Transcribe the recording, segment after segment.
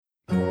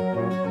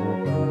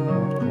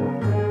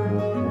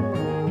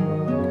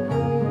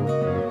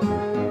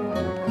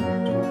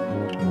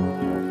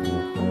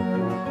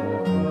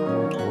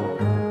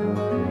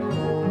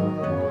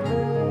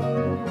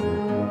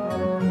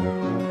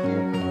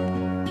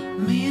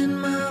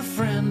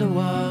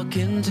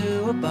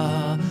a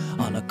bar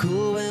on a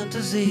cool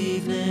winter's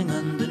evening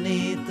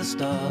underneath the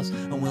stars,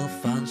 and we'll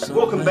find some.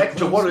 Welcome back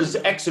to what has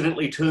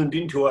accidentally turned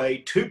into a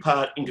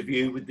two-part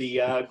interview with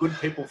the good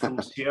people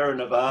from Sierra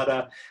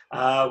Nevada.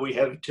 We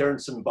have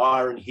Terence and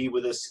Byron here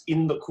with us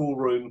in the cool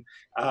room.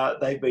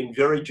 They've been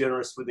very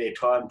generous with their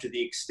time to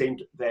the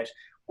extent that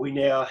we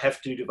now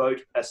have to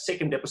devote a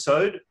second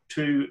episode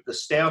to the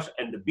Stout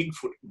and the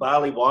Bigfoot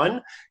Barley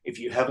Wine. If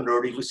you haven't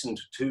already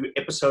listened to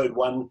episode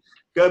 1,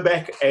 go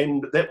back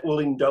and that will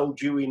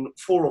indulge you in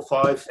 4 or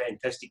 5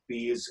 fantastic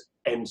beers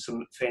and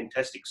some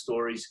fantastic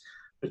stories.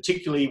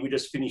 Particularly, we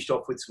just finished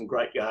off with some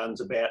great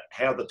yarns about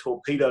how the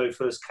Torpedo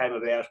first came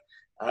about,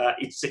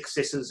 its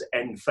successes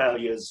and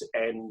failures,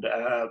 and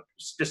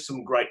just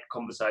some great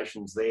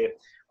conversations there.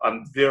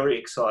 I'm very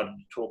excited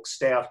to talk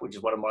Stout, which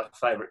is one of my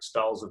favourite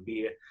styles of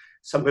beer.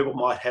 Some people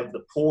might have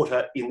the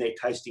Porter in their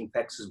tasting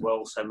packs as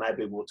well, so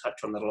maybe we'll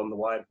touch on that along the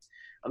way.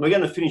 And we're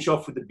going to finish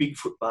off with the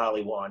Bigfoot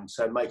Barley Wine,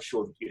 so make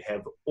sure that you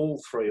have all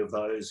 3 of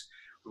those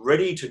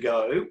ready to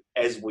go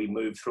as we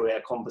move through our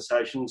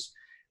conversations.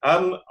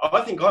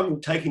 I think I'm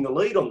taking the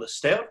lead on the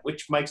Stout,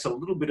 which makes a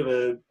little bit of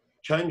a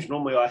change.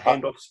 Normally I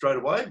hand off straight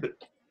away, but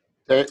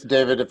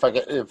David,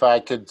 if I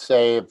could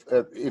say,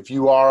 if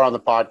you are on the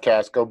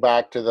podcast, go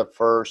back to the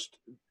first,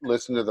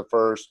 listen to the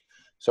first.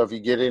 So if you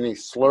get any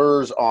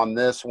slurs on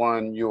this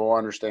one, you will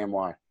understand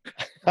why.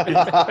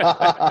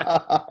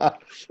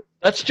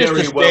 That's just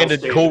a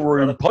standard Cool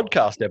Room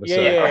podcast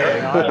episode.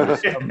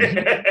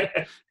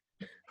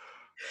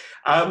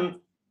 Yeah.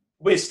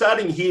 We're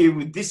starting here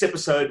with this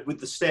episode with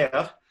the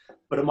Stout,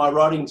 but am I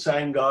right in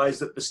saying, guys,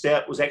 that the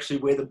Stout was actually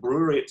where the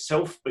brewery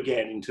itself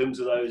began in terms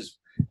of those?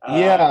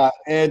 Yeah,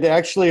 and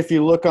actually, if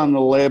you look on the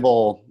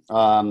label,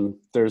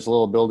 there's a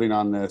little building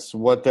on this.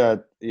 What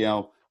a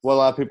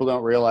lot of people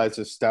don't realize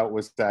is Stout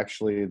was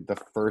actually the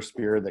first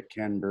beer that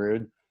Ken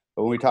brewed.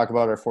 But when we talk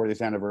about our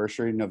 40th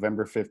anniversary,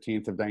 November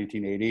 15th of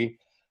 1980,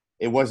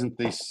 it wasn't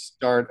the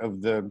start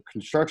of the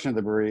construction of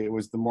the brewery. It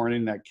was the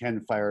morning that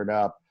Ken fired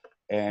up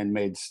and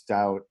made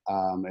Stout.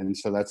 And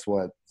so that's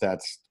what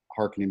that's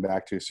harkening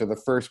back to. So the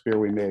first beer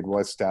we made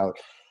was Stout.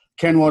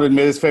 Ken won't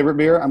admit his favorite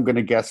beer. I'm going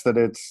to guess that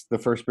it's the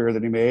first beer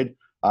that he made.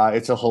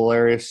 It's a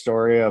hilarious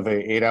story of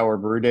a 8-hour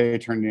brew day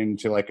turning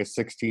into like a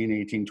 16,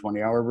 18,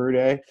 20-hour brew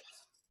day.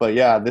 But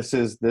yeah, this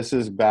is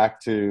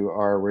back to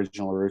our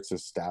original roots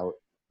as Stout.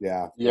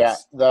 Yeah. Yeah.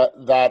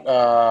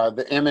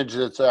 The image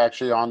that's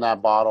actually on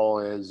that bottle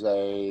is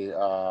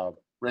a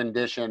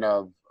rendition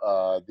of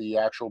the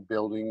actual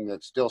building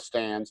that still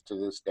stands to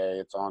this day.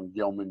 It's on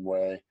Gilman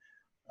Way.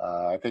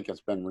 I think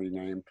it's been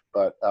renamed,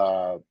 but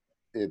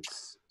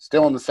it's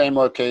still in the same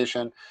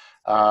location.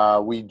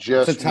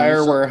 It's a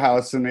tire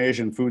warehouse and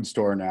Asian food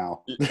store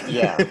now.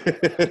 Yeah.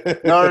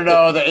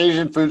 No. The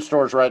Asian food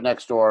store is right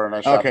next door, and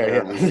I shop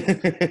there.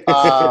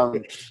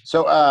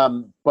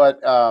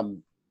 Yeah.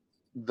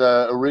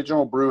 The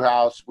original brew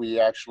house, we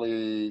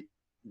actually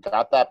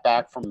got that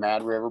back from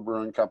Mad River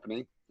Brewing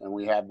Company, and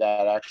we had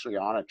that actually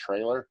on a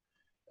trailer.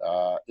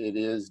 It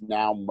is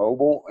now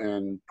mobile,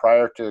 and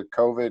prior to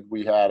COVID,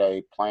 we had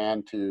a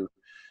plan to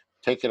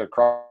take it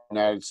across the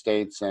United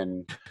States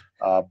and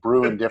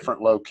brew in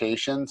different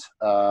locations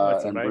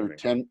and brew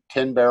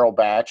 10-barrel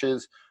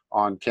batches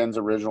on Ken's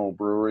original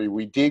brewery.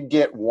 We did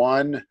get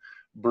one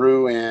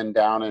brew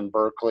down in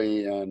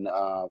Berkeley, and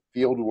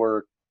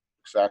Fieldworks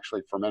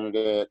actually fermented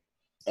it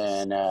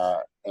and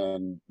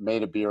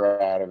made a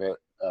beer out of it.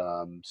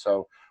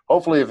 So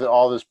hopefully, if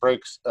all this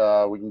breaks,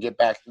 we can get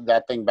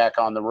that thing back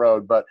on the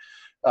road. But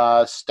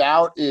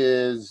Stout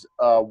is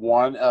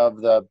one of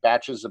the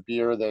batches of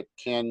beer that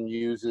Ken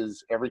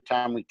uses every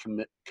time we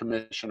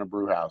commission a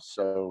brew house.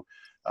 So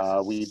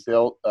he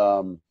built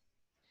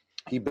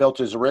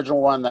his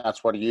original one.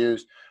 That's what he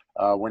used.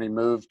 When he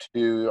moved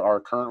to our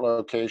current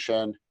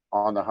location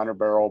on the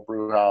 100-barrel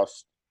brew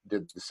house,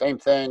 did the same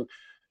thing.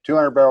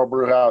 200-barrel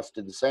brew house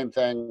did the same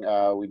thing.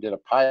 We did a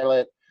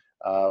pilot.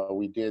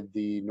 We did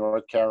the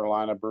North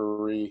Carolina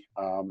brewery.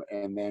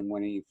 And then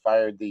when he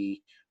fired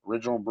the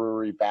original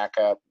brewery back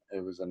up,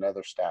 it was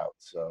another Stout.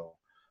 So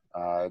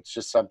it's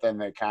just something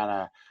that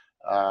kind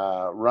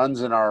of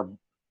runs in our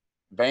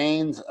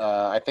veins.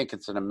 I think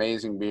it's an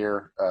amazing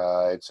beer.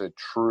 It's a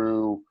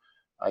true,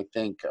 I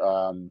think,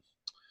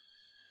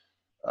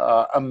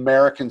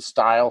 American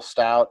style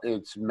Stout.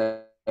 It's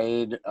made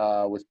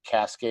with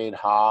Cascade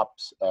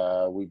hops.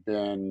 We've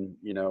been,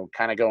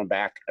 kind of going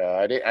back.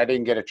 I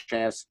didn't get a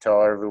chance to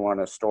tell everyone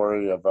a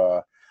story of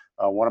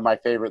one of my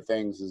favorite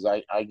things is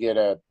I get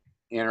to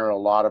enter a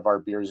lot of our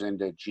beers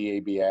into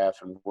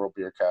GABF and World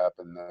Beer Cup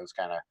and those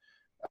kind of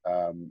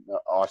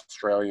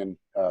Australian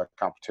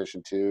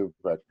competition too.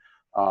 But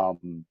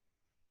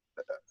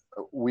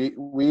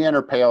we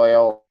enter pale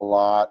ale a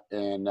lot,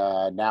 and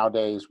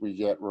nowadays we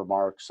get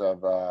remarks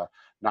of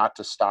not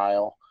to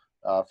style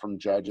from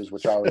judges,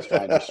 which I always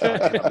find just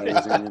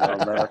amazing.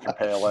 American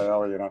pale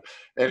ale,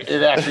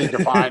 it actually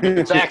defined.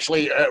 It's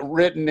actually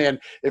written in.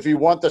 If you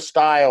want the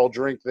style,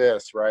 drink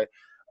this, right?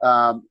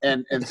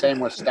 And same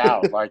with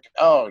Stout. Like,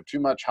 too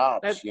much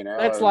hops.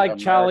 That's like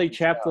Charlie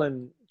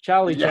Chaplin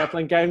Charlie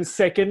Chaplin came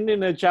second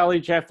in a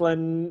Charlie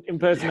Chaplin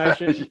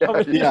impersonation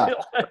competition. Yeah.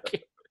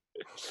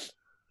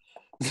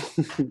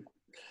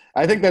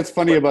 I think that's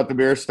funny about the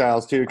beer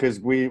styles too, because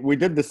we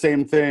did the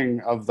same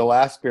thing of the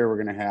last beer we're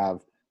gonna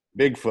have,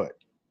 Bigfoot,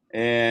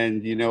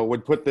 and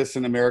would put this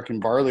in American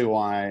barley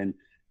wine,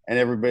 and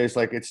everybody's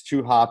like, it's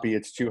too hoppy,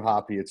 it's too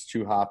hoppy, it's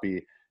too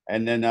hoppy.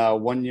 And then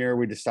one year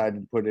we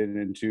decided to put it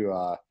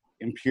into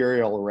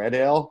Imperial Red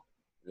Ale,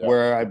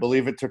 where I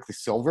believe it took the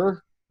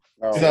silver.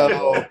 Oh,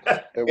 so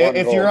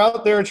if you're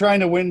out there trying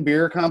to win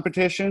beer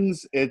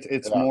competitions,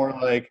 it's more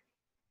like,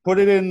 put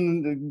it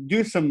in,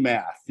 do some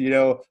math.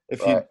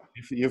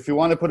 If you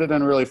want to put it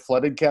in a really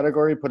flooded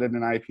category, put it in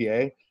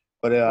IPA.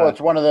 But well, it's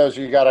one of those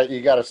you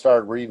gotta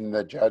start reading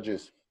the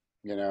judges,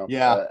 as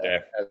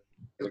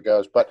it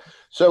goes. But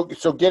so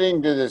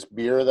getting to this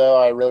beer though,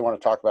 I really want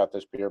to talk about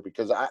this beer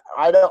because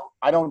I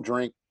don't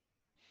drink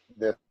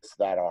this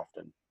that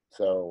often.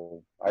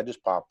 So I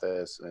just popped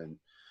this and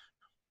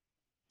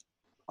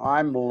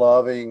I'm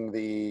loving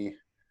the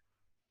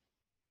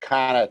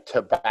kind of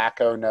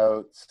tobacco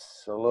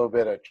notes, a little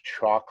bit of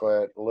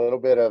chocolate, a little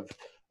bit of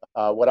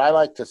what I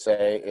like to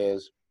say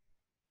is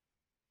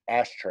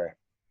ashtray.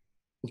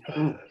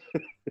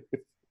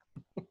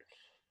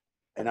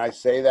 And I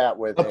say that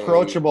with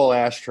approachable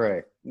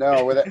ashtray.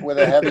 No, with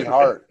a heavy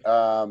heart.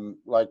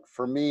 Like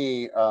for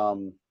me,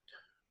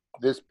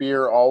 this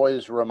beer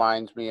always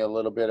reminds me a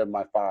little bit of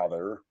my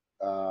father.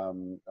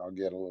 I'll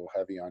get a little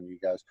heavy on you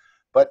guys,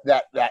 but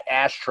that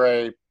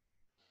ashtray,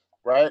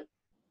 right?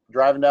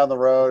 Driving down the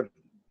road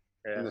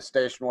in the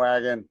station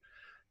wagon,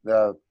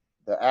 the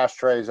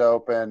ashtray's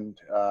opened.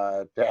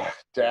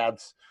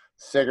 Dad's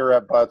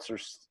cigarette butts are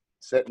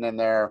sitting in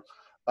there.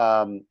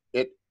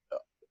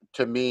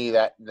 To me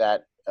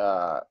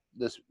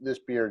this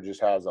beer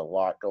just has a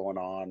lot going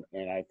on,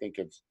 and I think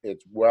it's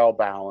well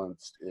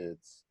balanced.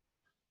 It's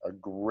a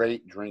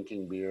great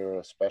drinking beer,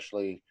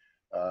 especially.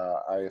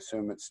 I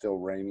assume it's still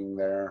raining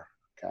there.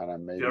 Kind of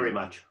maybe very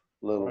much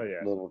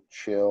little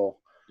chill.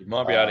 You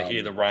might be able to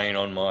hear the rain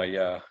on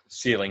my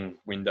ceiling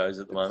windows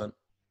at the moment.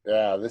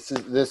 Yeah, this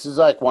is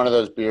like one of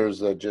those beers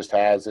that just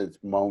has its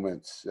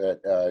moments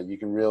that you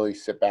can really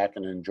sit back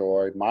and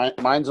enjoy.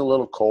 Mine's a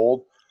little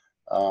cold,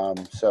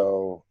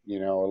 so a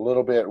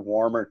little bit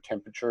warmer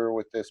temperature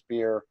with this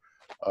beer,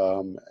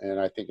 and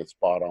I think it's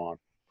spot on,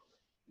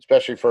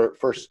 especially for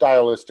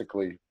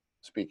stylistically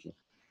speaking.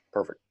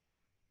 Perfect.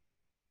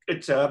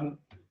 It's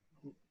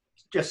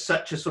just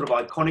such a sort of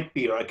iconic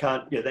beer. I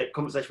can't, that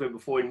conversation we had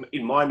before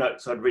in my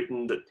notes, I'd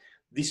written that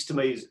this to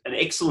me is an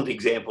excellent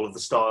example of the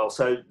style.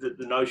 So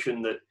the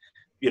notion that,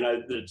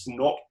 that it's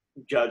not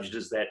judged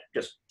as that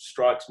just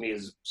strikes me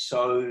as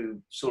so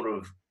sort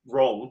of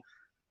wrong.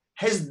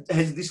 Has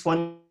this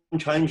one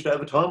changed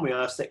over time? We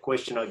asked that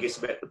question, I guess,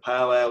 about the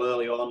pale ale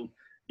early on.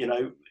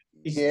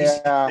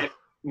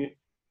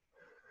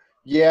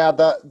 Yeah,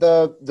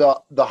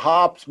 the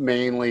hops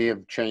mainly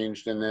have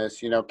changed in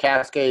this.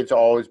 Cascade's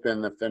always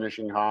been the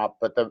finishing hop,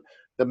 but the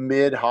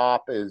mid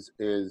hop is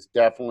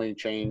definitely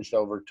changed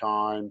over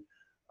time.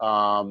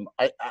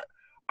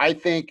 I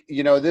think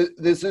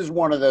this is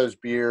one of those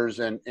beers,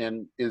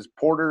 and is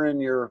porter in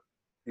your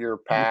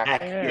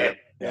pack?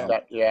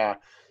 Yeah.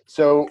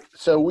 So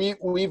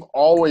we've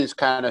always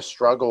kind of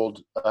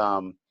struggled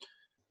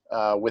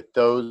with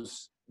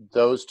those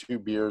two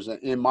beers,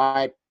 in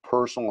my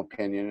personal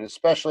opinion,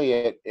 especially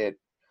a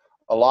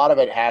lot of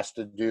it has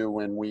to do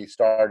when we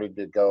started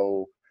to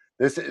go.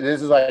 This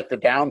is like the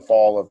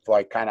downfall of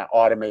like kind of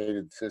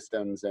automated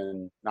systems,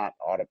 and not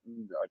like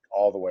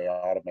all the way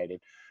automated,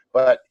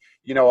 but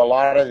a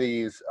lot of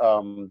these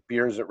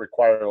beers that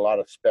require a lot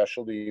of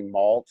specialty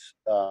malts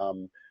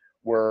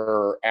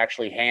were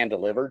actually hand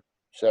delivered.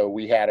 So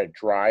we had a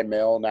dry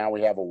mill. Now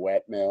we have a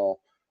wet mill.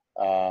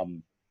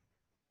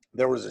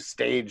 There was a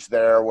stage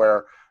there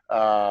where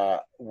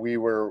we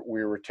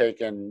were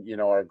taking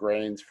our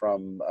grains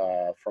from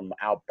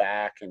out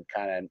back and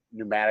kind of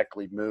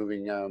pneumatically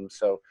moving them,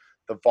 so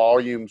the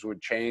volumes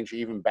would change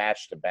even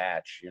batch to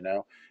batch.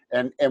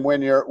 And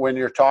when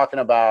you're talking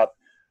about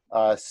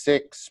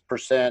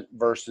 6%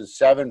 versus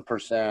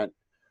 7%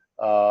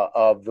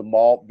 of the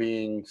malt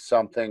being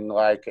something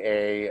like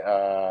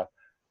a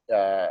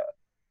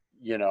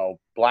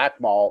black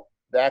malt,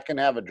 that can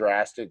have a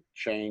drastic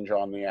change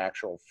on the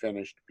actual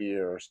finished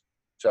beers.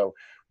 So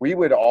we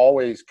would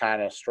always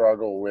kind of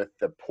struggle with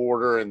the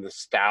porter and the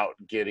stout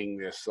getting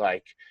this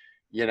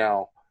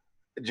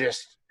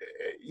just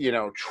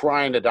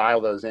trying to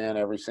dial those in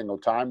every single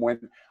time.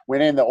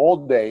 When in the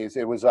old days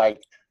it was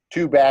like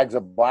 2 bags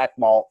of black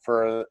malt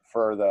for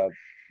the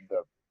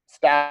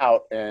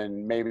stout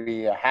and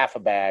maybe a half a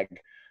bag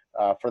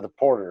for the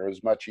porter. It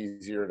was much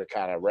easier to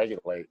kind of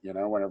regulate,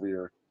 whenever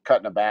you're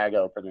cutting a bag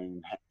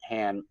open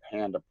and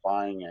hand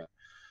applying it.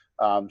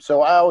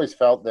 So I always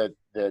felt that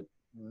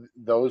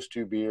those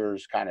two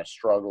beers kind of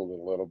struggled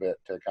a little bit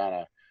to kind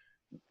of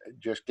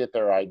just get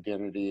their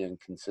identity and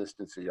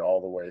consistency all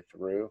the way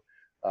through.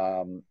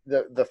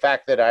 The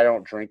fact that I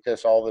don't drink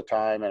this all the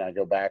time and I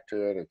go back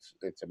to it,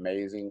 it's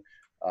amazing.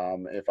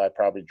 If I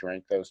probably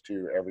drank those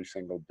two every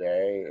single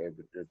day,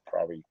 it'd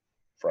probably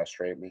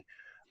frustrate me.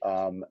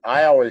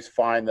 I always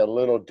find the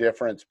little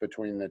difference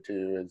between the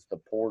two is the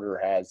porter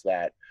has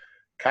that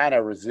kind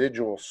of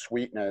residual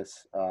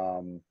sweetness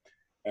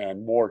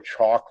and more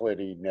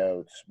chocolatey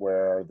notes,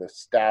 where the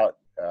stout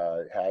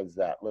has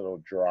that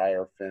little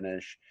drier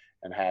finish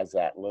and has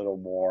that little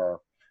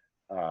more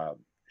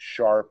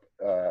sharp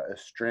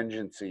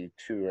astringency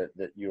to it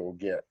that you'll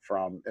get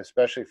from,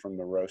 especially from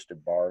the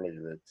roasted barley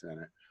that's in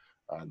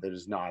it, that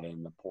is not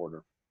in the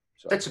porter.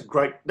 So that's a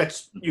great.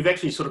 You've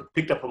actually sort of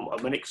picked up on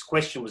my next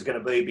question was going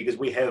to be, because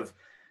we have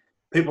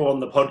people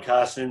on the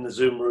podcast and in the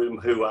Zoom room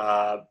who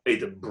are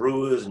either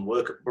brewers and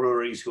work at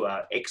breweries, who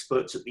are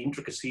experts at the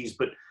intricacies,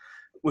 but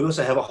we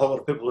also have a whole lot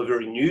of people who are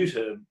very new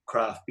to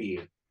craft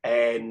beer,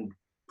 and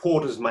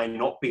porters may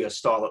not be a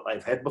style that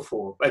they've had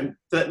before. And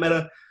for that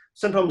matter,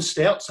 sometimes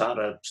stouts aren't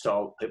a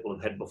style that people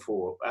have had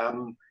before.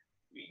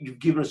 You've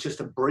given us just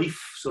a brief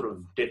sort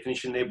of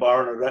definition there,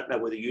 Byron. I don't know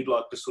whether you'd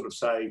like to sort of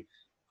say,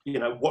 you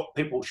know, what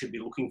people should be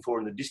looking for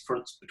in the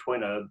difference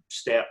between a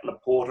stout and a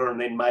porter, and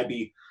then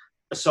maybe,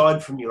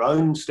 aside from your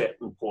own stout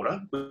and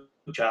porter,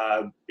 which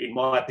are, in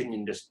my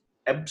opinion, just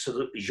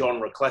absolutely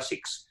genre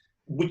classics,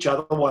 which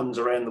other ones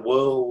around the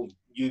world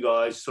you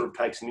guys sort of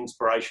take some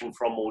inspiration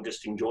from or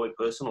just enjoy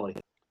personally?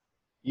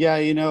 Yeah,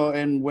 you know,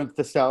 and with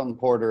the stout and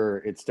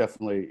porter, it's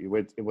definitely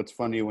what's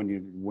funny when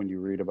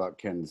you read about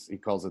Ken's, he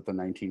calls it the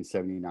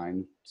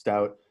 1979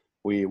 stout.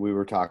 We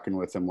were talking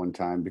with him one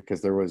time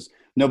because there was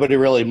nobody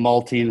really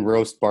malting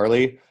roast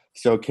barley,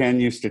 so Ken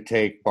used to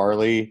take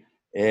barley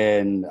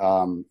and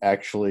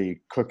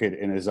actually cook it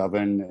in his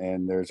oven.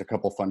 And there's a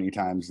couple funny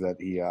times that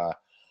he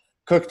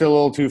cooked a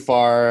little too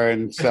far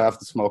and set off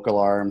the smoke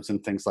alarms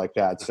and things like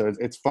that. So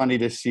it's funny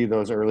to see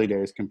those early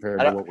days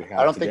compared to what we have.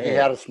 I don't today. think he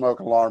had a smoke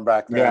alarm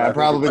back then. Yeah, I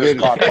probably did.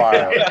 Caught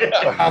fire.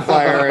 Caught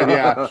fire, and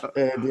yeah.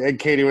 And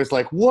Katie was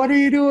like, "What are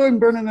you doing,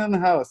 burning in the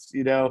house?"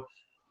 You know,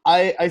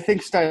 I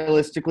think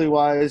stylistically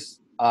wise,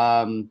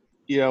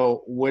 you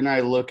know, when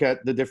I look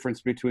at the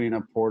difference between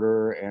a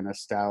porter and a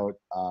stout,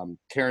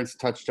 Terrence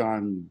touched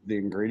on the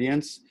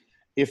ingredients.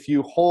 If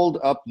you hold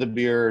up the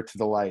beer to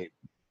the light,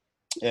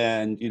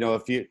 and you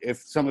know, if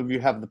some of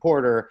you have the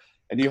porter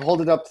and you hold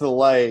it up to the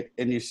light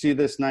and you see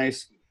this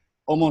nice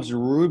almost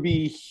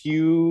ruby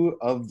hue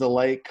of the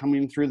light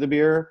coming through the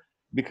beer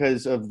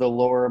because of the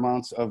lower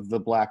amounts of the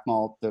black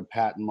malt, the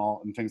patent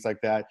malt, and things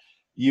like that,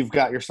 you've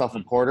got yourself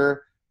a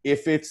porter.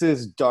 If it's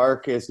as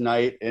dark as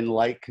night and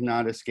light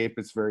cannot escape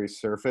its very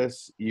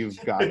surface, you've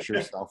got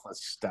yourself a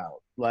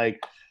stout.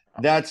 Like,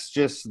 that's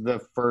just the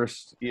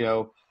first, you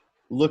know,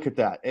 look at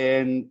that.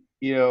 And,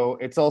 you know,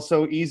 it's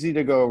also easy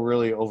to go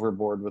really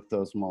overboard with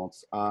those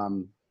malts.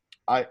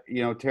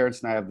 You know,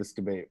 Terrence and I have this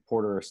debate,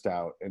 porter or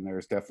stout, and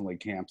there's definitely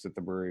camps at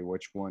the brewery.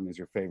 Which one is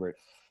your favorite?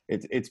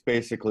 It's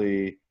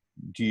basically,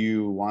 do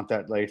you want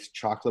that nice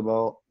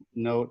chocolate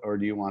note, or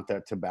do you want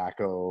that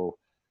tobacco,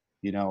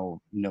 you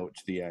know, note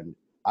to the end?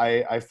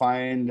 I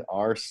find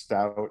our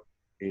stout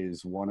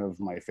is one of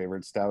my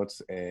favorite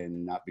stouts,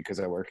 and not because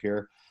I work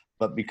here,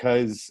 but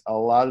because a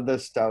lot of the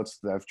stouts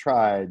that I've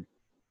tried,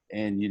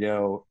 and, you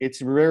know,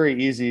 it's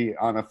very easy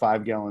on a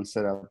 5-gallon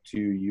setup to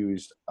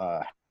use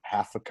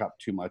half a cup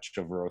too much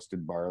of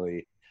roasted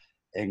barley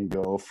and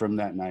go from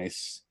that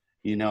nice,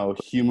 you know,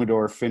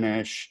 humidor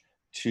finish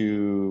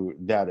to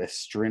that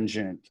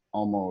astringent,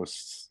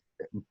 almost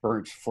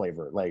burnt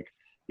flavor. Like,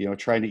 you know,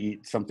 trying to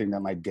eat something that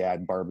my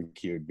dad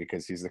barbecued,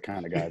 because he's the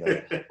kind of guy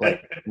that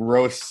like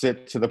roasts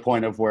it to the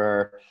point of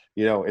where,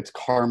 you know, it's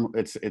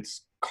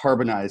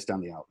carbonized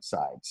on the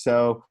outside.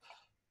 So,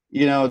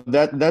 you know,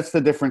 that's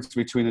the difference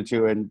between the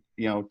two. And,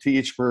 you know, to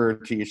each brewer,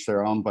 to each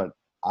their own. But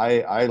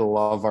I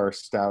love our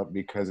stout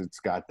because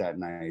it's got that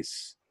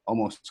nice,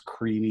 almost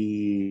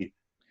creamy,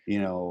 you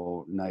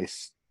know,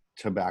 nice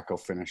tobacco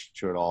finish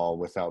to it all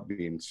without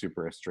being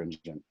super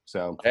astringent.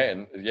 So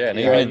and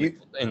even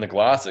in the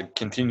glass, it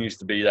continues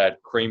to be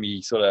that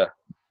creamy sort of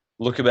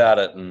look about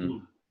it.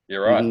 And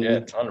you're right, yeah,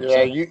 it's 100%.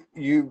 Yeah,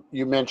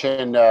 you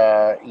mentioned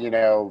you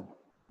know,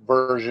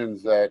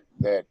 versions that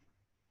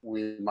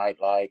we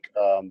might like.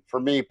 For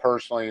me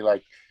personally,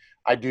 like,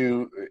 I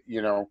do,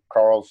 you know,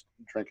 Carl's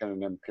drinking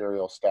an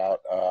imperial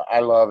stout. I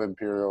love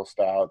imperial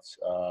stouts.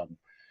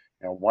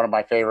 You know, one of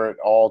my favorite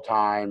all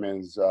time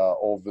is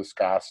Old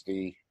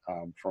Viscosity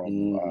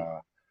from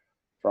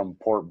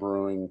Port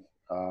Brewing.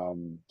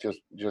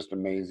 Just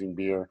amazing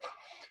beer.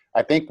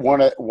 I think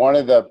one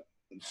of the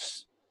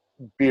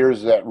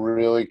beers that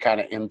really kind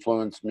of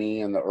influenced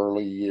me in the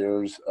early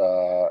years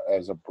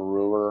as a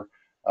brewer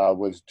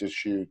was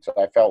Deschutes.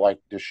 I felt like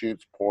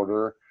Deschutes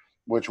Porter,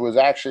 which was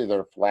actually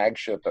their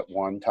flagship at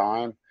one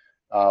time,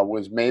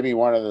 was maybe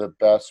one of the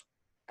best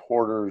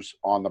porters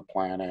on the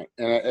planet.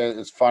 And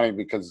it's funny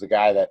because the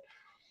guy that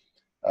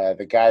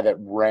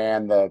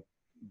ran the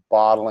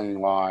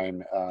bottling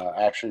line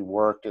actually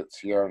worked at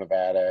Sierra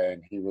Nevada,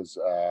 and he was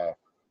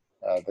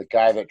the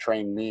guy that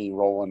trained me,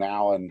 Roland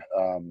Allen.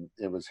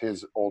 It was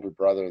his older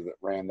brother that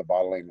ran the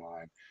bottling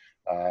line.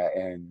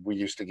 And we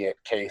used to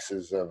get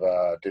cases of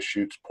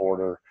Deschutes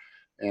Porter,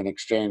 in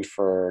exchange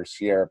for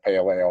Sierra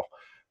Pale Ale.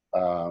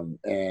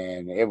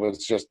 And it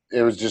was just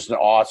an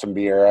awesome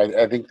beer.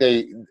 I think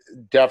they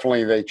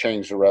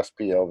changed the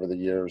recipe over the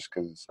years,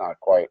 because it's not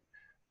quite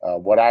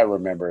what I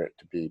remember it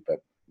to be, but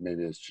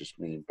maybe it's just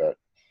me. But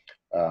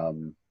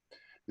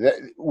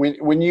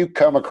when you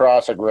come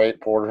across a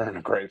great porter and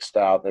a great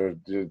stout,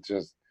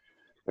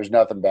 there's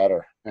nothing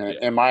better. And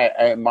in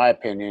my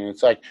opinion,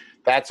 it's like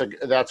that's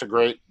a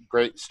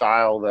great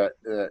style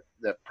that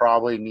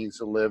probably needs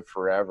to live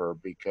forever,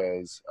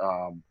 because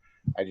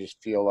I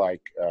just feel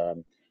like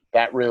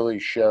that really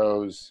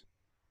shows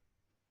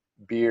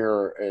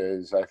beer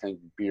is, I think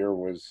beer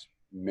was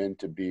meant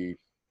to be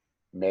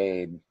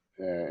made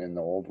in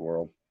the old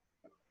world.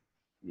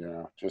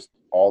 Just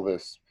all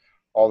this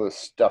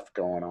stuff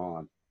going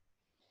on.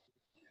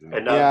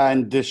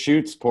 And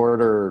Deschutes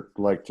Porter,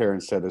 like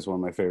Terrence said, is one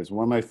of my favorites.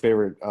 One of my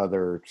favorite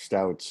other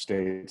stouts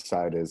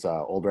stateside is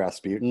Old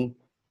Rasputin.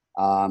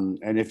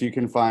 And if you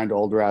can find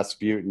Old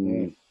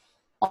Rasputin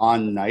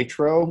on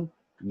nitro,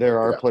 there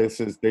are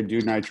places they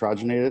do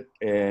nitrogenate it.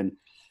 And,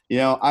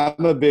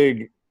 I'm a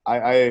big,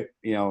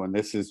 and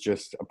this is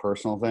just a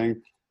personal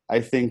thing.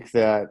 I think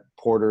that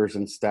porters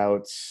and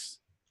stouts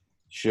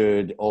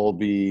should all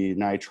be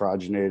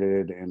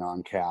nitrogenated and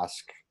on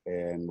cask.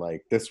 And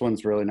like this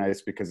one's really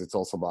nice because it's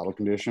also bottle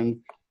conditioned.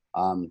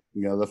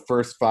 The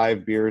first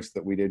 5 beers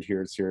that we did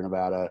here at Sierra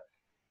Nevada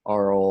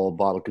are all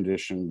bottle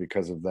conditioned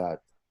because of that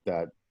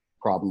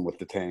problem with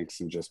the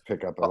tanks and just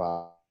pick up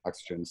of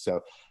oxygen.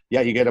 So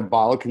yeah, you get a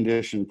bottle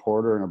conditioned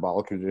porter and a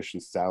bottle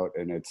conditioned stout,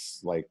 and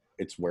it's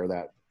where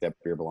that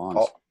beer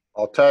belongs.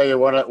 I'll tell you,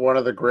 one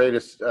of the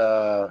greatest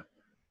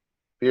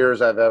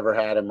beers I've ever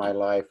had in my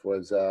life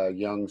was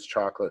Young's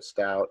Chocolate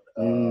Stout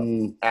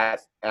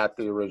at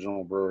the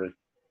original brewery.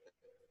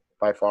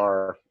 By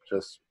far,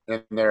 just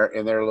in their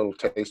little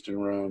tasting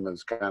room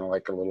is kind of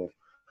like a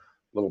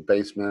little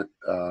basement.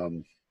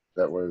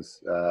 That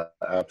was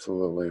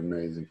absolutely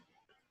amazing.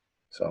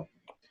 So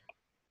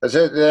that's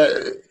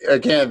it.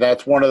 Again,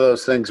 that's one of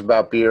those things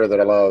about beer that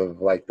I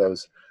love, like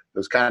those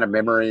kind of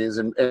memories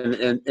and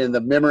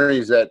the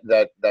memories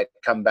that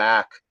come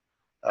back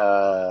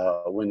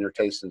when you're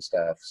tasting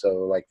stuff.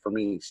 So like for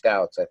me,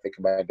 stouts, I think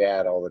of my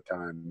dad all the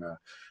time.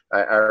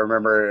 I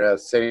remember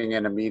sitting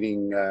in a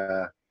meeting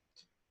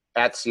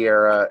at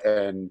Sierra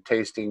and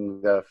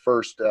tasting the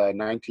first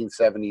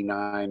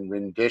 1979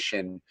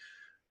 rendition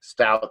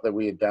stout that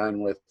we had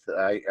done with,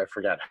 I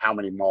forgot how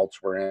many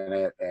malts were in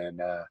it,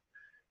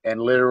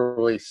 and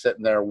literally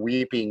sitting there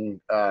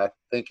weeping,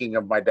 thinking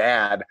of my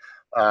dad.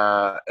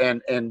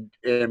 And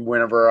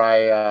whenever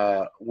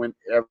I went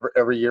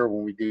every year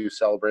when we do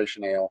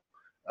Celebration Ale,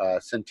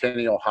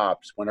 Centennial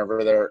hops,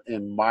 whenever they're,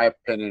 in my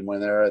opinion,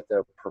 when they're at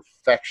their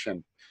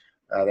perfection,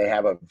 they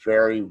have a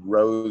very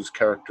rose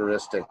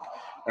characteristic,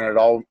 and it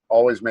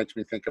always makes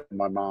me think of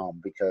my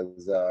mom,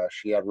 because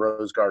she had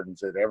rose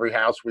gardens at every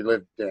house we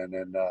lived in,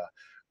 and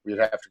we'd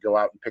have to go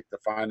out and pick the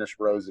finest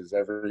roses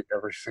every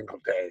single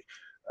day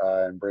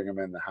and bring them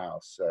in the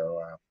house. So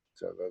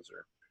those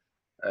are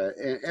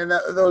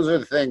those are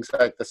the things,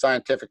 like the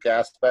scientific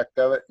aspect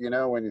of it.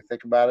 When you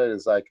think about it,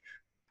 is like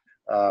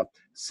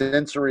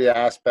sensory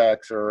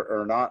aspects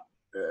are not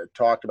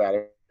talked about.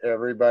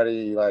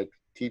 Everybody like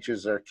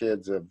teaches their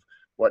kids of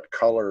what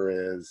color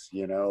is,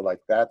 like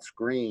that's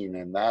green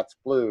and that's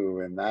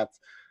blue and that's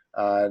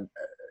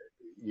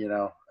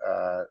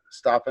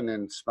stopping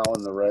and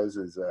smelling the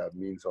roses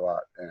means a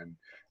lot, and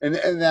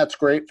that's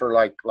great for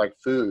like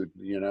food,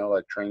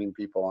 like training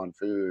people on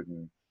food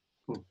and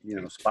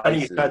spices. Funny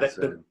you say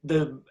that.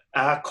 The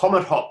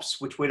comet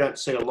hops, which we don't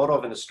see a lot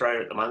of in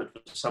Australia at the moment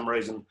for some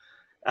reason.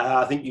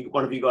 I think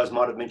one of you guys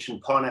might have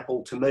mentioned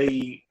pineapple. To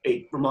me,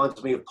 it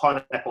reminds me of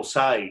pineapple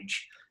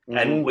sage.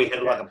 And we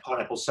had like a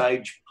pineapple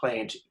sage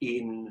plant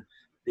in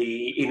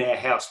our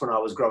house when I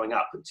was growing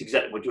up. It's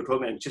exactly what you're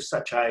talking about. It's just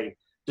such a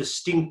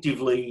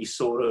distinctively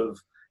sort of,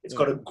 it's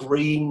got a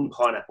green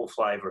pineapple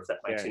flavour, if that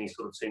makes any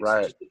sort of sense.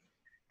 Right.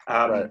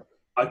 I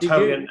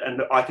totally,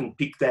 and I can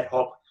pick that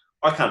hop.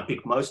 I can't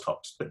pick most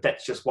hops, but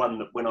that's just one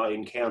that when I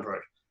encounter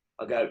it,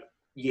 I go,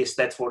 yes,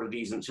 that's what it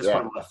is. And it's just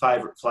one of my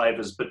favourite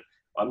flavours, but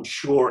I'm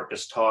sure it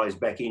just ties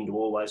back into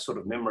all those sort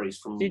of memories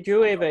from. Did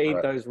you ever eat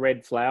those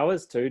red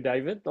flowers too,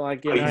 David?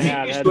 Like, you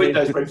used to eat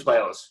those red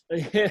flowers.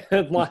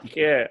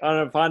 On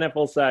a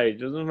pineapple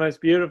sage. It was the most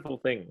beautiful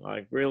thing,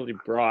 like really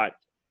bright.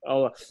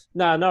 Oh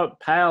no,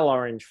 pale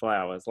orange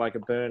flowers, like a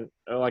burnt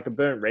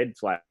red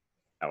flower.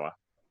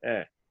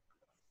 Yeah,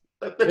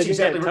 that's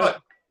exactly right.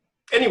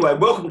 Anyway,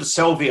 welcome to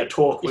Salvia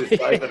Talk with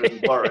David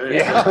and Warren.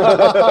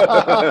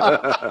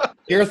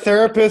 Your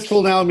therapist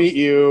will now meet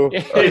you.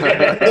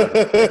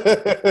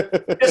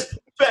 Just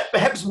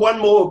perhaps one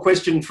more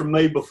question from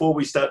me before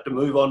we start to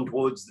move on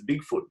towards the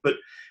Bigfoot. But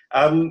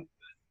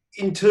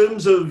in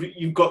terms of,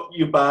 you've got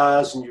your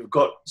bars and you've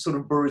got sort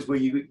of breweries where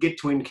you get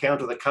to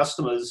encounter the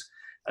customers.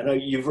 I know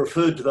you've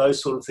referred to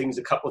those sort of things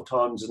a couple of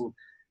times, and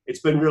it's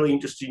been really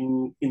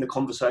interesting in the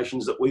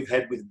conversations that we've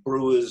had with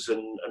brewers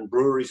and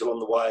breweries along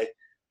the way,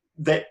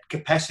 that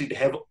capacity to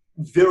have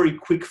very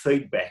quick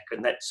feedback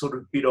and that sort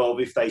of bit of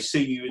if they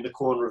see you in the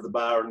corner of the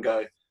bar and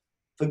go,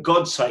 for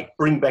God's sake,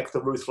 bring back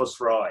the Ruthless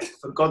Rye.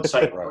 For God's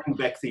sake, Right. bring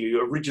back the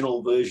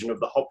original version of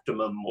the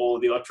Optimum or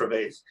the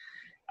Otravez.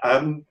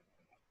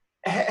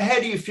 How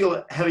do you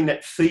feel having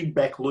that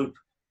feedback loop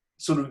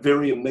sort of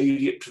very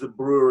immediate to the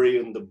brewery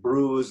and the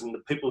brewers and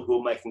the people who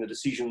are making the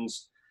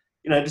decisions?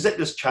 You know, does that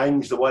just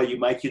change the way you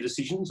make your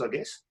decisions, I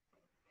guess?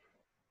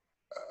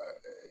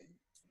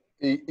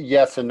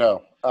 Yes and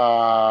no.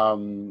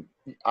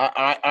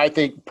 I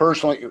think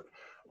personally,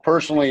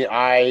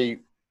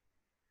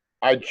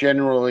 I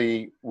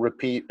generally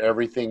repeat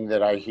everything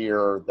that I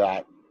hear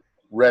that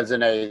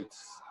resonates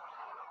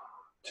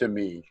to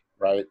me,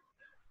 right?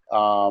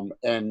 And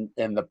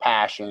the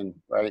passion,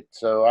 right?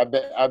 So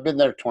I've been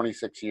there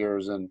 26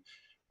 years, and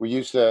we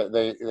used to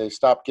they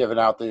stopped giving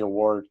out the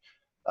award.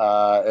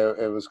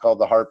 It was called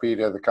the heartbeat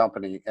of the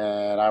company,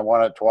 and I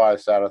won it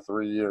twice out of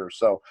 3 years.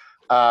 So,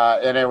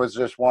 and it was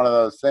just one of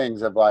those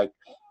things of like,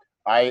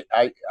 I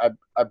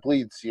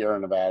bleed Sierra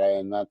Nevada,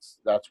 and that's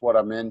what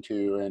I'm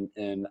into,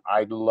 and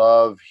I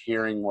love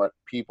hearing what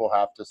people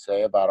have to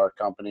say about our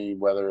company,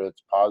 whether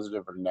it's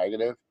positive or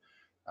negative.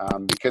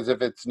 Because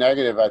if it's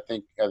negative, I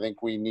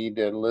think we need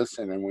to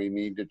listen, and we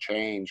need to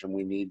change, and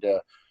we need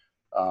to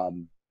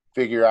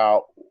figure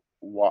out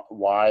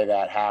why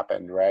that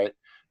happened, right?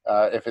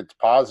 If it's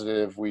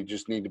positive, we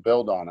just need to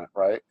build on it,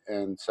 right?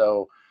 And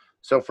so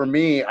for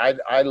me,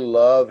 I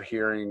love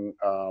hearing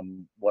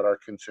what our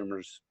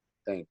consumers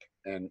think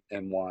and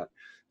want.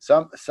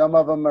 Some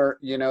of them are,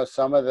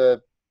 some of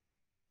the,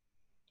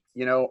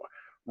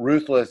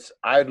 Ruthless.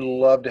 I'd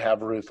love to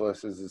have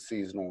Ruthless as a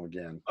seasonal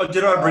again. Oh,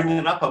 did I bring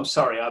it up? I'm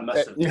sorry, I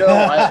must have.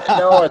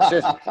 No,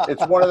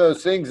 it's one of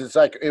those things. It's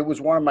like, it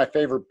was one of my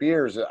favorite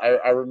beers.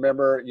 I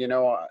remember,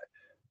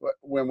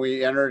 when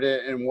we entered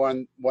it and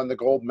won the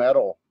gold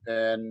medal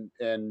and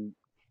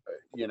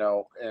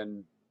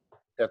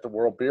at the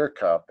World Beer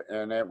Cup,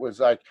 and it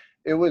was like,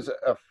 it was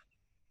a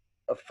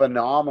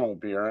phenomenal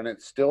beer, and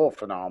it's still a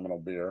phenomenal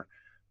beer.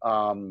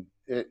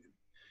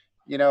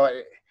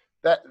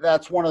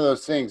 That's one of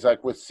those things,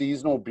 like with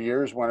seasonal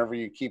beers, whenever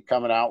you keep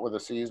coming out with a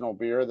seasonal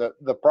beer,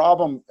 the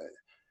problem,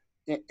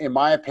 in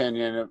my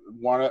opinion,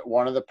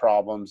 one of the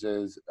problems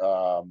is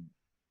the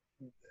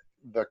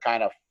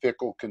kind of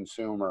fickle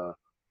consumer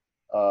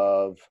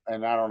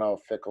and I don't know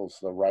if fickle's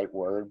the right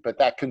word, but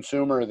that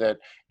consumer that,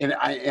 and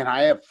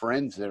I have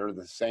friends that are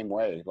the same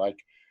way. Like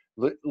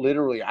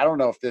literally, I don't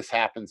know if this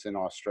happens in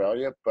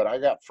Australia, but I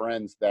got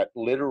friends that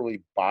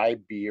literally buy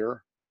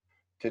beer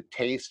to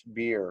taste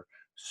beer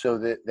so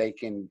that they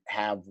can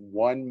have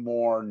one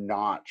more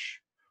notch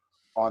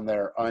on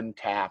their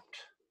untapped.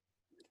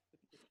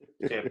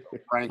 Yeah.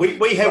 Ranking,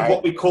 We have right?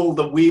 what we call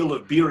the Wheel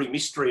of Beery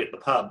Mystery at the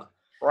pub.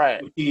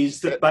 Right. Which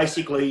is that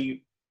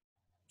basically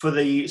for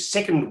the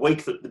second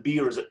week that the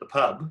beer is at the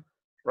pub,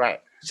 right,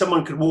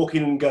 someone could walk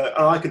in and go,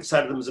 I could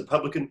say to them as a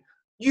publican,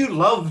 you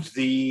loved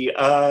the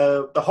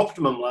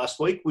Optimum last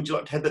week. Would you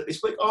like to have that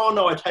this week? Oh,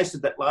 no, I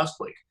tasted that last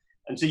week.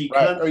 And so you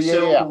can't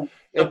sell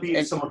a beer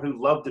to someone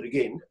who loved it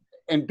again.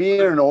 And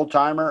being an old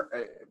timer,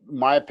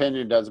 my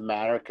opinion doesn't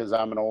matter because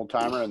I'm an old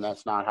timer, and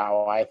that's not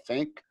how I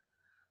think.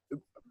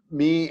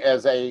 Me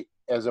as a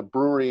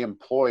brewery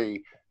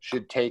employee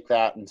should take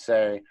that and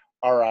say,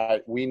 all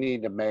right, we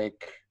need to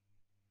make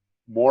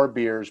more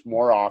beers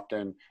more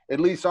often, at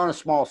least on a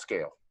small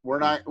scale.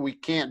 We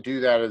can't do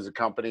that as a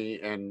company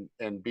and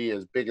be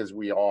as big as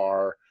we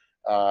are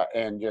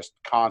and just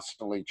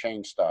constantly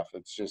change stuff.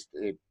 It's just,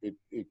 it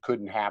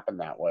couldn't happen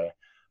that way.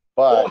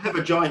 But, or have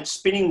a giant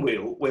spinning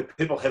wheel where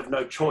people have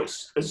no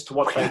choice as to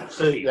what they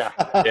receive. Yeah.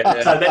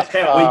 So that's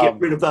how we get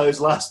rid of those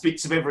last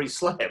bits of every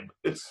slab.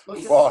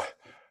 Well,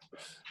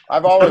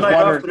 I've always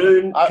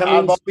wondered.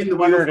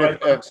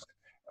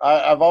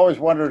 I've always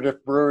wondered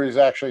if breweries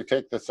actually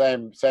take the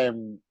same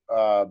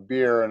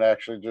beer and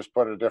actually just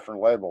put a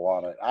different label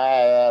on it.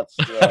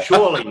 That's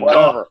surely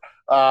whatever.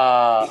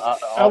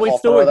 Are we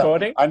still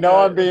recording? I know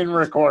I'm being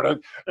recorded.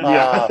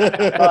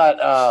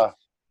 But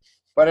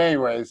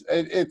anyways,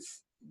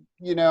 it's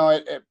you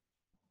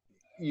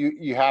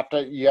have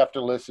to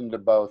listen to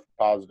both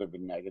positive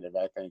and negative,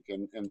 I think,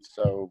 and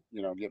so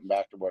getting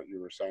back to what you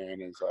were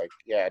saying is like,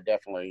 yeah,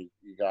 definitely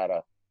you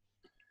gotta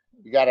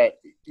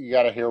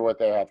hear what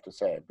they have to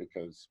say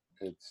because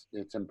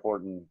it's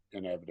important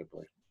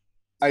inevitably.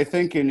 I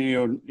think, and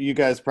you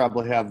guys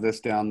probably have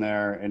this down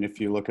there, and if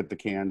you look at the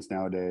cans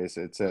nowadays,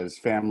 it says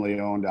family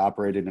owned,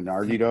 operated, and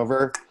argued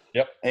over.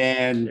 Yep.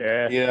 And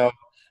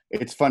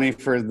it's funny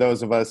for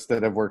those of us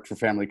that have worked for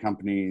family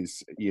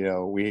companies.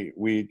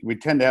 We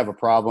tend to have a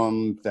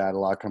problem that a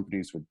lot of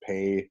companies would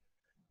pay,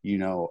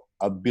 $1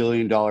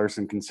 billion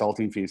in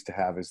consulting fees to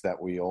have, is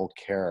that we all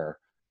care.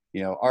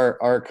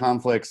 Our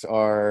conflicts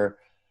are,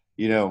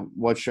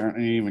 what aren't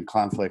even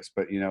conflicts,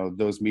 but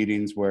those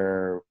meetings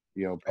where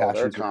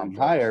passions are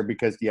higher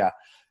because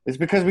it's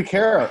because we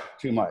care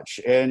too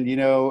much, and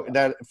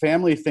that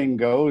family thing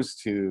goes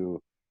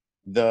to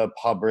the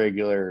pub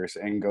regulars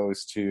and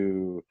goes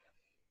to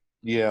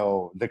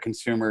the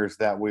consumers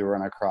that we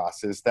run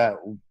across is that,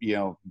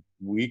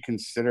 we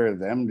consider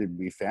them to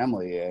be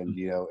family, and,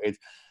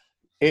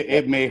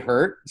 it may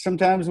hurt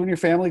sometimes when your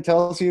family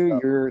tells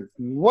you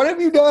what have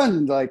you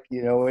done? Like,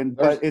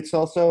 but it's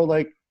also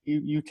like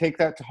you take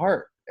that to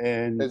heart.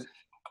 And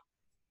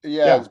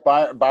as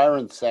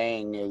Byron's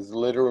saying, is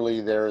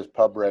literally there is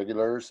pub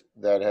regulars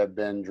that have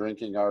been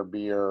drinking our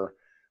beer,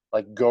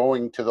 like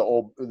going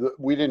to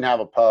we didn't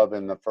have a pub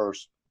in the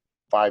first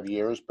 5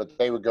 years, but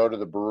they would go to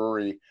the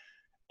brewery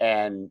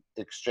and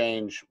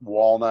exchange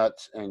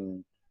walnuts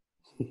and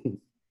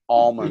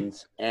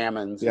almonds,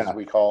 as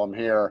we call them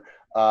here,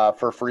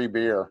 for free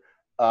beer,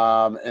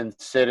 and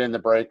sit in the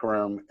break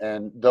room.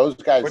 And those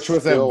guys, which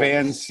was a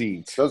van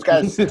seat. Those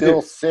guys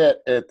still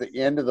sit at the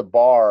end of the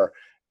bar,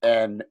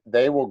 and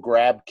they will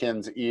grab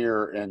Ken's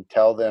ear and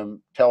tell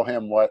him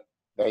what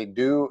they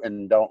do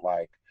and don't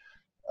like.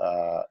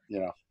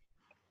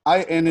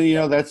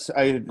 That's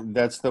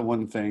the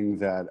one thing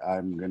that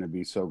I'm going to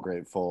be so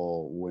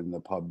grateful when the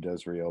pub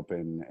does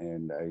reopen.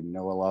 And I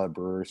know a lot of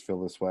brewers feel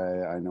this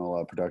way. I know a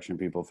lot of production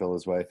people feel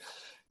this way.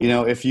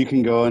 If you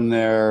can go in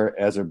there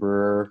as a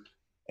brewer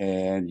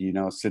and,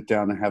 sit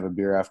down and have a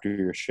beer after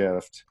your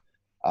shift,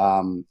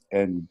 and,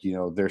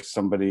 there's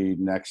somebody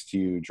next to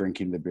you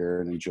drinking the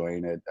beer and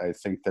enjoying it, I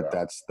think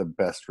that's the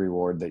best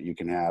reward that you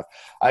can have.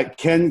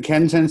 Ken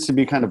tends to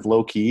be kind of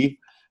low key.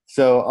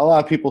 So a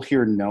lot of people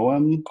here know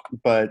him,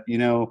 but,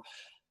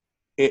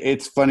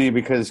 it's funny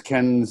because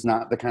Ken's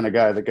not the kind of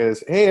guy that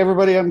goes, "Hey,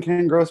 everybody, I'm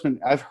Ken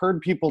Grossman." I've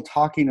heard people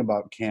talking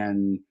about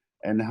Ken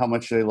and how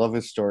much they love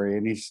his story,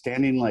 and he's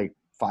standing like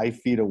 5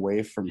 feet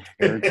away from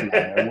Terrence and I,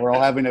 and we're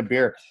all having a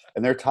beer,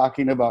 and they're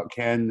talking about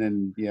Ken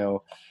and,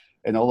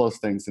 and all those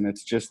things. And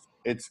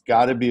it's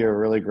got to be a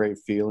really great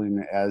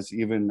feeling, as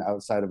even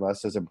outside of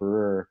us as a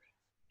brewer,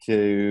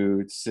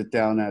 to sit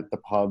down at the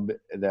pub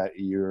that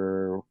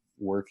you're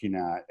working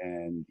at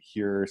and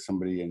hear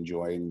somebody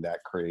enjoying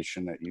that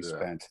creation that you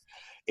spent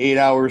 8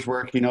 hours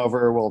working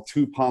over. Well,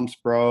 2 pumps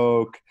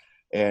broke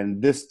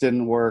and this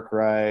didn't work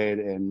right,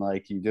 and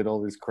like you did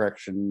all these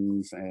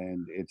corrections,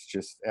 and it's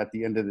just, at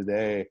the end of the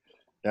day,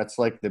 that's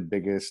like the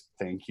biggest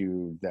thank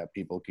you that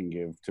people can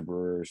give to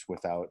brewers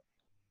without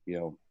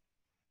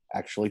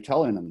actually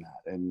telling them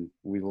that. And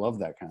we love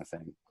that kind of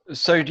thing.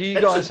 So do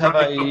you guys have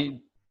a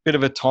bit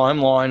of a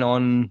timeline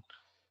on,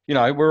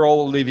 we're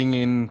all living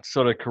in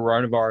sort of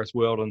coronavirus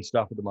world and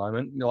stuff at the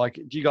moment. Like,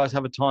 do you guys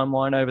have a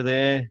timeline over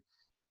there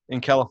in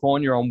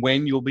California on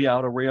when you'll be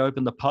able to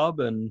reopen the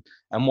pub and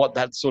what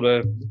that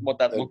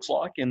looks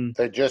like? And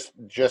they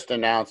just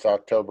announced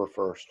October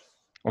 1st.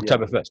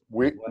 October 1st.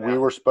 We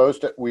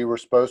were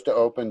supposed to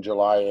open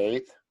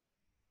July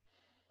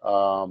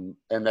 8th.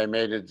 And they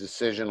made a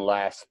decision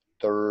last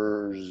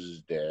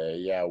Thursday.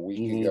 Yeah, a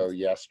week ago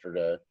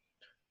yesterday.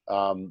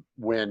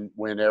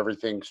 When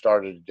everything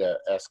started to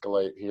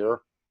escalate here,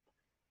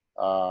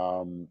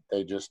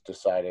 they just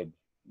decided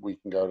we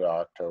can go to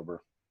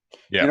October.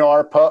 Yeah.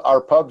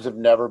 Our pubs have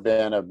never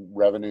been a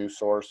revenue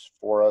source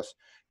for us,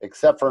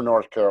 except for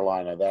North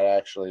Carolina. That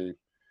actually,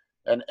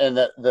 and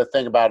the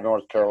thing about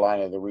North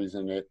Carolina, the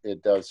reason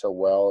it does so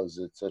well is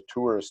it's a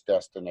tourist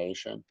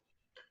destination.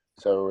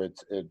 So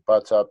it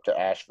butts up to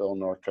Asheville,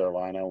 North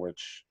Carolina,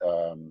 which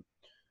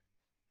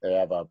they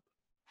have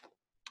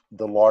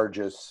the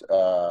largest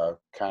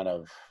kind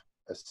of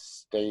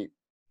estate.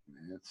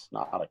 It's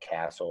not a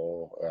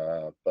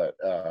castle, but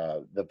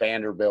the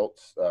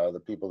Vanderbilts,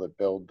 the people that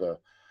build the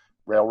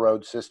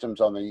railroad systems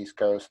on the East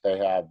Coast, they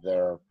have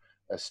their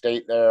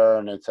estate there,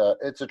 and it's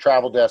a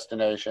travel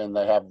destination.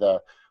 They have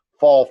the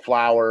fall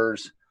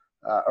flowers,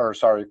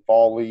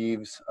 fall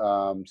leaves.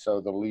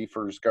 So the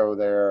leafers go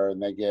there,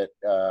 and they get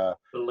The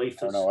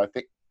leafers. I don't know. I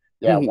think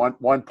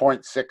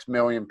 1.6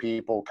 million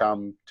people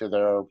come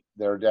to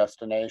their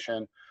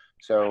destination.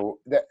 So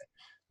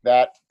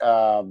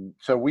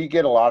so we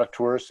get a lot of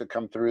tourists that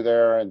come through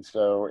there,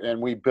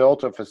 and we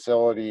built a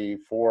facility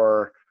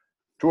for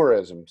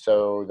tourism.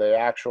 So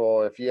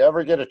if you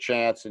ever get a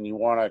chance and you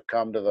want to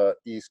come to the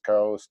East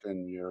Coast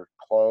and you're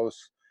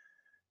close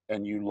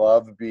and you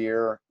love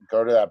beer,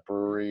 go to that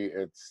brewery.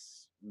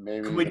 It's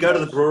maybe. Can we go to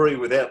the brewery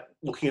without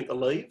looking at the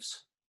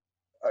leaves?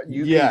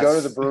 You can go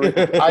to the brewery.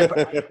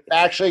 I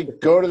actually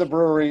go to the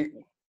brewery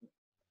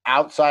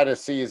outside of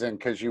season,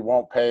 because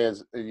you'll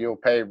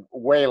pay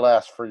way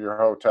less for your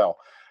hotel,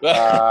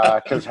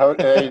 because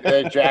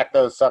they jack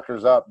those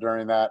suckers up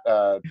during that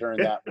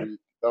week,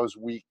 those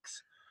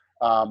weeks.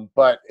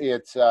 But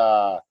it's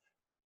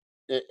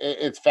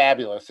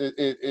fabulous.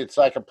 It's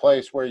like a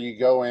place where you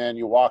go in,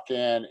 you walk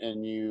in,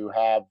 and you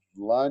have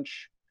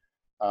lunch.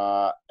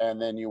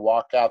 And then you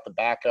walk out the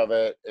back of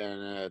it,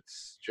 and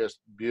it's just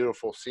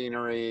beautiful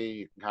scenery.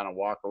 You can kind of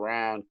walk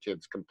around.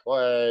 Kids can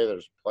play.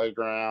 There's a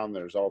playground.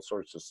 There's all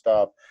sorts of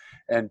stuff.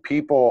 And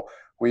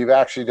we've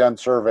actually done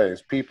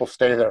surveys. People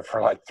stay there for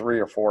like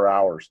 3 or 4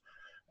 hours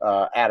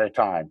at a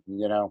time.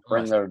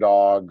 Bring their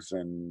dogs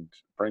and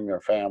bring their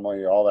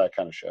family, all that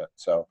kind of shit.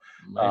 So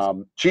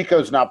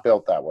Chico's not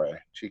built that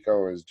way.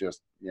 Chico is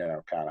just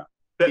kind of.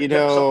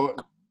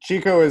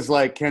 Chico is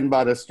like Ken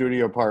bought a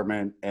studio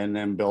apartment and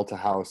then built a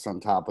house on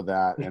top of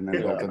that, and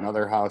then built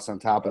another house on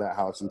top of that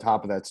house on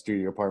top of that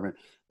studio apartment.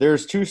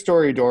 There's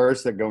 2-story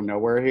doors that go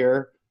nowhere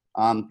here.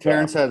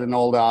 Terrence had an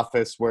old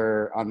office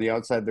where on the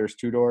outside there's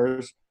 2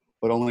 doors,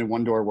 but only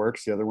one door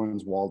works. The other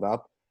one's walled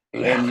up.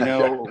 And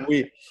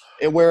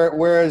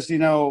whereas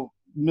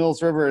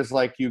Mills River is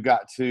like you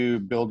got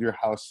to build your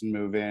house and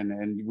move in,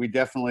 and we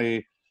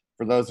definitely,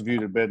 for those of you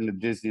that have been to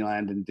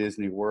Disneyland and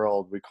Disney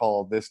World, we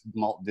call this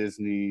Malt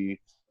Disney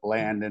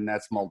Land, and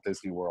that's Malt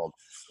Disney World.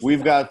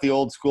 We've got the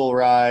old school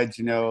rides,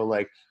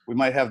 like we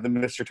might have the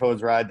Mr.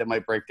 Toad's ride that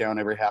might break down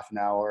every half an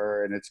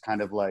hour, and it's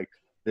kind of like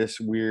this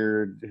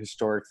weird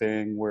historic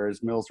thing,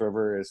 whereas Mills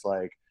River is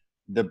like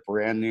the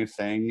brand new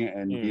thing.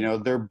 And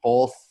they're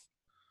both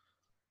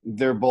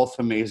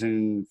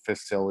amazing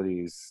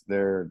facilities.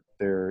 They're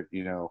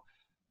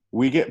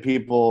we get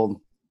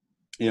people,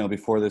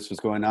 before this was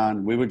going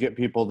on, we would get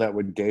people that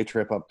would day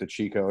trip up to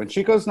Chico, and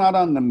Chico's not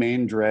on the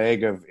main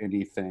drag of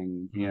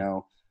anything.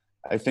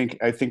 I think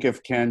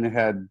if Ken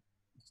had,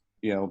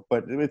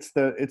 but it's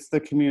the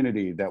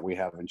community that we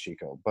have in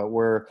Chico, but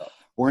we're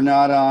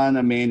not on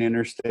a main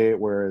interstate,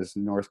 whereas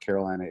North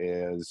Carolina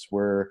is.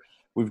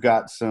 We've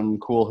got some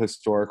cool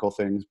historical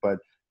things, but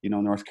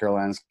North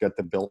Carolina's got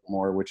the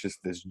Biltmore, which is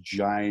this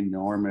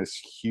ginormous,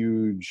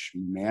 huge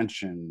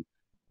mansion.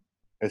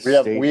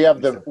 We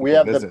have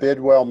the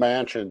Bidwell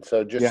Mansion.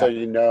 So just so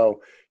you know,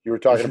 you were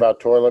talking about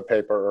toilet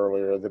paper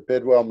earlier. The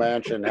Bidwell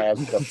Mansion has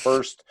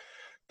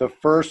the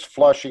first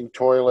flushing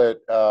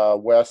toilet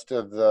west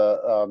of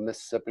the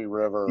Mississippi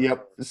River.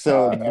 Yep.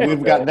 So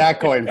we've got that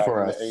going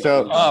for us.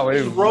 So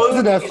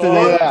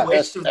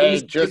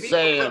just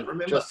saying,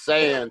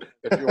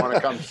 if you want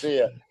to come see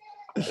it.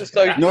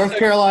 So North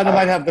Carolina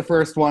might have the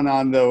first one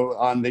on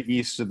the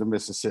east of the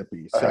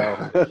Mississippi.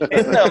 So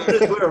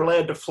if we're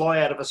allowed to fly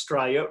out of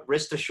Australia,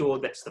 rest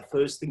assured that's the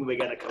first thing we're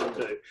going to come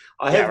do.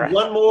 I have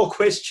one more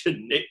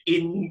question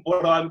in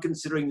what I'm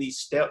considering the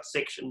stout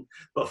section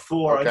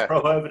before I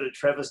throw over to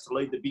Travis to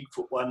lead the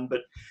Bigfoot one.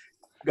 But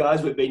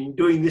guys, we've been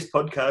doing this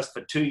podcast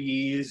for 2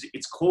 years.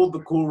 It's called The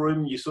Cool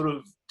Room. You sort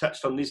of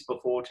touched on this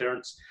before,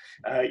 Terrence.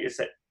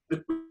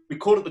 We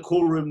called it the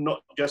Cool Room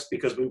not just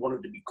because we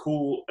wanted to be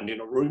cool and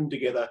in a room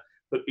together,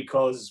 but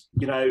because,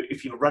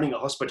 if you're running a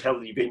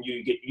hospitality venue,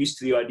 you get used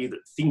to the idea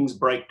that things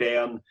break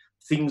down,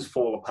 things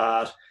fall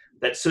apart.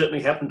 That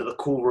certainly happened to the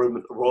Cool Room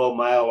at the Royal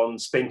Mail on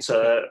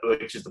Spencer,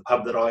 which is the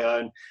pub that I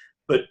own.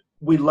 But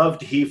we love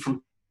to hear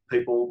from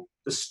people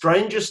the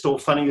strangest or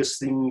funniest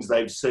things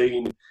they've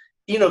seen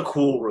in a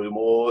cool room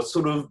or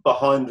sort of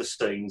behind the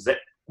scenes. That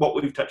what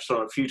we've touched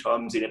on a few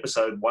times in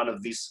episode 1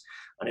 of this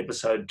and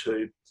episode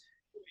 2.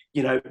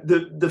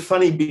 The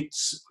funny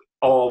bits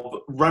of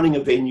running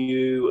a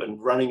venue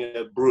and running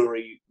a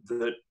brewery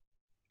that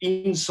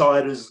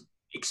insiders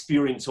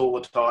experience all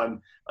the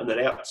time and that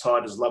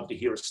outsiders love to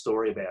hear a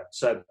story about.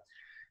 So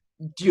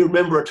do you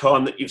remember a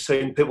time that you've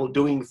seen people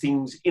doing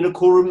things in a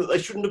cool room that they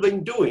shouldn't have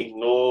been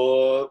doing,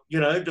 or,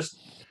 just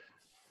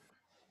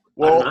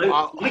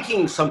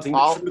licking something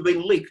that shouldn't have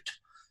been licked?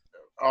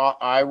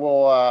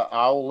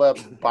 I'll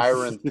let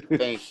Byron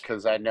think,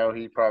 because I know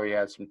he probably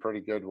has some pretty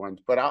good ones.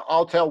 But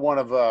I'll tell one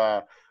of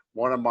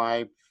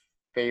my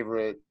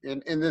favorite,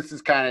 and this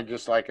is kind of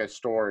just like a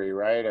story,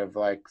 right, of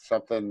like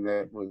something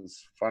that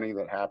was funny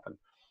that happened.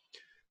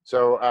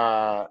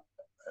 So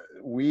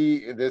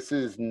this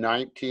is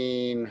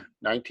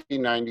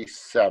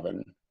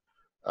 1997,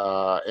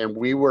 and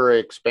we were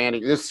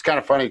expanding. This is kind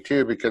of funny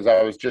too, because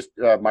I was just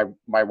my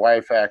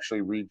wife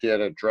actually redid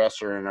a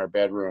dresser in our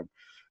bedroom.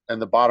 And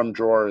the bottom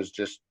drawer is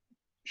just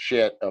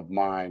shit of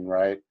mine,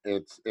 right?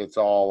 It's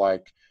all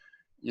like,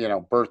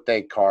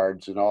 birthday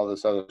cards and all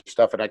this other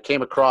stuff. And I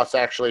came across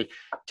actually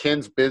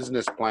Ken's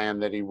business plan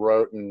that he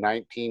wrote in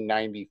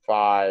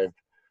 1995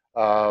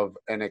 of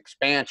an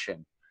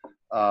expansion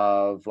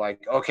of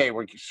like, okay,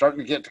 we're starting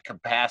to get to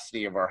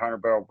capacity of our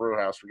 100-barrel brew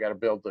house. We got to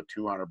build the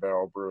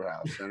 200-barrel brew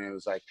house. And it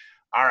was like,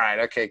 all right,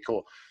 okay,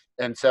 cool.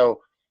 And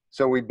so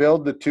we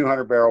build the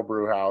 200-barrel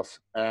brew house,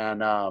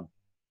 and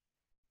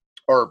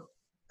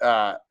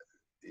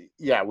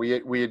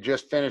we had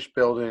just finished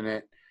building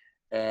it,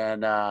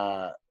 and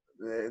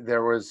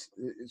there was.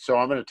 So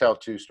I'm going to tell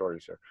 2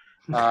 stories here.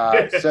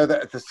 So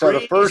the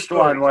first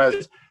one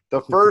was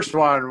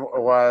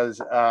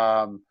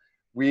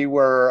we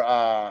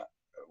were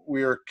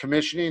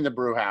commissioning the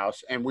brew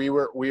house, and we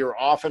were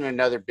off in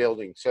another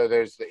building. So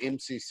there's the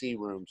MCC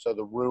room, so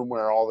the room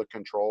where all the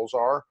controls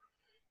are.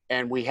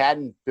 And we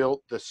hadn't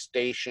built the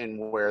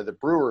station where the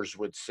brewers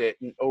would sit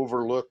and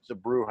overlook the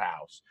brew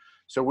house.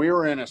 So we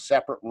were in a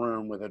separate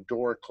room with a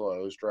door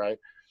closed, right?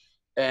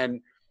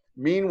 And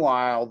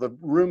meanwhile, the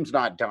room's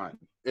not done.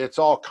 It's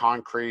all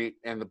concrete,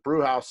 and the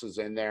brew house is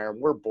in there, and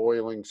we're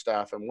boiling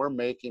stuff, and we're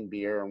making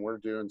beer, and we're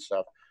doing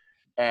stuff.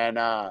 And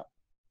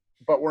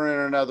but we're in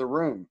another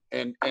room,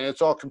 and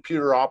it's all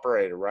computer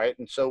operated, right?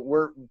 And so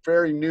we're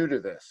very new to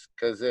this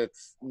because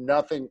it's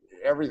nothing,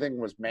 everything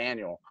was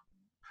manual.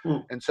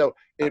 And so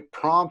it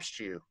prompts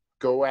you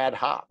go add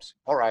hops.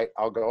 All right,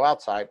 I'll go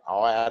outside.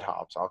 I'll add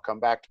hops. I'll come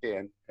back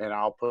in and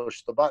I'll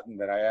push the button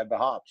that I add the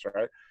hops,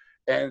 right?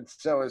 And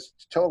so it's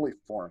totally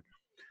foreign.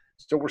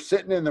 So we're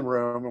sitting in the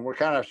room and we're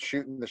kind of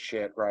shooting the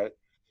shit, right?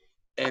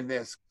 And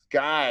this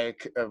guy,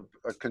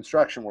 a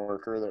construction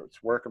worker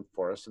that's working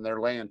for us, and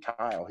they're laying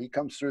tile. He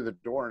comes through the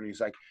door and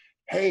he's like,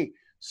 "Hey,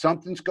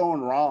 something's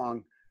going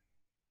wrong.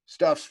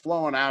 Stuff's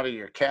flowing out of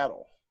your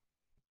kettle."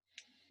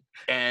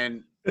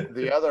 And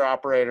the other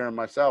operator and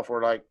myself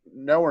were like,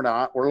 "No, we're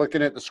not." We're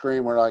looking at the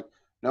screen. We're like,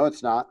 "No,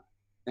 it's not."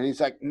 And he's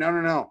like, "No,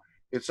 no, no.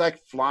 It's like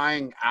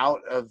flying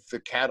out of the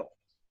kettle."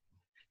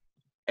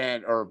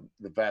 Or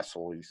the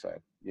vessel, he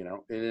said. You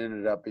know, it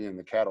ended up being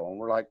the kettle. And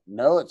we're like,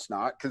 "No, it's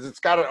not, because it's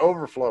got an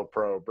overflow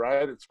probe,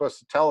 right? It's supposed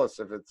to tell us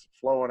if it's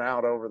flowing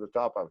out over the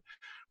top of it."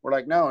 We're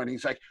like, "No." And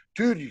he's like,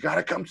 "Dude, you got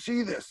to come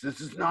see this.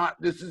 This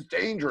is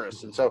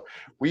dangerous." And so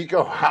we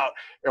go out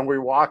and we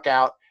walk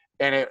out,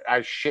 and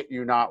I shit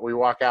you not, we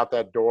walk out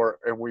that door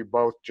and we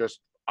both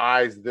just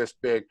eyes this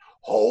big.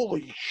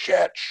 Holy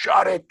shit,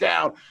 shut it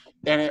down.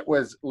 And it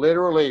was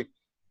literally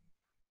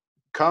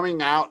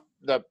coming out.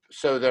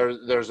 So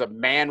there's a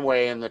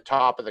manway in the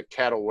top of the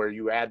kettle where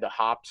you add the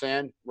hops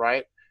in,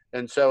 right?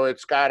 And so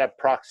it's got a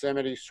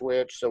proximity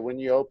switch. So when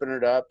you open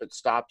it up, it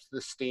stops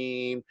the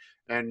steam.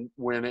 And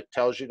when it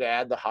tells you to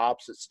add the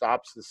hops, it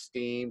stops the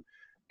steam.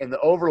 And the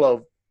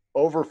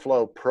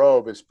overflow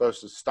probe is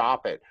supposed to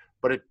stop it,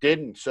 but it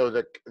didn't. So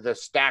the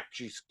stack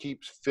just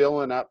keeps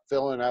filling up.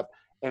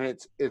 And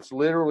it's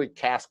literally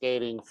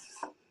cascading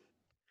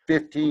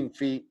 15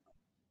 feet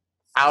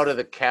out of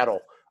the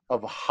kettle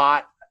of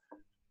hot,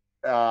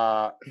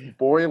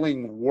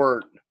 boiling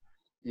wort,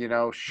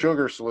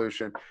 sugar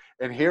solution.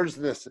 And here's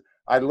this,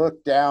 I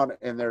look down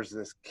and there's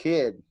this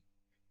kid,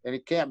 and he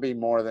can't be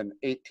more than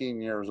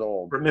 18 years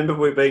old. Remember,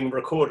 we're being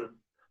recorded.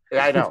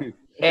 Yeah, I know.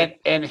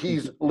 And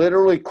he's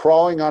literally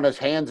crawling on his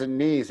hands and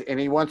knees, and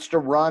he wants to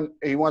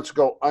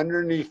go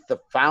underneath the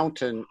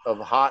fountain of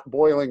hot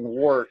boiling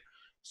wort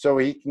so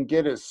he can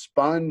get his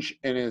sponge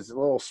and his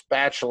little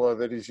spatula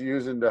that he's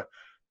using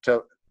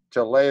to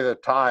lay the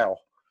tile.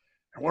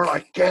 And we're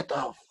like, get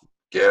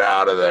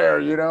out of there,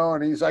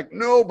 and he's like,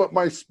 "No, but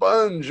my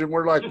sponge." And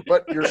we're like,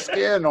 "But your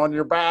skin on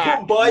your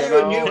back." We'll buy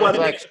you a new one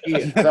next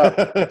year.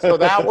 So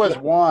that was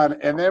one.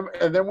 And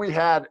then we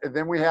had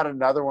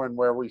another one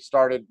where we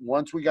started,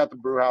 once we got the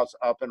brew house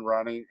up and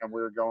running and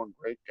we were going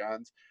great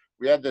guns,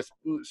 we had this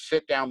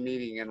sit down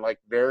meeting, and like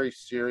very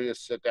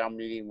serious sit down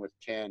meeting with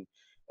Ken.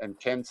 And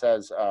Ken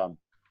says,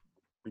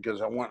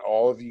 because I want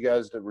all of you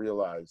guys to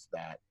realize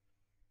that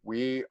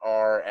we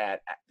are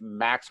at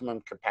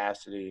maximum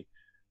capacity.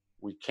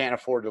 We can't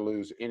afford to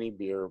lose any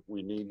beer.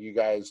 We need you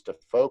guys to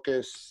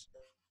focus,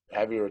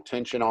 have your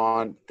attention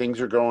on.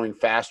 Things are going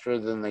faster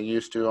than they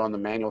used to on the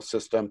manual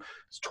system.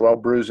 It's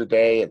 12 brews a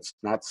day. It's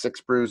not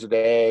 6 brews a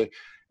day.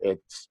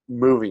 It's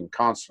moving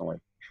constantly.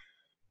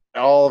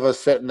 All of us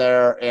sitting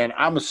there, and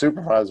I'm a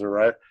supervisor,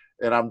 right?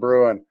 And I'm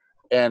brewing,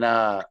 and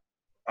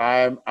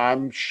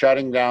I'm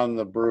shutting down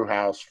the brew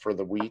house for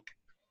the week.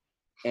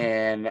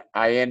 And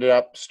I ended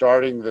up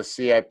starting the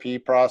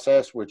CIP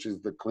process, which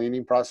is the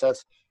cleaning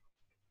process.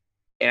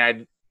 And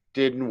I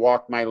didn't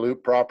walk my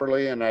loop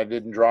properly, and I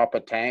didn't drop a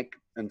tank.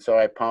 And so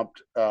I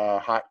pumped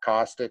hot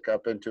caustic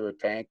up into a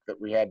tank that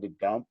we had to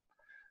dump.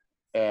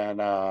 And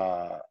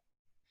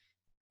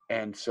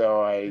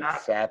so I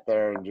sat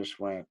there and just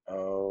went,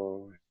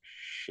 "Oh,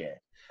 shit."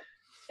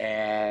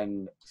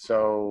 And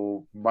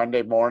so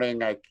Monday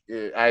morning, I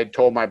had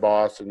told my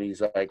boss, and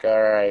he's like,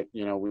 "All right,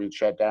 we'd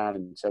shut down."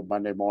 And so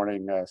Monday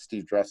morning,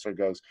 Steve Dressler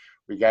goes,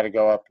 "We got to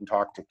go up and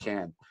talk to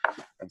Ken."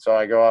 And so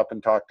I go up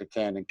and talk to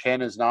Ken, and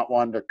Ken is not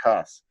one to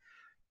cuss.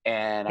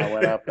 And I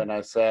went up and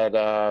I said,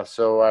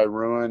 "So I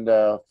ruined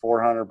a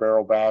 400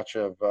 barrel batch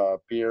of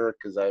beer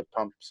because I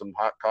pumped some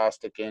hot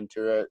caustic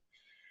into it."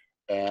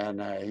 And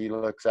he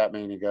looks at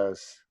me and he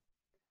goes,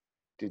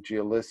 "Did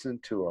you listen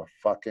to a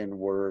fucking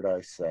word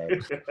I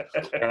said?"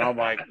 And I'm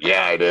like,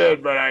 "Yeah, I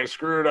did, but I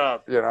screwed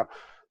up,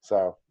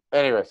 So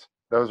anyways,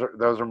 those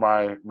are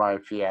my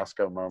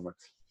fiasco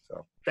moments.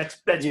 So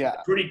that's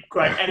pretty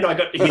great. And I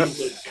got to hear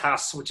the word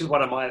cuss, which is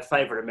one of my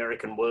favorite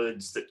American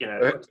words that,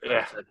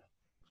 Yeah.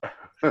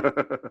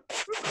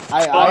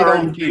 I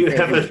don't do you think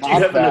have it's do you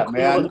not have an that,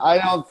 man. equivalent? I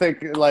don't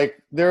think,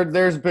 like,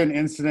 there's been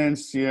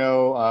incidents,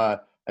 I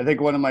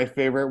think one of my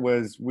favorite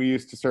was we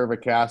used to serve a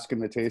cask in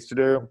the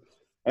taster,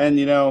 and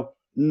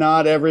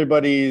not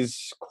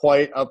everybody's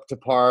quite up to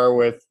par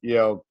with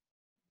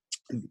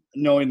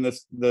knowing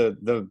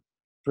the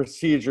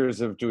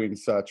procedures of doing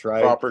such,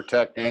 right? Proper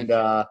technique.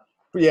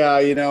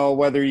 And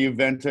whether you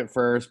vent it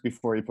first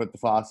before you put the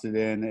faucet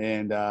in.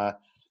 And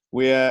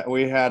we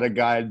had a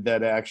guy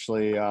that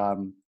actually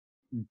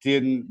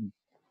didn't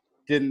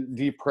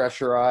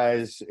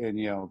depressurize and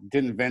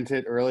didn't vent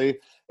it early,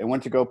 and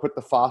went to go put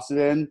the faucet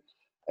in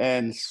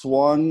and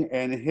swung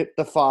and hit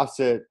the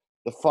faucet.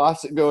 The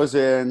faucet goes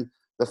in,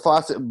 the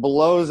faucet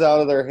blows out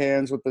of their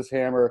hands with this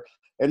hammer,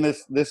 and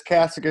this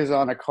cask is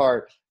on a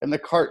cart, and the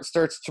cart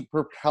starts to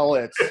propel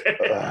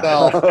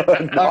itself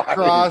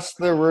across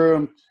the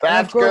room.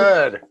 That's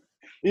good.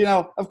 you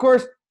know, of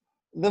course,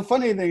 the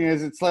funny thing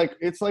is, it's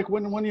like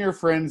when one of your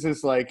friends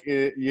is like,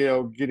 you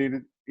know,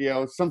 getting, you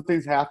know,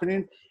 something's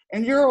happening,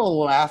 and you're all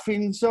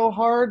laughing so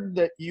hard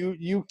that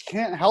you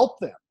can't help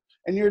them,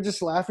 and you're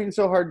just laughing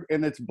so hard,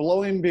 and it's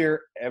blowing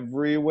beer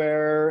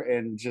everywhere,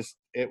 and just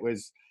it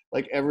was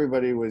like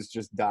everybody was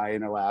just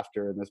dying of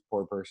laughter, and this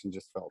poor person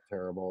just felt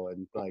terrible,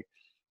 and like,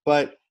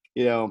 but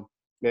you know,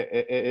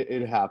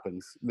 it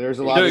happens. There's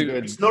a lot of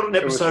good. It's not an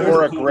It was episode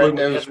for of a the Cool great. Room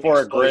It was without an for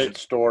a explosion. great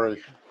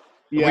story.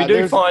 Yeah, we do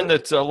there's- find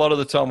that a lot of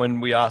the time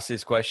when we ask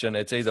this question,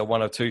 it's either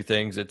one of two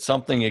things. It's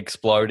something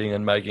exploding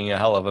and making a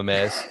hell of a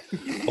mess,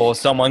 or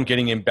someone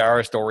getting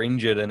embarrassed or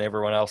injured and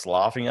everyone else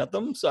laughing at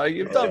them. So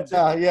you've done.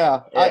 Yeah.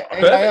 Yeah.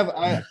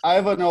 I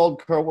have an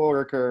old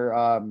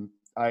coworker.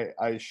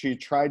 She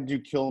tried to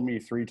kill me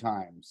 3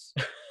 times,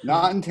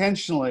 not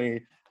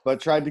intentionally, but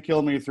tried to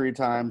kill me 3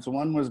 times.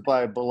 One was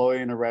by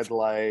blowing a red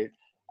light.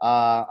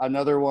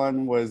 Another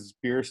one was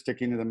beer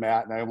sticking to the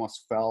mat, and I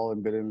almost fell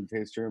and bit in the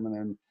taste room. And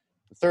then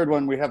the third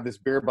one, we have this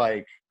beer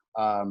bike.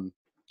 You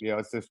know,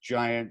 it's this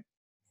giant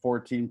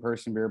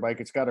 14-person beer bike.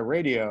 It's got a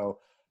radio,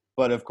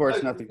 but of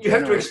course nothing. You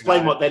have to explain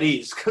on it. what that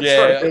is.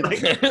 Yeah.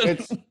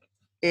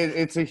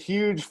 It's a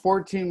huge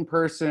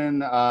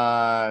 14-person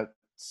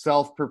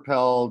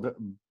self-propelled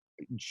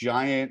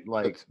giant,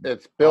 like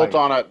It's built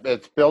bike. on a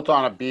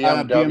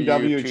BMW,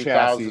 BMW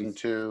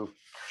 2002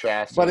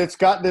 chassis. But it's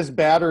got this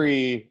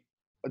battery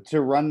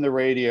to run the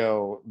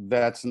radio.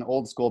 That's an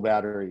old school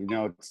battery. You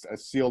know, it's a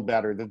sealed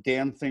battery. The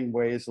damn thing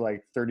weighs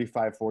like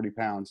 35, 40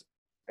 pounds,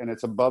 and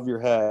it's above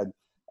your head.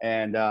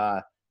 And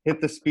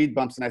hit the speed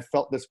bumps, and I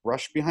felt this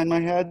rush behind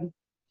my head,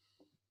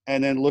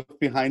 and then looked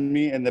behind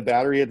me, and the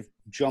battery had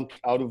jumped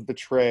out of the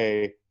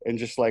tray and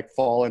just like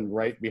fallen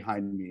right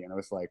behind me. And I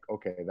was like,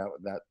 okay,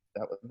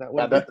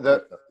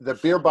 the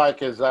beer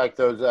bike is like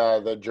those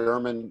the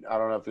German. I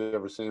don't know if you've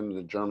ever seen them,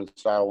 the German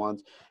style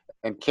ones.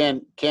 And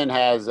Ken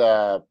has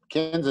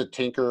Ken's a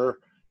tinkerer,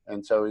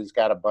 and so he's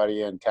got a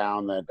buddy in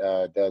town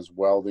that does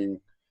welding,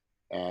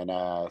 and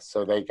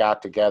so they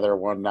got together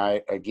one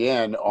night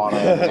again on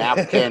a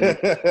napkin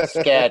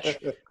sketch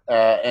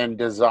and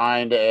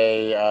designed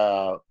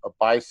a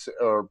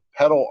or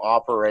pedal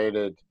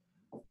operated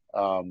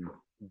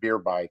beer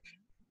bike.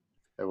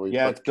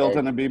 Yeah, it's built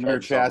on a Beamer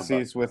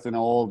chassis with an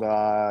old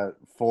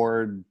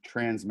Ford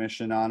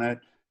transmission on it.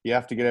 You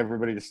have to get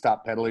everybody to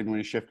stop pedaling when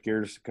you shift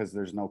gears because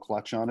there's no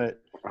clutch on it.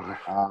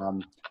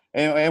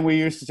 And we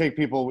used to take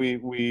people.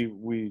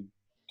 We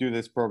do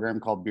this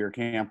program called Beer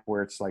Camp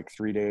where it's like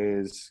 3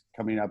 days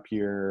coming up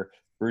here,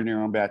 brewing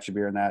your own batch of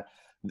beer, and that.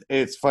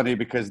 It's funny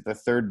because the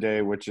third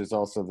day, which is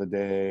also the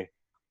day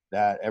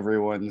that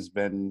everyone's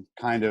been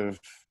kind of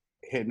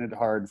hitting it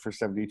hard for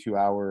 72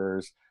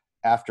 hours.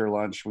 After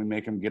lunch, we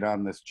make them get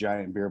on this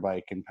giant beer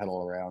bike and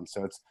pedal around.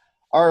 So it's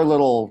our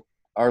little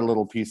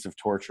piece of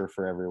torture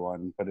for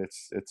everyone, but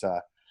it's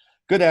a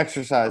good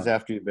exercise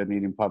after you've been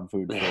eating pub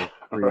food for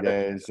 3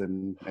 days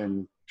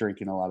and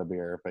drinking a lot of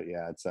beer. But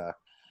yeah, it's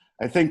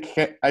I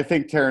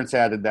think Terrence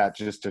added that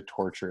just to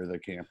torture the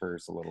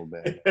campers a little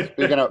bit.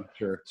 Speaking of,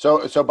 sure.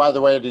 So by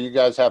the way, do you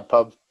guys have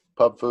pub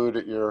food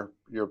at your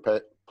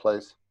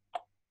place?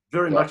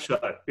 Very much so.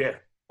 Yeah.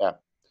 Yeah.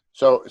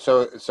 So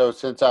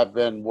since I've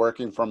been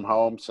working from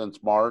home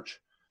since March,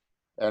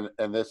 and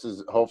this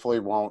is hopefully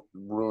won't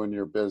ruin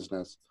your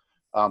business.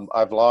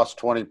 I've lost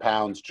 20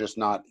 pounds just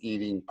not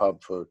eating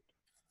pub food.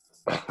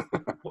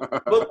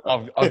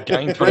 Well, I've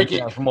gained 20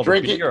 pounds from all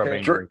the beer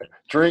I've been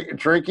drinking.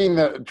 Drinking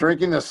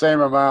the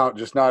same amount,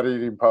 just not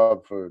eating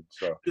pub food.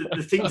 So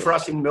the thing for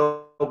us in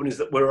Melbourne is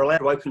that we're allowed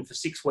to open for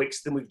 6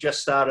 weeks. Then we've just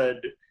started.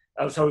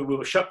 Sorry, we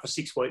were shut for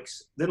 6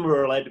 weeks. Then we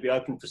were allowed to be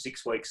open for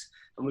 6 weeks,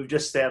 and we've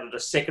just started a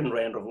second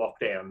round of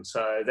lockdown.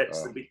 So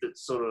that's the bit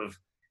that's sort of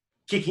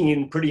kicking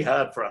in pretty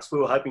hard for us. We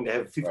were hoping to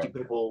have 50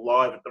 people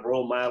live at the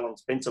Royal Mail on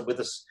Spencer with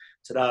us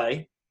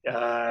today.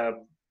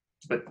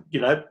 But, you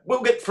know,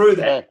 we'll get through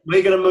that. Yeah.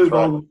 We're going to move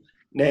on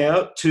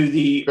now to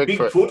the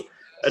Bigfoot.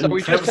 And So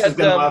we Travis just is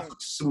going to had, ask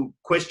some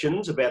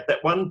questions about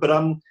that one. But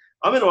I'm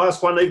going to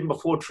ask one even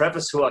before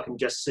Travis, who I can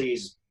just see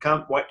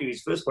can't wait to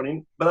his first one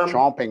in. But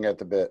chomping at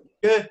the bit.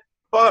 Yeah,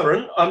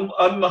 Byron,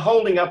 I'm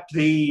holding up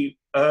the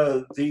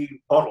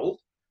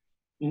bottle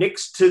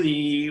next to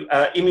the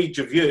image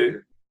of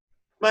you,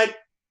 mate.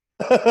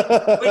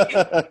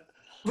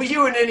 Were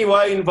you in any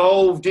way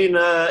involved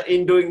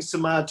in doing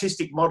some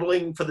artistic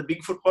modelling for the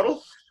Bigfoot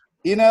bottle?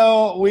 You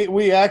know,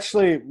 we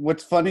actually.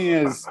 What's funny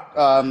is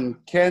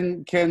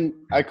Ken.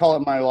 I call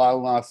it my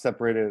long lost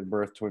separated at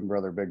birth twin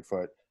brother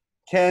Bigfoot.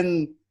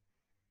 Ken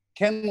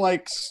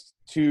likes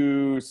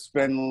to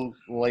spend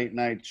late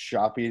night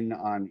shopping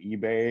on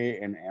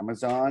eBay and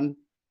Amazon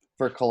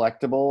for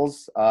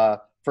collectibles.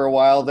 For a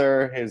while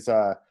there,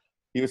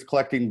 he was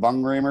collecting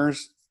Bungreamers.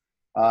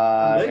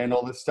 And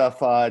all this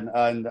stuff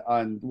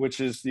on which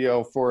is, you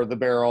know, for the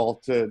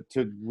barrel to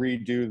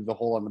redo the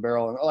hole on the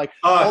barrel and like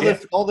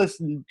all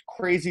this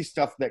crazy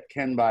stuff that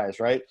Ken buys,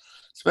 right?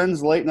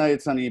 Spends late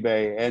nights on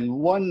eBay, and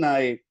one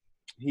night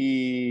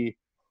he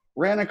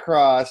ran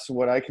across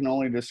what I can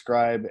only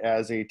describe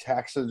as a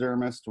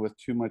taxidermist with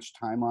too much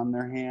time on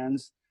their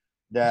hands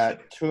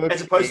that took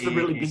As opposed to the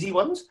really busy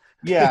ones?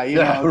 Yeah, you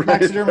Yeah, know, right.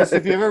 taxidermists,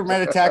 if you've ever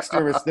met a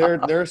taxidermist,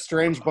 they're a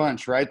strange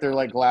bunch, right? They're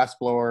like glass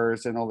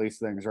blowers and all these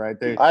things, right?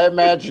 I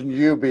imagine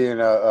you being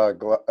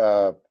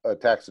a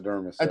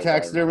taxidermist. A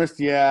taxidermist,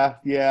 yeah.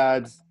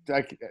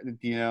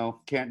 You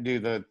know, can't do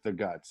the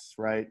guts,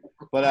 right?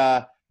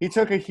 But he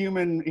took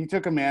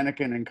a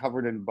mannequin and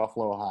covered it in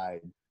buffalo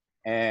hide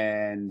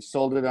and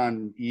sold it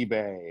on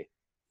eBay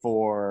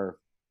for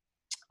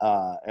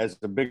as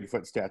a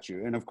Bigfoot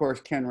statue. And of course,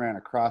 Ken ran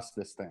across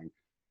this thing,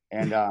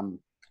 and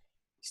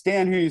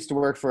Stan, who used to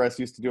work for us,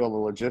 used to do all the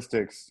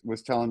logistics,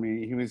 was telling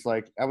me, he was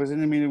like, I was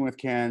in a meeting with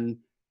Ken,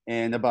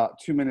 and about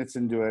 2 minutes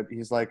into it,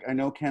 he's like, I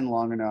know Ken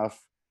long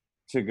enough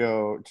to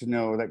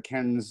know that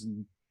Ken's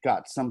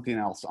got something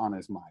else on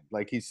his mind.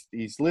 Like he's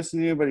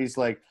listening to you, but he's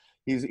like,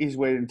 he's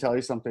waiting to tell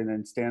you something.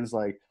 And Stan's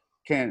like,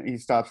 Ken, he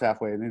stops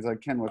halfway and he's like,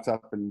 Ken, what's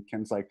up? And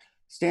Ken's like,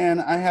 Stan,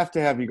 I have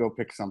to have you go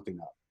pick something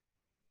up.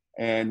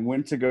 And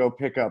went to go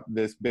pick up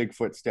this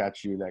Bigfoot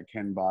statue that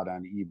Ken bought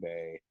on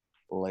eBay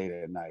late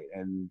at night.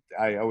 And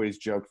I always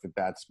joke that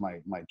that's my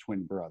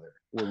twin brother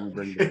when we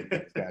bring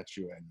the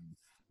statue in.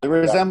 The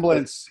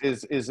resemblance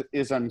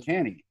is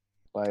uncanny.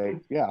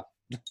 Like, yeah.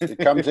 It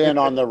comes in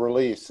on the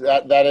release.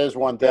 That is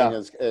one thing.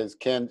 Yeah. Is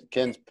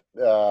Ken's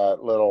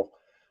little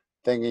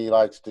thing he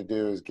likes to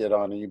do is get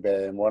on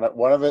eBay, and one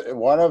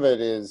of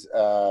it is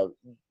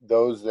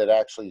those that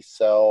actually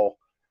sell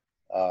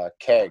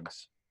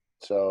kegs.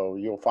 So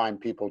you'll find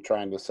people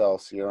trying to sell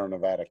Sierra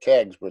Nevada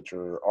kegs, which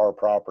are our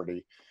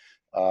property,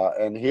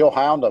 and he'll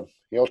hound them.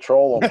 He'll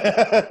troll them.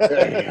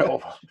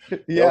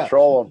 He'll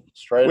troll them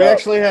straight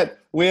up.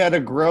 We had a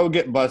grow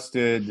get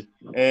busted,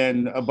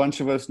 and a bunch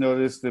of us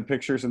noticed the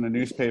pictures in the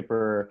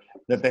newspaper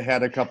that they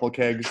had a couple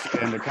kegs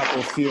and a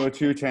couple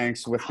CO2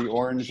 tanks with the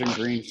orange and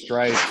green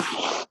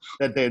stripes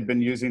that they had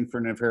been using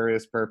for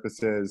nefarious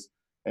purposes.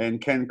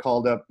 And Ken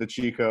called up the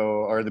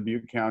Chico or the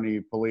Butte County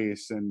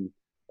Police and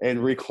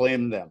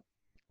reclaimed them.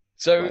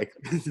 So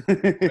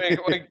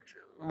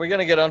we're going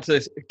to get onto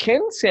this.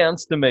 Ken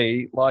sounds to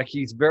me like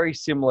he's very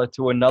similar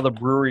to another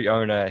brewery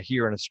owner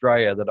here in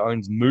Australia that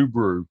owns Moo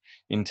Brew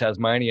in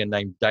Tasmania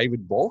named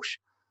David Walsh.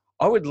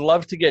 I would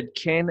love to get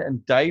Ken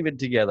and David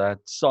together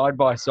side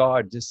by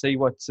side to see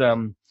what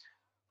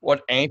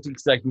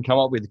antics they can come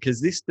up with, because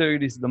this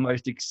dude is the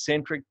most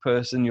eccentric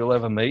person you'll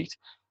ever meet.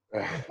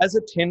 Has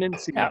a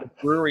tendency at the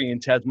brewery in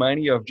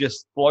Tasmania of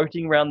just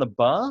floating around the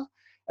bar,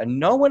 and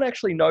no one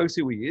actually knows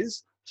who he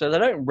is, so they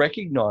don't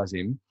recognize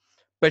him.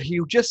 But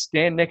he'll just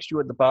stand next to you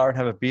at the bar and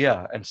have a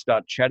beer and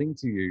start chatting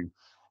to you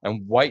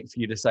and wait for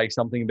you to say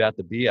something about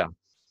the beer.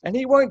 And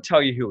he won't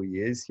tell you who he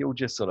is. He'll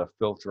just sort of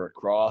filter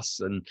across.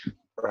 And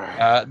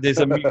there's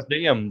a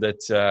museum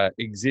that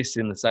exists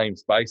in the same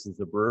space as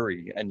the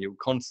brewery. And you'll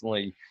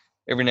constantly,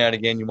 every now and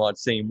again, you might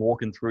see him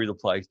walking through the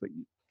place, but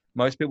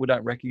most people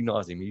don't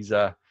recognize him. He's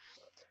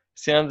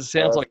sounds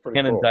like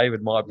Ken and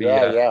David might be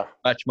a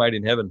match made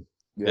in heaven.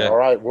 Yeah. All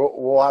right,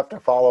 we'll have to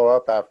follow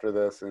up after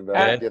this and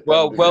get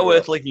well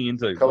worth looking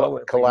into.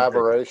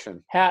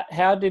 Collaboration.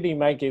 How did he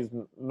make his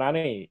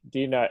money? Do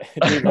you know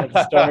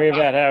the story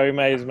about how he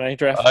made his money,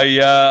 Jeff?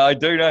 I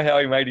do know how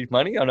he made his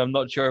money, and I'm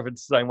not sure if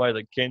it's the same way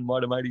that Ken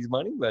might have made his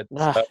money, but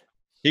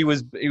he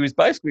was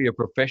basically a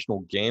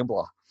professional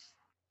gambler.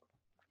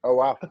 Oh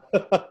wow,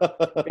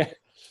 that's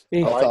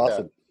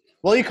awesome. That.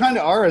 Well, you kind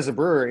of are as a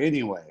brewer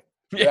anyway.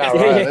 Yeah,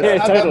 right.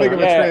 It's not that big of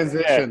a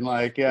transition.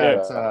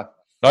 It's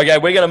Okay,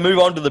 we're going to move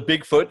on to the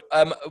Bigfoot.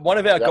 One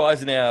of our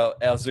guys in our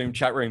Zoom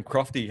chat room,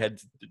 Crofty, had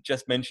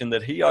just mentioned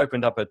that he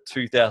opened up a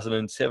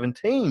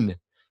 2017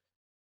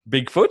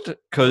 Bigfoot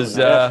because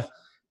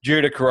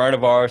due to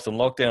coronavirus and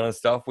lockdown and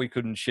stuff, we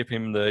couldn't ship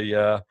him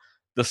the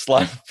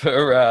slab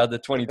for the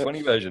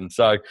 2020 version.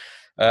 So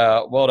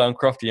well done,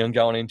 Crofty, on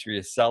going into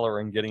your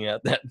cellar and getting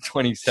out that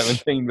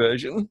 2017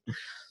 version.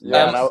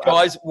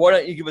 Guys, why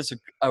don't you give us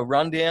a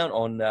rundown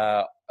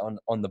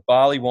on the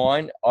barley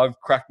wine? I've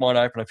cracked mine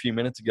open a few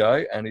minutes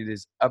ago, and it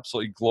is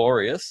absolutely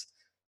glorious.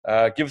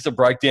 Give us a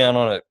breakdown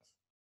on it.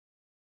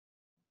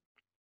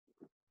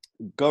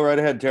 Go right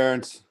ahead,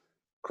 Terrence.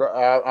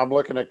 I'm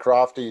looking at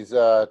Crofty's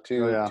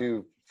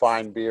two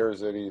fine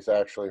beers that he's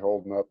actually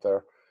holding up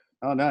there.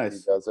 Oh,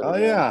 nice.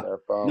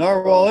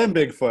 Narwhal and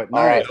Bigfoot.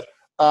 Nice.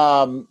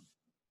 All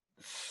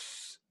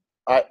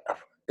right.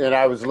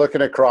 I was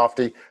looking at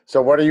Crofty.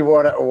 So what do you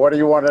want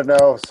to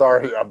know?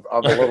 Sorry, I'm a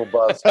little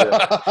buzzed here.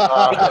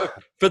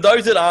 For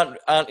those that aren't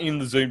in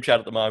the Zoom chat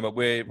at the moment,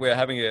 we're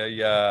having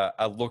a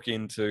look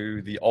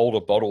into the older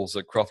bottles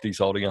that Crofty's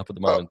holding up at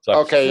the moment.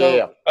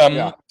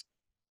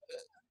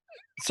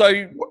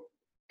 So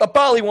a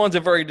barley wine's a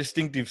very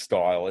distinctive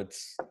style.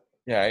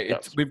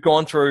 We've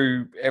gone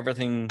through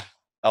everything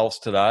else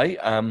today.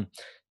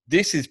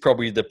 This is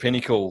probably the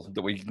pinnacle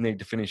that we need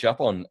to finish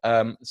up on.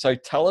 So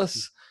tell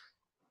us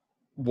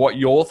what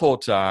your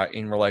thoughts are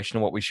in relation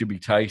to what we should be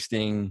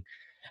tasting,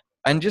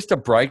 and just a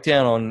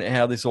breakdown on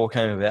how this all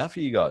came about for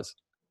you guys.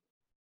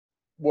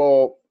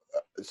 Well,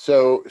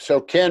 so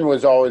Ken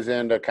was always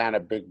into kind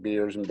of big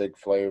beers and big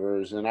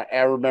flavors, and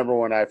I remember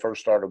when I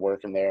first started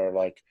working there,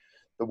 like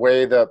the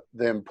way the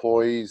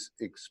employees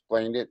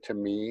explained it to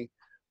me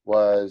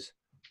was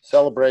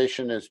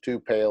Celebration is 2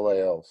 pale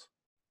ales,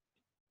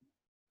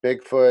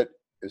 Bigfoot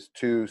is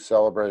 2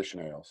 celebration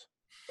ales,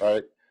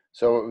 right?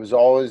 So it was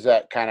always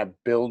that kind of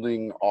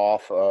building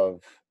off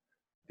of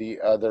the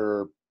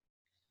other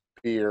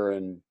beer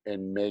and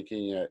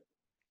making it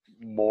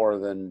more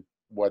than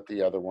what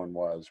the other one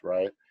was,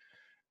 right?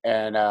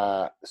 And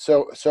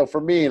so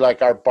for me,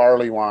 like our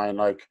barley wine,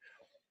 like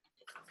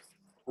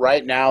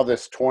right now,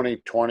 this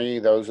 2020,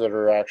 those that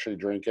are actually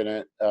drinking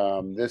it,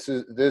 this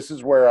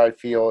is where I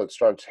feel it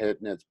starts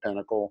hitting its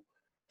pinnacle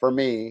for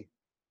me,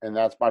 and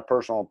that's my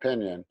personal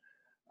opinion.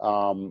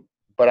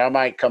 But I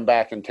might come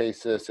back and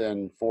taste this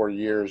in 4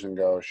 years and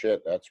go,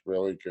 shit, that's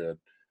really good.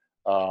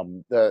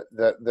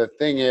 The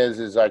thing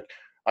is like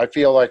I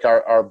feel like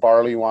our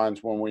barley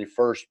wines, when we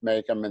first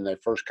make them and they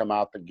first come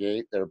out the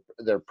gate,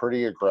 they're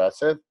pretty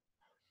aggressive.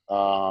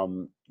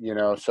 So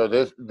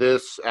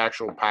this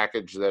actual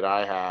package that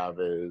I have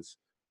is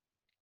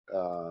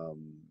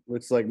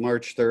It's like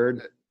March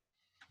 3rd.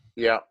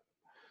 yeah.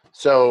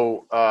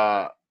 So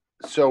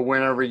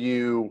whenever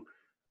you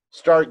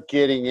start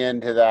getting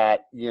into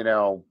that,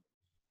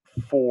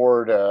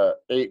 4 to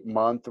 8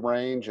 month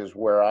range is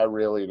where I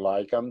really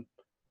like them.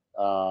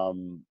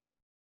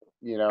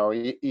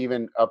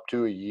 Even up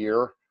to a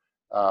year.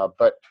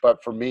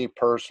 But for me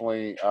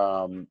personally,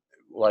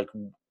 like,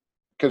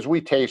 because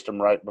we taste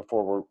them right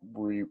before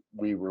we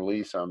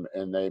release them,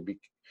 and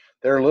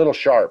they're a little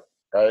sharp,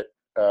 right?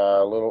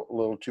 A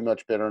little too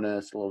much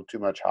bitterness, a little too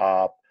much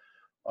hop,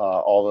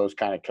 all those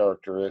kind of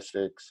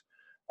characteristics.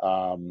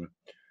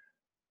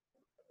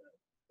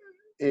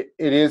 It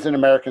is an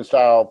American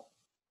style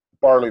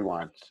barley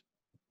wines,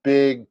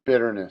 big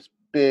bitterness,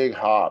 big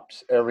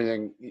hops,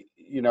 everything.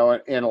 In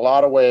a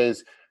lot of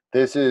ways,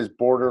 this is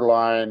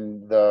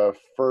borderline the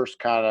first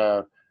kind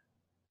of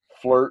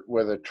flirt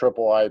with a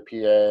triple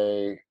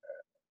IPA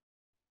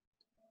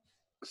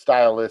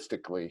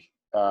stylistically.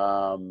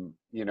 Triple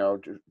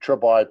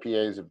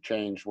IPAs have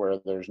changed where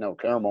there's no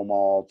caramel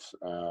malts,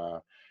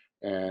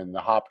 and the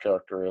hop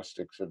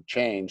characteristics have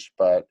changed.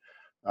 But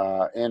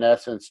in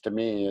essence, to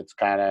me, it's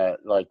kind of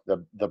like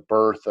the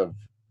birth of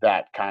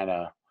that kind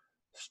of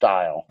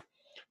style.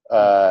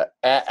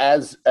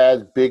 As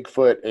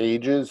Bigfoot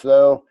ages,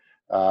 though,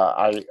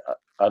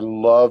 I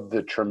love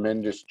the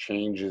tremendous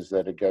changes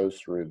that it goes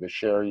through. The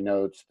sherry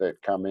notes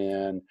that come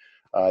in.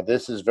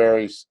 This is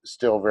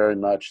still very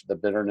much the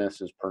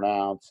bitterness is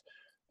pronounced.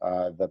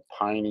 The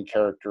piney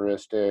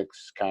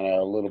characteristics, kind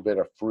of a little bit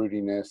of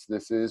fruitiness.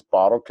 This is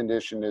bottle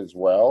conditioned as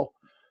well,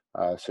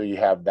 so you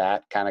have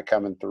that kind of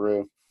coming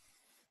through.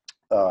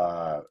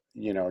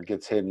 It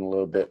gets hidden a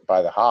little bit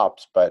by the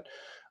hops, but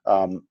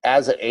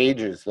as it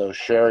ages, those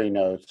sherry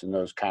notes and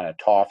those kind of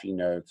toffee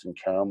notes and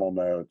caramel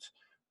notes,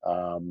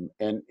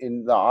 and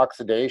in the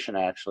oxidation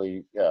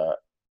actually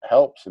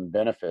helps and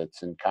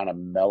benefits and kind of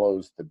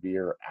mellows the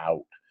beer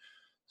out.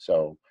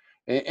 So,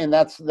 and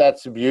that's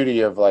the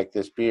beauty of like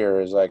this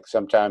beer is like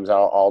sometimes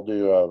I'll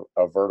do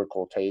a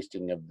vertical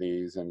tasting of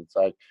these, and it's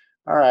like,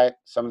 all right,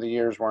 some of the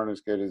years weren't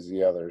as good as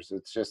the others.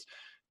 It's just,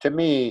 to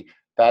me,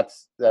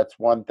 that's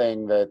one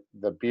thing that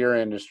the beer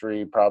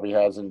industry probably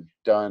hasn't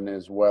done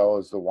as well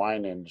as the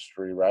wine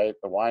industry, right?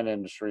 The wine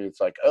industry, it's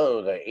like,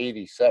 oh, the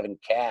 87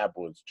 cab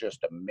was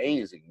just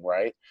amazing,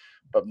 right?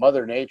 But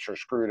Mother Nature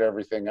screwed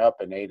everything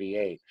up in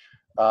 88.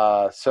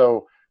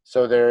 So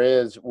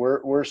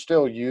we're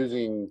still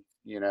using,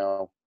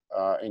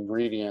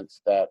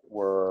 ingredients that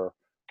were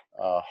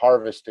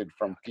harvested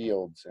from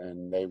fields,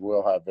 and they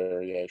will have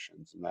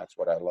variations. And that's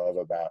what I love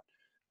about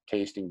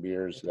tasting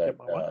beers that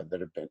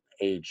have been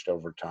aged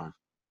over time.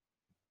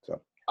 So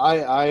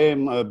I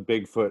am a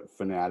Bigfoot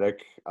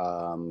fanatic.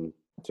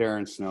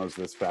 Terrence knows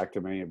this fact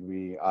of me.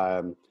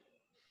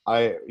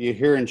 You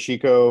here in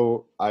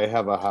Chico, I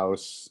have a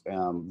house.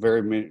 A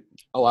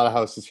lot of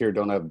houses here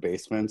don't have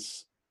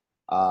basements.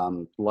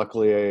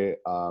 Luckily,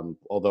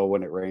 although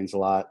when it rains a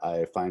lot,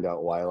 I find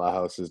out why a lot of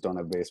houses don't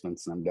have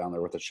basements, and I'm down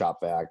there with a shop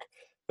vac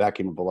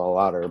vacuum below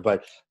water.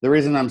 But the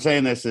reason I'm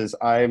saying this is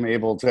I'm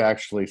able to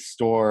actually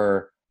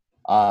store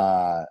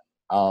a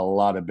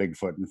lot of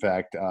Bigfoot. In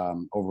fact,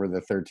 over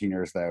the 13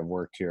 years that I've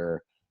worked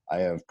here, I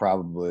have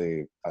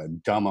probably a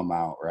dumb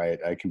amount, right?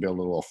 I can build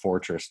a little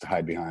fortress to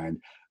hide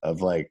behind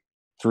of like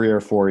 3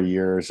 or 4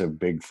 years of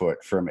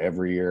Bigfoot from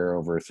every year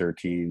over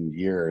 13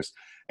 years.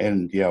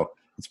 And,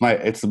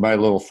 it's my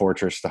little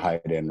fortress to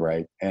hide in.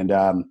 Right. And,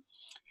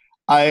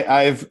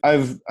 I've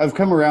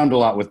come around a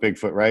lot with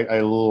Bigfoot, right?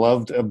 I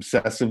loved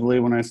obsessively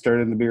when I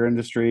started in the beer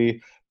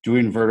industry,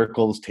 doing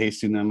verticals,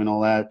 tasting them and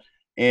all that.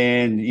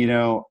 And,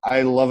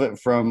 I love it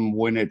from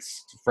when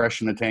it's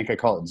fresh in the tank. I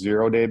call it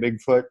 0-day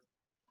Bigfoot.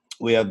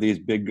 We have these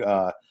big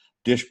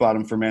dish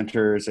bottom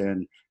fermenters.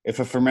 And if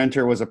a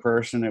fermenter was a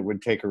person, it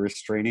would take a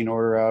restraining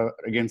order out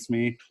against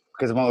me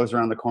because I'm always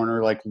around the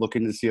corner, like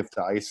looking to see if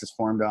the ice is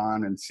formed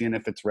on and seeing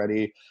if it's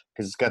ready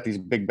because it's got these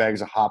big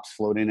bags of hops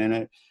floating in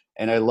it.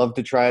 And I love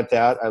to try it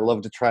I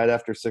love to try it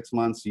after 6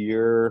 months, a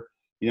year,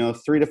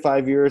 3 to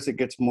 5 years, it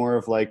gets more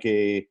of like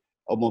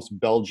almost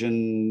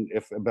Belgian,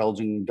 if a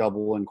Belgian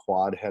double and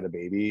quad had a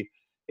baby,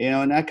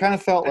 and I kind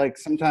of felt like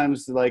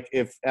sometimes like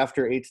if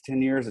after 8 to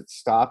 10 years it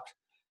stopped.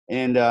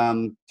 And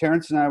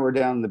Terrence and I were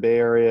down in the Bay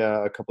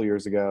Area a couple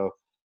years ago,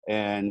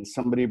 and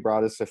somebody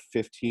brought us a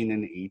 15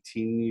 and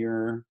 18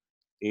 year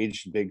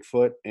aged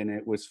Bigfoot, and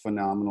it was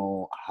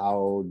phenomenal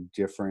how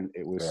different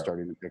it was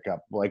starting to pick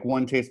up. Like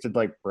one tasted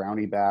like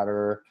brownie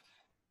batter.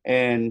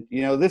 And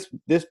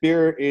this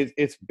beer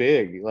it's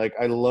big. Like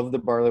I love the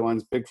barley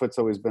wines. Bigfoot's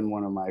always been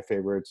one of my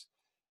favorites.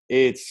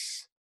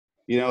 It's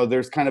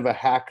there's kind of a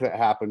hack that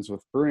happens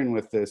with brewing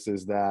with this,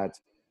 is that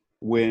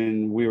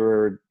when we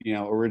were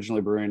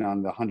originally brewing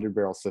on the 100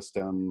 barrel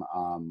system,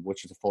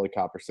 which is a fully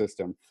copper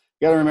system,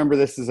 you got to remember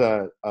this is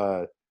a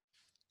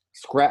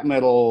scrap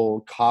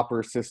metal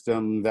copper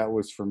system that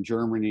was from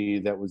Germany,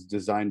 that was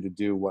designed to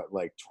do what,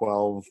 like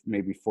 12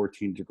 maybe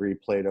 14 degree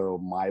Plato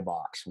my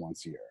box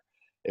once a year.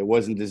 It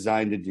wasn't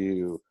designed to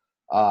do,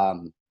 I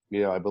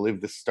believe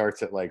this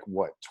starts at like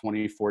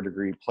 24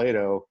 degree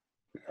Plato.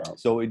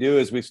 So what we do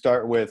is we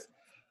start with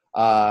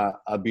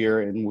a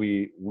beer, and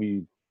we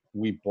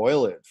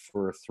boil it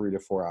for 3 to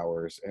 4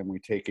 hours, and we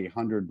take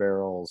 100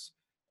 barrels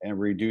and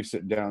reduce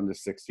it down to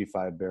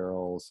 65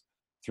 barrels,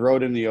 throw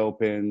it in the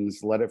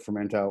opens, let it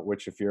ferment out,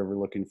 which if you're ever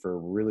looking for a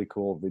really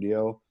cool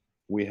video,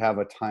 we have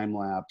a time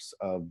lapse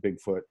of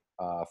Bigfoot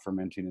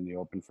fermenting in the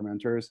open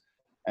fermenters.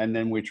 And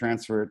then we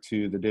transfer it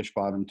to the dish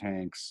bottom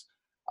tanks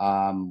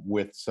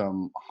with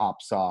some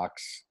hop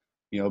socks,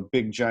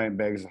 big giant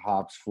bags of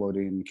hops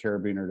floating,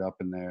 carabinered up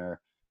in there,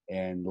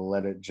 and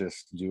let it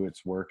just do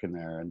its work in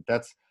there. And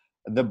that's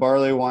the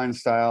barley wine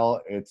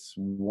style. It's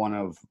one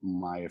of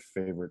my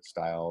favorite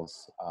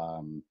styles.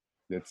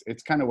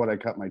 It's kind of what I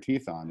cut my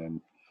teeth on,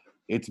 and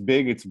it's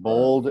big, it's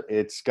bold,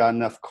 it's got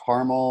enough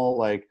caramel.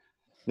 Like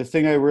the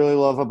thing I really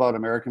love about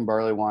American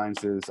barley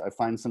wines is I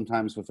find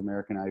sometimes with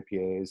American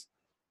IPAs,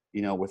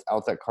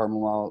 without that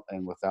caramel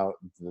and without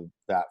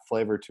that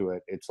flavor to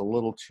it, it's a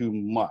little too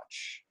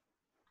much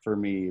for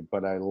me,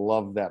 but I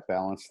love that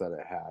balance that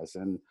it has.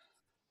 And,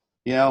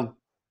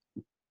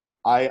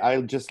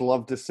 I just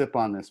love to sip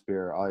on this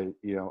beer. I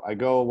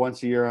go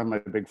once a year on my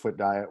Bigfoot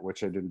diet,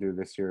 which I didn't do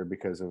this year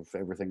because of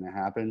everything that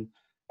happened.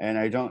 And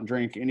I don't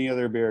drink any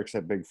other beer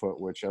except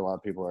Bigfoot, which a lot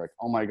of people are like,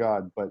 oh my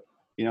God. But,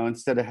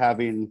 instead of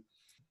having,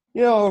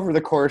 over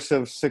the course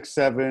of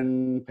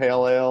 6-7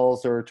 pale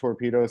ales or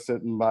torpedoes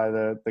sitting by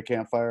the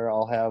campfire,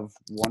 I'll have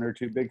 1 or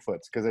 2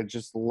 Bigfoots because I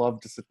just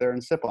love to sit there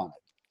and sip on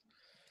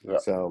it. Yeah.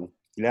 So,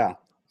 yeah.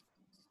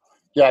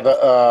 Yeah,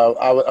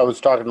 I was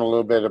talking a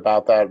little bit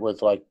about that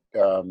with like,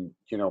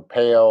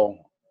 pale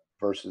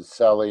versus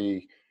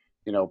Celly.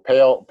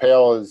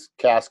 Pale is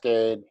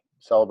Cascade,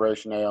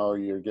 Celebration Ale.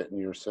 You're getting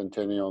your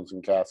Centennials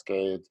and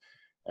Cascades.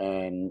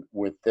 And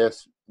with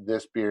this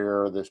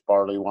beer, this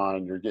barley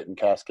wine, you're getting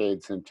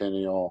Cascade,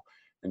 Centennial,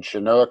 and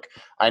Chinook.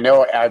 I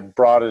know I've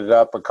brought it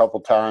up a couple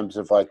times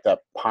of like that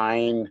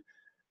pine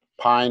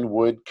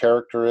wood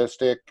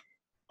characteristic.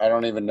 I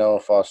don't even know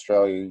if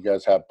Australia, you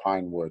guys have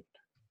pine wood.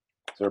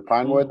 Is there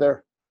pine wood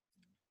there?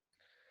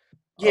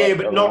 Yeah,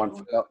 but not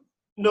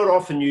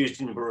often used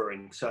in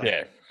brewing. So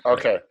Yeah.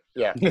 Okay.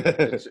 Yeah.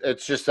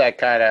 it's just that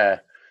kind of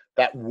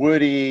that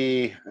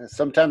woody.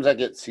 Sometimes I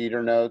get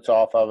cedar notes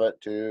off of it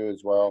too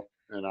as well.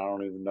 And I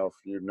don't even know if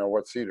you know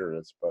what cedar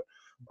is, but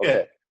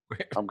okay.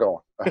 Yeah. I'm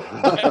going. It's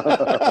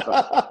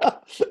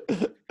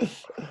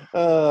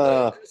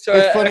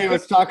funny. I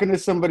was talking to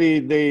somebody.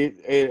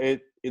 They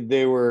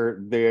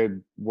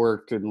had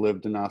worked and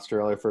lived in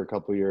Australia for a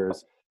couple of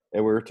years,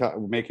 and we were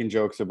making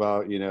jokes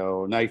about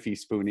knifey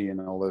spoony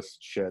and all this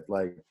shit,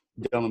 like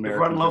dumb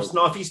American. Everyone loves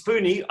knifey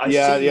spoony. I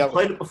see you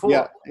played it before.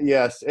 Yeah,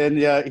 yes, and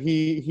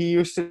he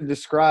used to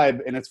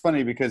describe, and it's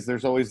funny because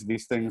there's always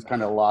these things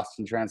kind of lost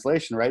in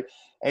translation, right?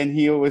 And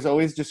he was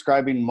always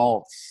describing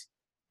malts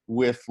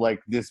with like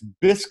this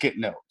biscuit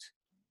note.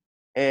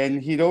 And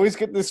he'd always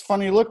get this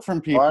funny look from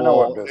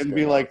people and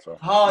be like,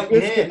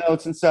 biscuit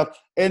notes and stuff.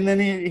 And then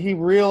he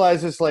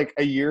realizes like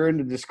a year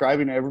into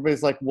describing it,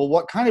 everybody's like, well,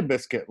 what kind of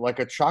biscuit? Like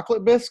a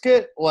chocolate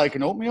biscuit? Like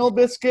an oatmeal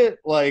biscuit?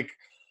 Like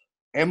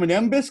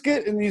M&M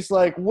biscuit? And he's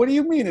like, what do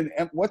you mean?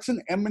 What's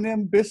an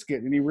M&M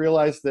biscuit? And he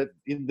realized that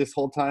this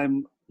whole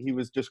time he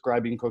was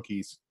describing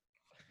cookies.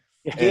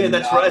 Yeah,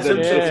 that's right.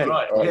 That's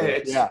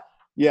right.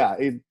 Yeah,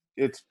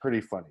 it's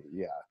pretty funny.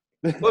 Yeah.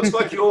 Looks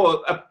like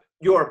your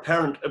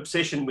apparent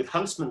obsession with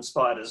huntsman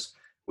spiders,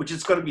 which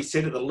has got to be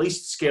said are the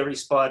least scary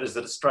spiders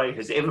that Australia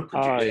has ever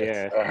produced. Oh,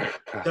 yeah.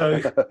 So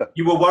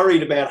you were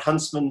worried about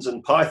huntsmans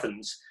and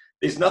pythons.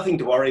 There's nothing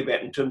to worry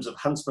about in terms of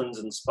huntsmans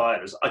and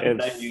spiders. I can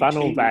name you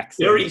 10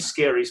 very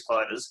scary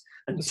spiders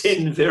and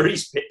 10 very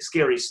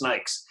scary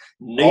snakes.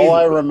 All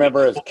I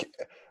remember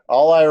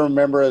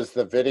is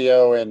the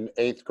video in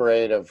 8th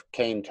grade of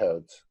cane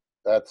toads.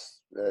 That's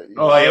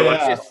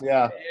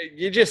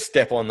you just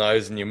step on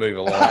those and you move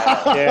along.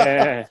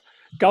 Yeah.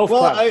 Golf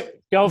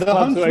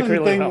clubs work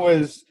really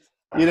well.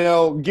 you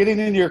know, getting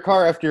into your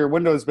car after your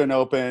window's been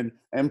open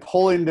and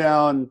pulling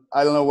down,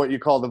 I don't know what you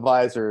call the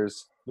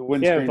visors, the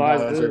windscreen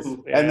visors,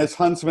 and this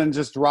huntsman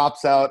just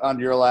drops out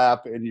onto your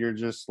lap, and you're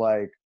just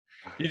like,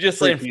 You just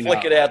then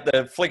flick it out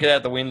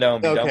the window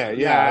and be done with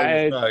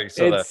it.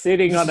 It's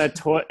sitting on a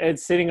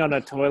it's sitting on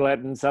a toilet,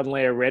 and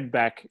suddenly a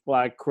redback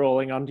like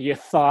crawling onto your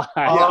thigh.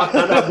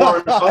 No,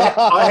 Warren,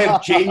 I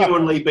have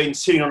genuinely been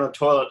sitting on a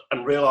toilet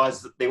and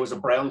realised that there was a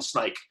brown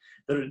snake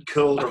that had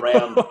curled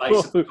around the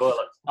base of the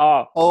toilet.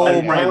 Oh my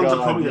God! Browns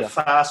are probably the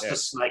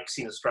fastest snakes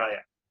in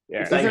Australia.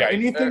 Yeah. Is there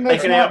anything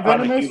that's can not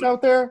outrun a venomous human.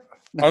 out there?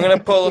 I'm gonna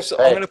pull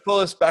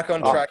us back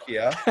on track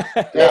here.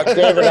 Yeah,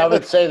 David, I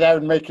would say that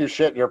would make you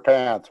shit your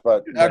pants,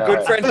 but Our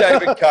good friend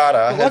David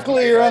Carter.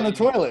 Luckily, you're on the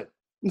toilet.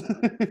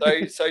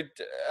 So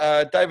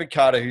David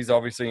Carter, who's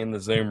obviously in the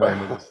Zoom room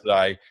with us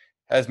today,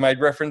 has made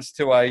reference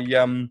to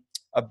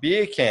a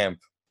beer camp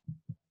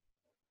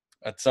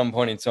at some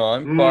point in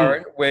time,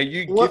 Byron, where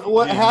you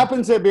what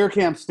happens at beer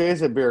camp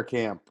stays at beer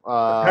camp.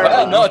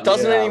 Well, no, it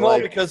doesn't anymore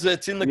because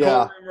it's in the cool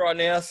room right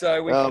now.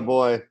 So we can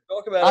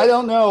talk about it. I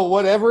don't know.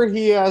 Whatever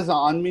he has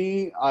on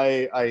me,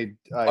 I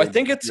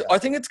think it's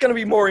going to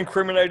be more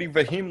incriminating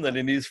for him than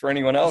it is for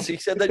anyone else. He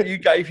said that you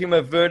gave him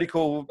a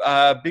vertical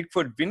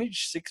Bigfoot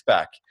vintage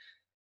 6-pack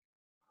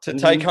to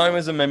take home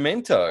as a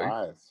memento.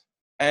 Nice.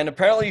 And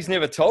apparently he's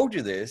never told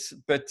you this,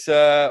 but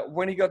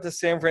when he got to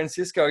San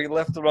Francisco, he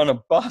left it on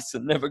a bus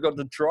and never got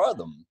to try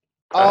them.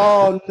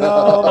 Oh,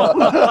 no.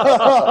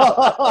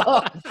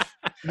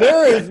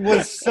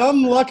 was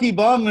some lucky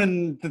bum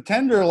in the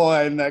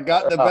Tenderloin that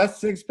got the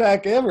best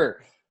 6-pack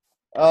ever.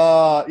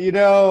 You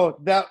know,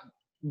 that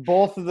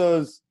both of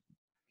those,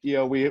 you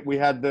know, we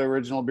had the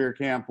original beer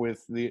camp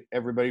with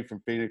everybody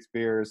from Phoenix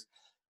Beers,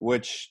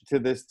 which to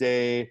this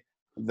day,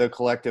 the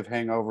collective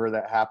hangover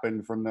that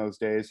happened from those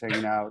days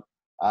hanging out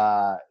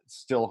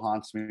still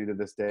haunts me to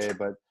this day.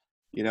 But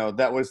you know,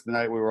 that was the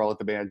night we were all at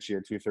the Banshee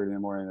at 2:30 in the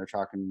morning. They're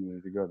talking to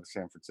me to go to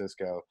San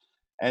Francisco,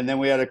 and then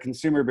we had a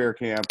consumer beer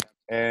camp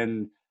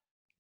and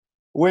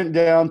went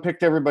down,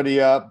 picked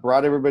everybody up,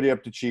 brought everybody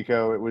up to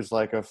Chico. It was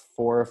like a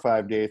 4 or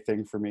 5 day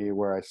thing for me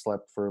where I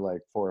slept for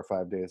like 4 or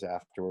 5 days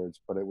afterwards,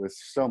 but it was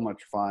so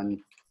much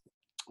fun.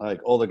 Like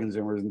all the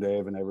consumers and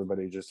Dave and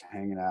everybody just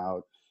hanging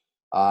out.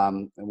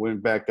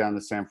 Went back down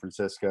to San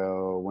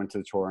Francisco, went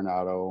to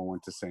Toronto,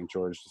 went to St.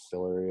 George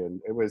Distillery, and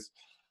it was.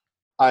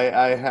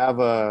 I have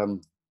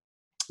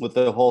with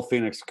the whole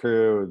Phoenix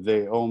crew,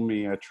 they owe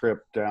me a trip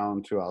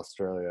down to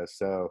Australia.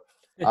 So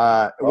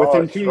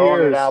within 2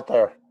 years, out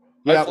there.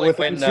 Yeah,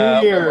 within 2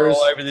 years, we're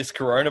all over this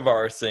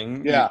coronavirus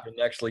thing. You can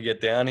actually get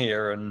down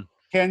here and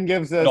Ken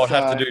gives us not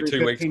have to do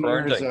 2 weeks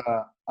quarantine.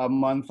 A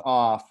month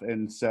off,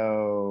 and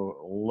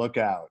so look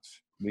out.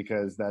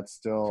 Because that's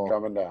still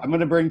coming down. I'm going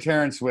to bring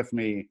Terrence with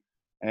me,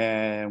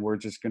 and we're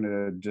just going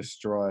to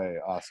destroy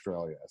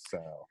Australia. So,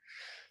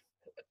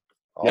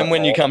 and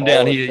when you come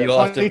down here, you'll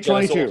have to get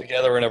us all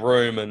together in a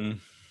room, and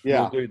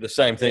we'll do the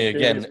same thing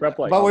again.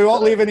 But we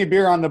won't leave any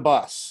beer on the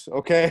bus,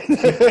 okay?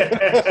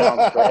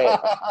 Sounds great.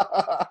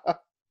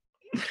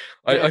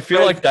 I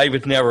feel like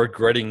David's now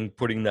regretting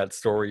putting that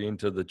story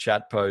into the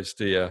chat post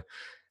here.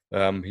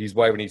 He's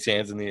waving his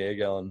hands in the air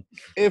going,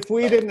 if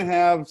we didn't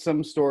have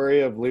some story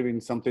of leaving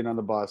something on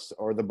the bus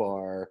or the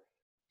bar,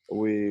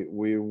 we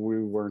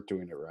weren't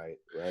doing it right?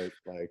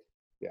 Like,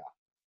 yeah.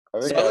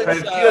 Do you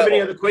have any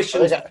other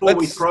questions before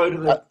we throw to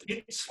the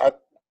kids?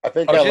 I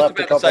think I was left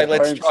just about to say,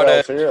 let's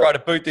try to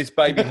boot this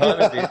baby home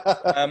a bit.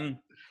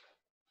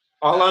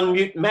 I'll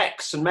unmute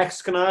Max, and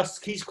Max can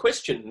ask his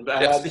question.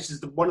 This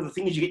is one of the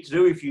things you get to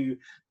do if you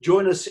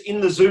join us in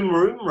the Zoom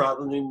room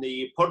rather than in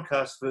the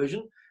podcast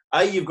version.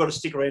 You've got to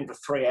stick around for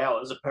 3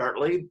 hours,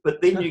 apparently, but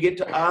then you get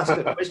to ask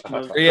a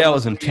question. 3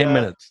 hours and 10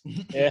 minutes.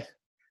 Yeah.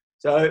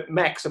 So,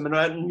 Max, I'm going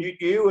to unmute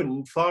you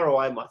and fire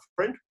away, my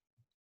friend.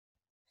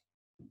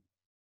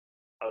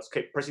 I'll just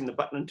keep pressing the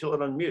button until it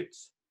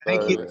unmutes.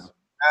 Thank you.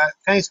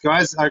 Thanks,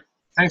 guys.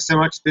 Thanks so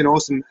much. It's been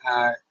awesome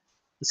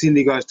listening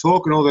to you guys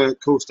talk and all the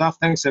cool stuff.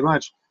 Thanks so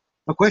much.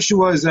 My question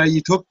was,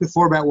 you talked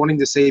before about wanting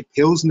to see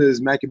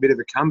Pilsners make a bit of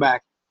a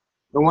comeback.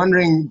 I'm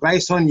wondering,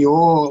 based on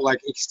your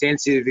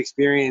extensive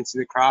experience in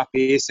the craft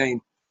beer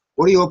scene,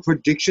 what are your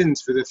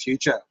predictions for the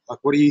future?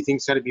 What do you think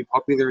is going to be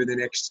popular in the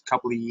next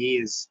couple of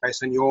years,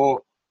 based on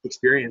your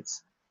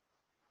experience?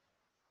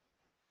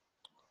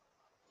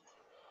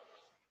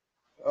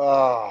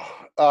 So,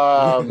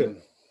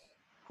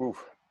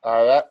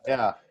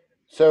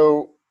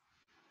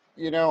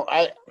 you know,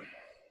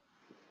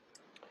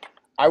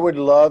 I would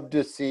love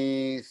to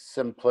see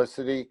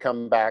simplicity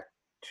come back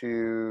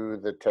to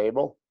the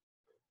table.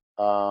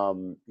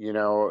 You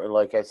know,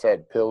 like I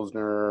said,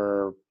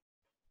 Pilsner,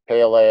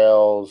 pale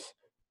ales,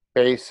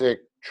 basic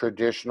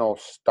traditional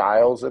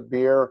styles of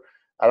beer.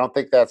 I don't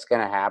think that's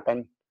going to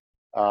happen.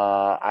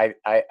 I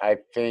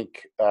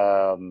think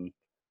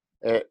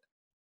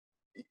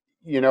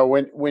you know,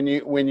 when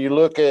you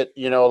look at,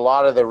 you know, a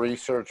lot of the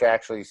research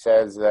actually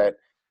says that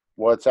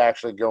what's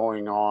actually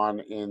going on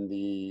in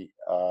the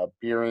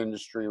beer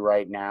industry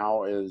right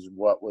now is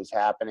what was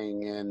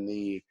happening in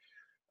the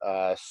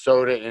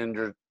soda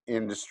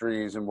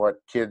industries and what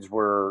kids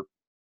were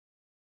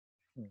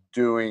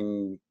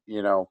doing,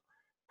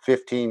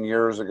 15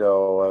 years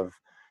ago of,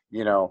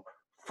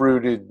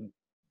 fruited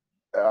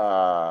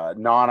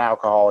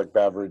non-alcoholic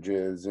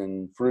beverages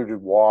and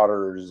fruited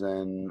waters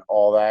and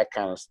all that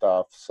kind of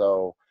stuff.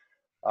 So,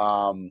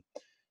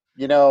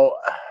 you know,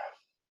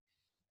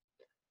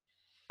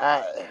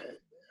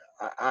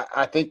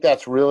 I think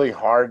that's really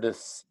hard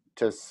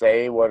to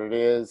say what it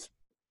is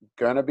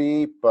gonna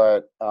be,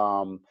 but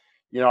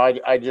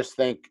I just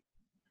think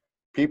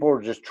people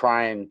are just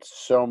trying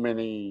so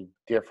many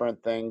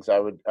different things. I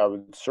would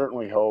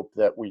certainly hope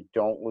that we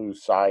don't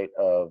lose sight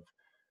of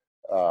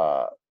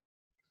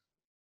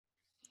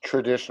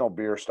traditional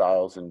beer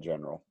styles in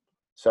general.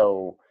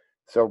 So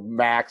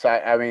Max,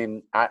 I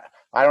mean, I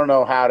don't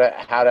know how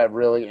to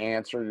really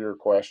answer your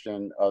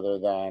question other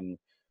than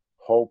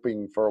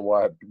hoping for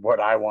what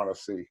I want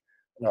to see.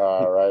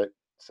 Right.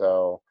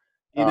 So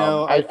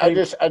I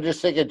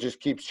just think it just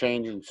keeps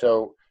changing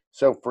so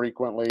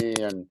frequently,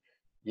 and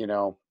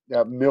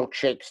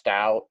milkshake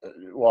stout.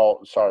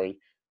 Well, sorry,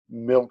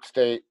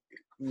 milkshake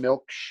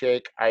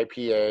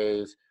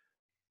IPAs,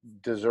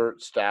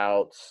 dessert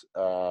stouts.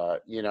 I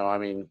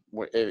mean,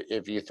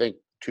 if you think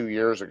 2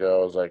 years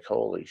ago, I was like,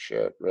 holy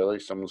shit, really?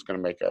 Someone's going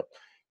to make up,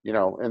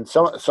 and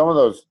some of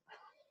those.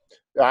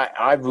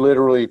 I've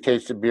literally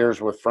tasted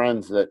beers with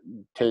friends that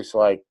taste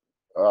like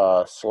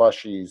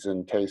slushies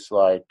and taste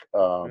like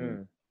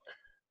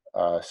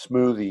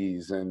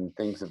smoothies and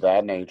things of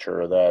that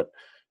nature. That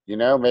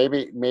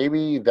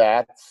maybe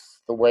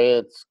that's the way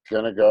it's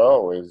gonna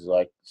go, is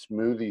like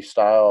smoothie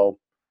style,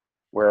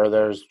 where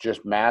there's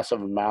just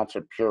massive amounts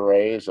of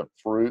purees of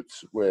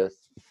fruits with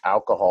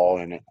alcohol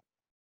in it.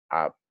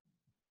 I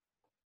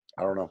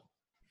don't know.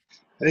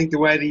 I think the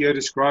way that you're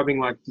describing,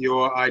 like,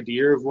 your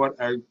idea of what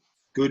a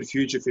good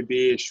future for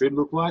beer should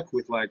look like,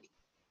 with like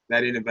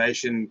that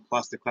innovation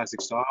plus the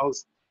classic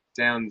styles,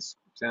 sounds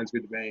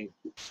good to me.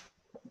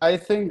 I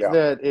think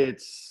that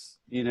it's,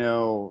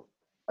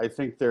 I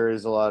think there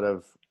is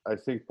I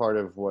think part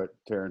of what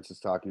Terrence is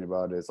talking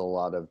about is a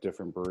lot of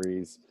different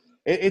breweries.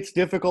 It's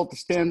difficult to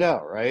stand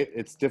out, right?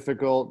 It's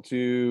difficult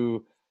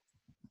to,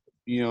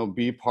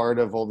 be part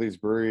of all these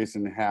breweries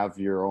and have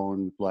your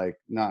own, like,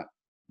 not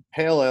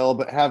pale ale,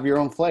 but have your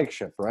own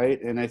flagship,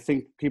 right? And I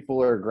think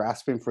people are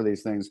grasping for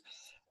these things.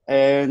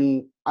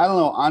 And I don't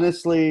know,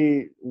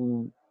 honestly,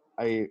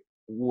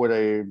 what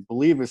I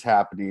believe is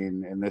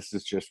happening, and this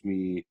is just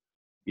me,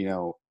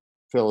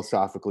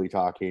 philosophically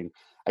talking,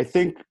 I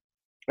think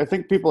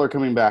people are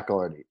coming back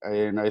already.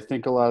 And I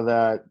think a lot of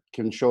that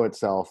can show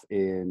itself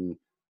in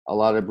a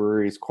lot of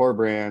breweries' core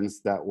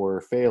brands that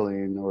were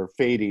failing or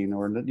fading,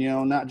 or,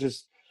 not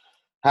just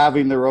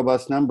having the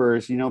robust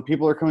numbers.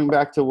 People are coming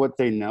back to what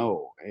they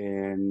know.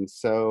 And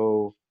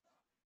so,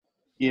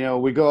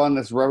 we go on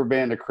this rubber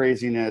band of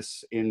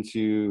craziness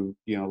into,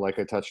 like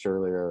I touched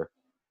earlier,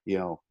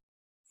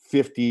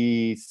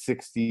 50,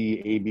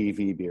 60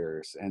 ABV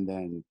beers. And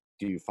then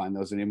do you find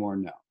those anymore?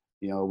 No.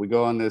 We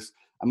go on this,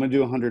 I'm going to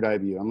do 100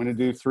 IBU. I'm going to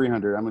do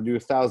 300. I'm going to do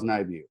 1,000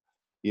 IBU,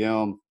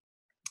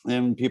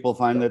 and people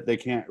find that they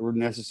can't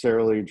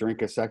necessarily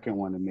drink a second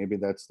one. And maybe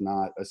that's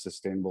not a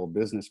sustainable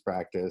business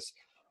practice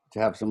to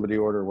have somebody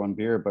order one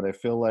beer. But I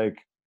feel like,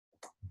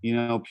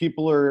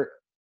 people are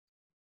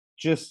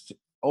just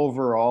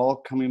overall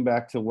coming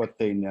back to what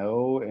they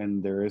know,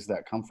 and there is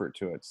that comfort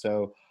to it.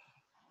 So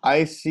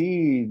I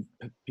see,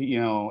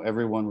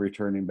 everyone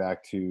returning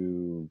back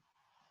to,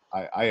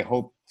 I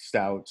hope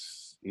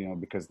stouts,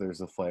 because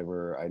there's a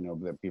flavor. I know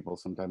that people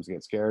sometimes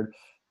get scared,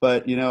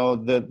 but the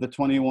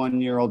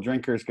 21-year-old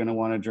drinker is going to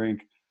want to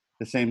drink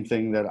the same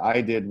thing that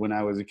I did when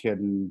I was a kid,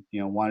 and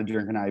wanted to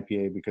drink an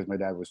IPA because my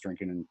dad was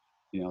drinking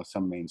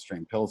some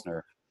mainstream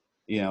Pilsner.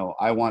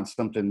 I want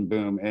something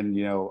boom, and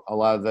a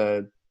lot of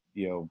the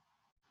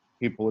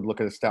people would look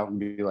at a stout and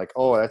be like,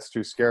 oh, that's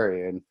too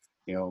scary, and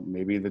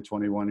maybe the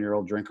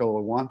 21-year-old drinker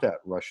will want that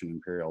Russian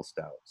Imperial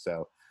Stout.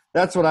 So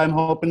that's what I'm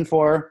hoping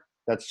for.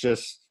 That's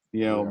just,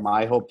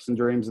 my hopes and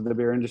dreams of the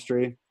beer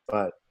industry.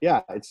 But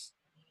yeah,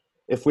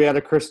 if we had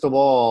a crystal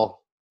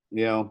ball,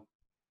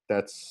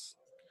 it's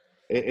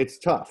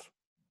tough.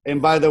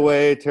 And by the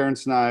way,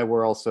 Terrence and I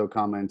were also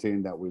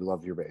commenting that we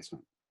love your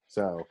basement.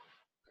 So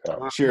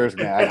cheers,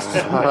 Max.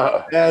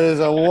 That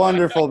is a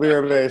wonderful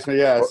beer basement.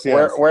 Yes.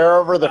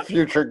 Wherever the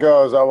future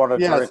goes, I want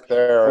to drink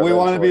there. We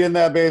want to be in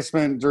that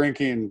basement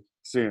drinking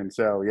soon.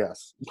 So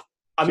yes.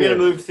 I'm going to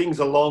move things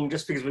along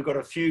just because we've got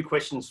a few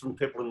questions from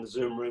people in the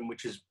Zoom room,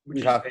 which is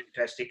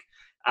fantastic.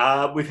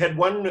 We've had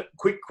one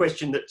quick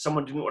question that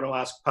someone didn't want to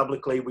ask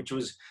publicly, which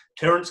was,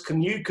 Terrence,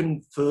 can you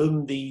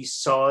confirm the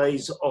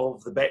size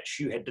of the batch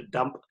you had to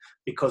dump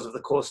because of the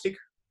caustic?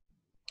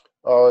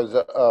 Oh, it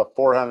was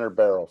 400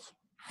 barrels.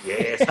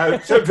 Yeah,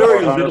 so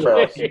very little,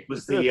 I think,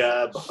 was the...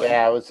 yeah,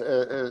 it was...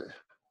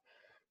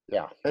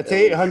 Yeah. That's It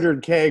was-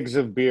 800 kegs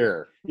of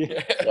beer.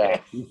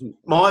 Yeah.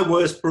 My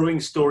worst brewing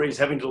story is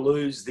having to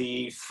lose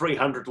the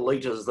 300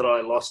 litres that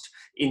I lost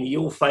in the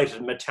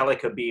ill-fated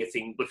Metallica beer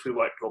thing, which we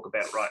won't talk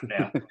about right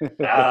now.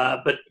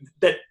 But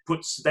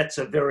that's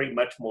a very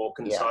much more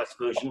concise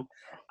version.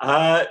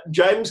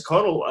 James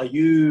Connell, are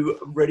you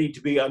ready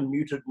to be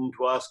unmuted and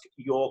to ask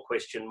your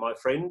question, my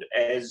friend?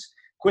 As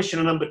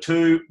question number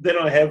 2, then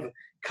I have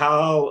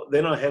Carl,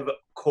 then I have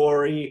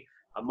Corey.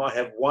 I might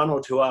have one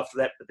or two after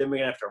that, but then we're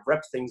going to have to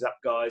wrap things up,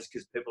 guys,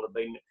 because people have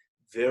been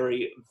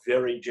very,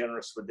 very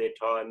generous with their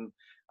time.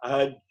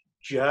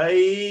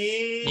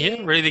 Jay?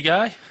 Yeah, ready to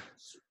go?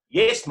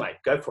 Yes, mate,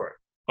 go for it.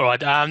 All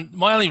right.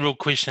 My only real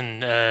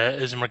question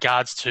is in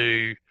regards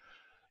to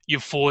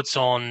your thoughts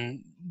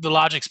on the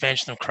large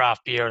expansion of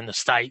craft beer in the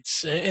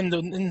States,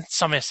 in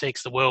some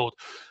aspects of the world,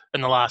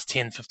 in the last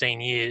 10, 15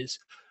 years,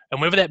 and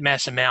whether that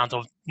mass amount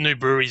of new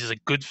breweries is a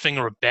good thing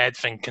or a bad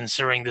thing,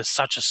 considering there's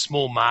such a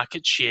small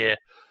market share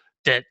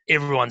that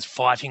everyone's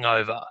fighting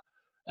over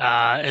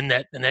in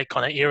that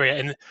kind of area.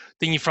 And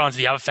then you throw into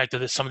the other factor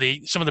that some of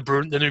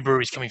the new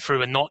breweries coming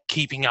through are not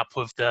keeping up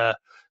with the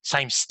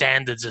same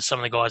standards as some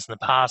of the guys in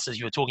the past, as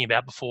you were talking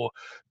about before.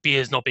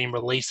 Beers not being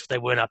released if they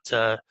weren't up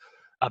to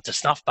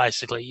snuff,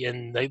 basically,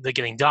 and they're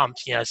getting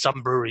dumped. You know, some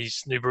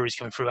new breweries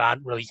coming through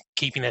aren't really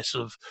keeping that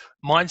sort of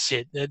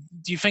mindset. Do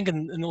you think,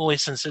 in all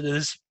essence, it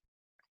is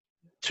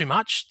too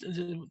much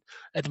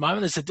at the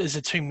moment? Is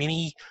there too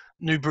many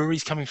new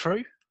breweries coming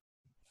through?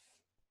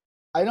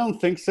 I don't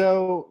think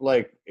so.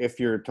 Like, if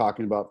you're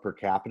talking about per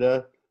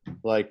capita,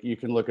 like you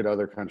can look at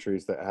other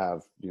countries that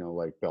have,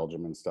 like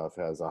Belgium and stuff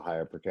has a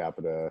higher per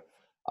capita.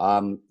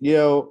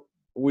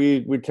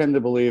 We tend to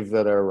believe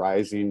that a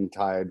rising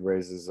tide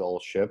raises all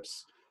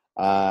ships.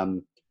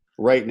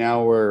 Right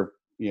now we're,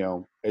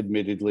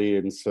 admittedly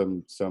in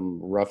some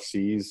rough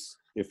seas,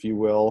 if you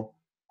will,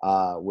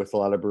 with a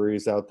lot of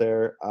breweries out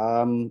there.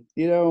 I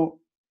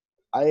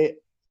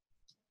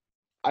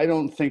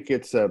don't think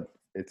it's a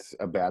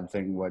bad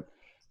thing.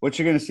 What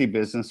you're going to see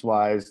business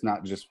wise,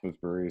 not just with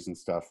breweries and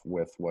stuff,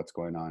 with what's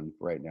going on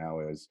right now,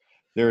 is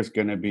there's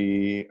going to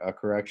be a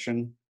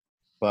correction,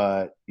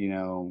 but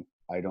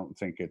I don't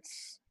think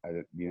it's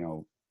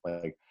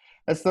like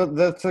that's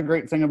the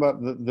great thing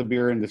about the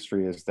beer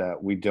industry, is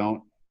that we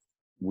don't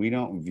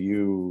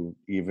view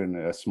even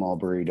a small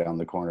brewery down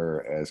the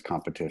corner as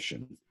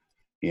competition,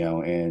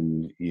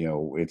 and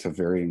it's a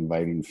very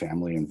inviting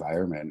family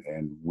environment,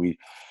 and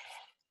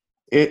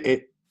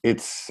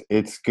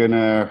it's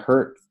gonna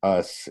hurt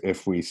us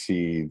if we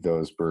see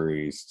those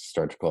breweries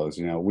start to close.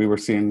 We were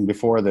seeing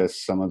before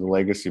this some of the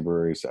legacy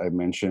breweries. I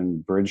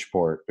mentioned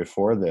Bridgeport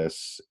before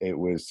this. It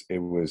was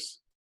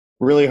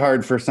really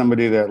hard for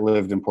somebody that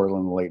lived in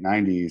Portland in the late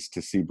 90s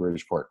to see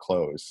Bridgeport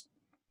close.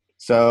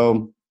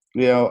 So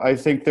I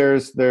think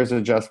there's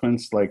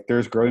adjustments. Like,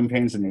 there's growing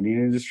pains in the Indian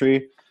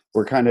industry.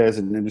 We're kind of, as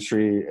an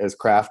industry, as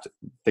craft,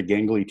 the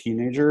gangly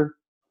teenager.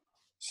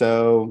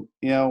 So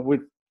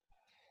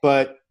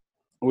but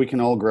we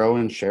can all grow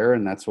and share,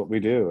 and that's what we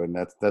do, and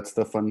that's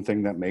the fun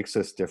thing that makes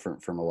us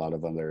different from a lot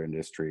of other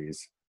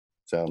industries.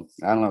 So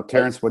I don't know,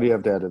 Terrence, what do you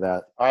have to add to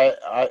that?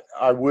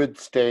 I would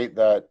state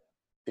that,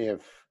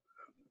 if,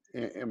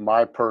 in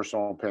my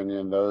personal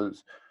opinion,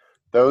 those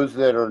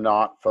that are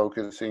not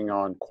focusing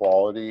on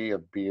quality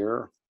of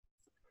beer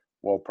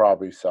will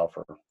probably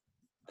suffer,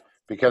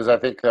 because I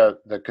think that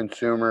the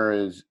consumer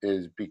is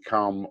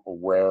become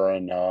aware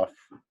enough.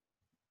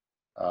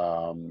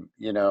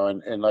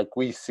 And like,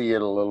 we see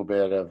it a little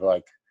bit of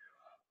like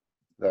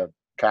the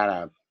kind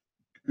of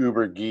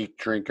uber geek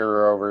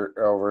drinker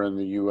over in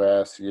the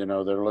US.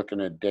 They're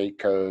looking at date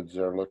codes,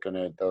 they're looking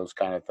at those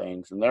kind of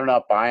things, and they're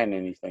not buying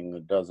anything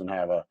that doesn't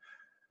have a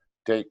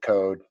date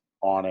code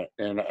on it.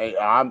 And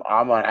I'm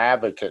an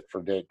advocate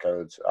for date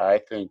codes. I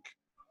think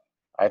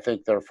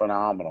they're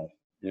phenomenal.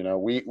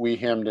 We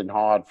hemmed and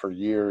hawed for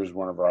years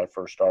whenever I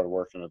first started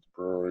working at the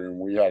brewery, and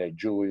we had a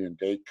Julian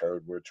date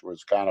code, which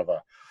was kind of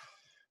a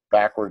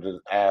backward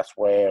ass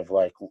way of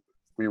like,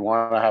 we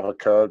want to have a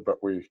code,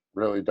 but we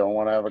really don't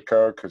want to have a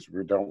code because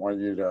we don't want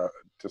you to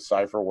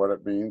decipher what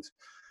it means.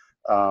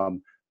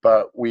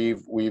 But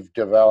we've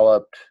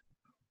developed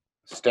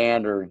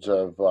standards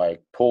of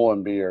like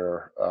pulling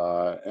beer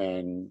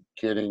and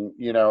getting,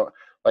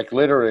 like,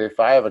 literally, if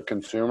I have a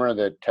consumer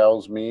that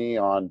tells me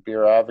on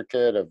Beer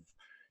Advocate of,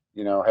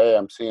 hey,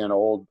 I'm seeing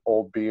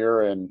old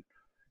beer and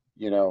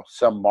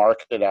some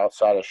market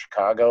outside of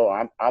Chicago,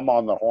 I'm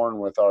on the horn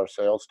with our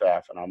sales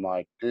staff, and I'm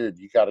like, dude,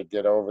 you got to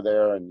get over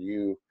there, and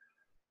you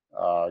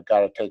got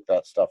to take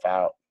that stuff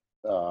out,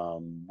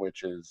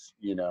 which is,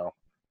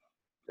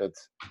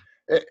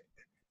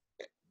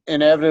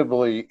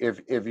 inevitably,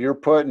 if you're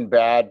putting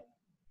bad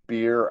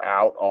beer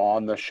out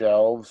on the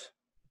shelves,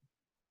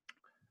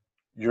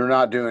 you're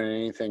not doing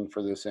anything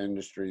for this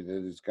industry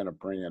that is going to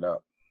bring it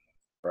up,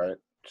 right?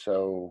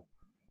 So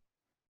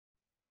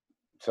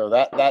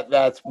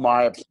that's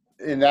my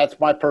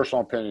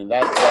personal opinion.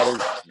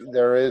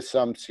 There is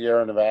some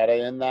Sierra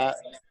Nevada in that,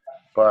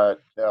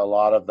 but a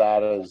lot of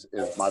that is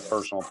my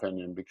personal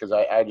opinion, because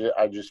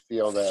I just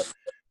feel that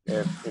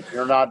if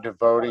you're not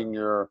devoting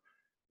your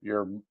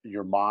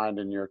mind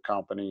and your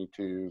company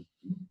to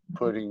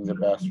putting the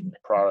best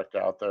product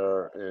out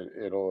there,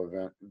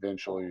 it'll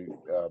eventually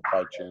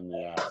bite you in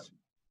the ass.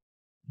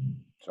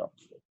 So,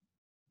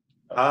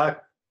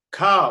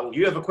 Carl,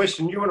 you have a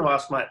question you want to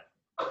ask, mate?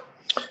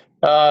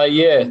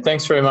 Yeah,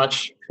 thanks very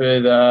much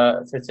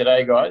for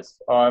today, guys.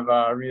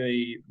 I've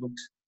really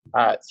looked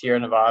at Sierra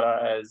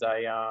Nevada as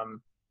a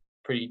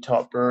pretty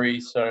top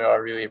brewery, so I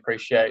really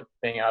appreciate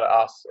being able to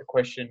ask a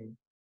question.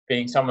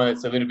 Being someone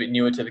that's a little bit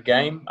newer to the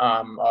game,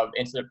 I've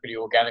entered it pretty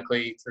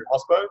organically through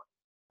Hospo,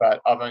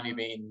 but I've only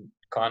been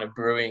kind of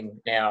brewing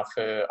now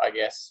for, I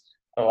guess,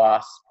 the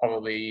last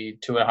probably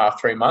 2.5,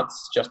 3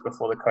 months, just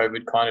before the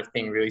COVID kind of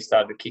thing really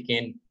started to kick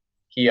in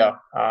here.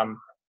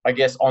 I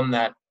guess on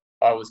that,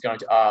 I was going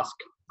to ask,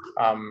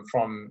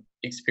 from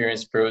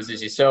experienced brewers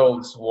as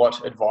yourselves,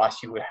 what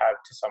advice you would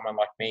have to someone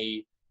like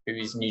me who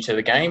is new to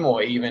the game,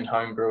 or even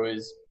home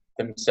brewers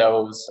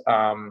themselves,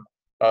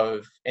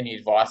 of any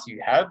advice you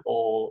have,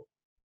 or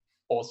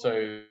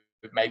also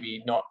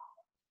maybe not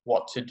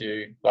what to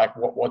do, like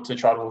what to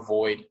try to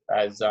avoid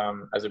as a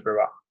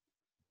brewer.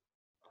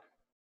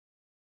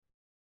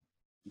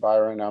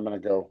 Byron, I'm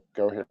going to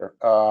go here.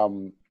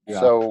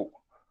 So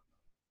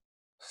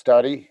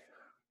study,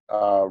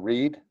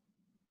 read,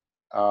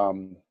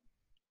 don't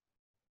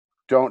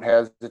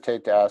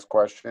hesitate to ask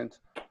questions,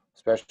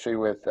 especially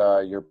with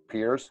your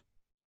peers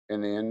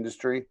in the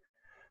industry.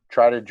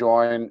 Try to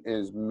join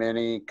as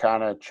many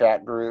kind of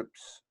chat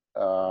groups.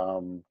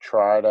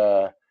 Try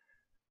to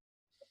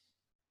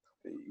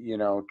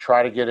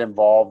get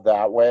involved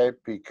that way,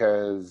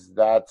 because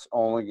that's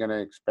only going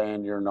to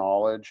expand your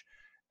knowledge.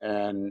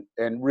 And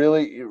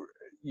really,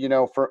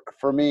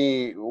 for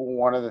me,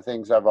 one of the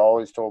things I've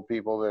always told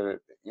people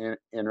that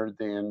entered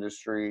the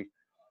industry,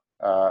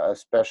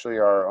 especially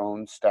our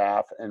own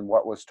staff, and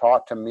what was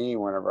taught to me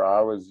whenever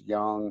I was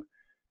young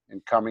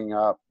and coming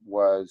up,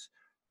 was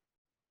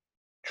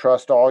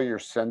trust all your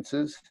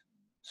senses.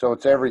 So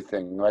it's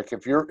everything. Like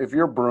if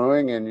you're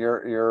brewing and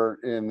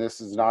and this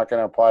is not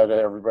going to apply to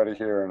everybody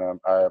here, and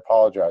I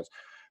apologize,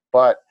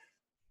 but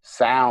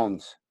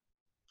sounds,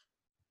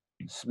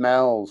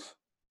 smells,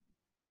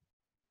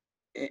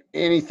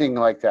 anything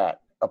like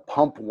that, a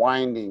pump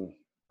winding,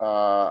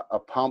 a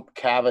pump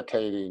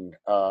cavitating,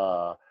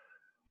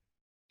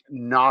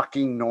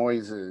 knocking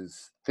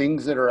noises,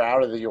 things that are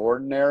out of the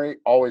ordinary,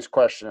 always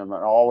question them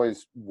and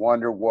always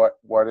wonder what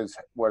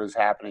is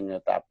happening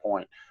at that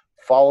point.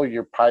 Follow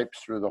your pipes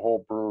through the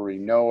whole brewery.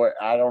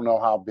 I don't know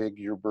how big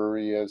your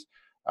brewery is.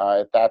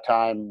 At that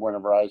time,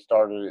 whenever I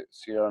started at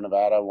Sierra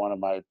Nevada, one of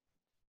my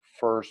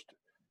first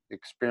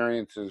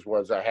experiences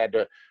was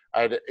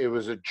it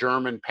was a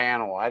German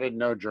panel. I didn't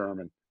know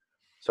German,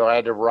 so I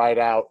had to write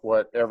out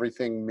what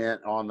everything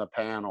meant on the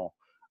panel.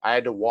 I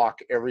had to walk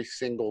every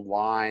single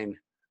line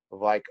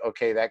of, like,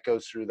 okay, that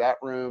goes through that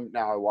room.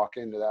 Now I walk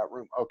into that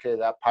room. Okay,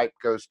 that pipe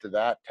goes to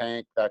that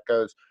tank. That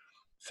goes,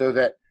 so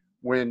that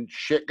when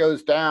shit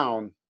goes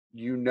down,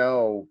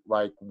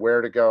 like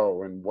where to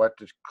go and what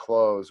to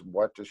close,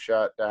 what to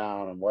shut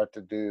down, and what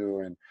to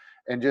do,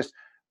 and just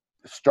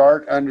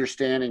start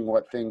understanding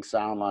what things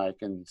sound like,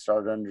 and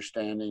start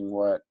understanding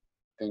what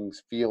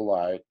things feel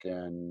like,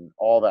 and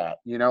all that.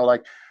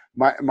 Like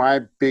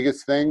my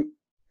biggest thing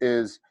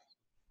is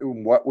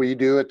what we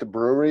do at the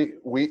brewery.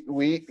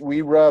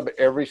 We rub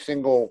every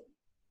single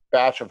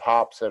batch of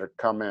hops that are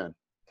come in.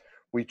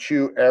 We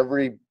chew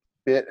every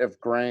bit of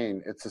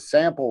grain. It's a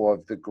sample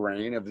of the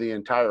grain of the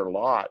entire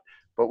lot,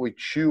 but we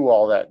chew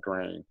all that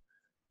grain,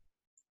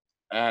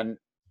 and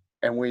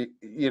we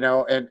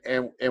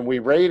and we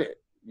rate it,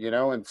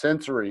 and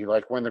sensory.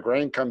 Like when the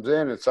grain comes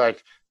in, it's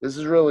like, this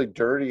is really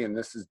dirty and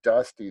this is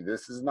dusty.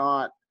 This is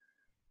not,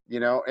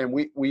 and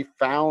we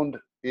found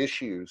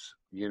issues,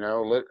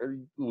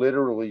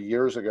 literally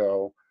years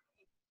ago.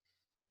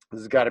 This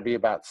has got to be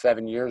about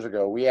 7 years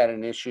ago. We had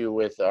an issue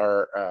with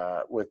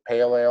our with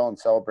pale ale and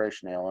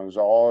celebration ale, and it was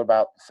all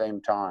about the same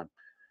time.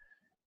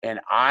 And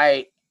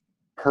I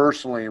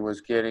personally was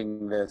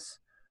getting this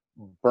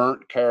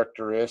burnt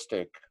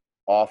characteristic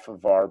off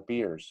of our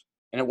beers,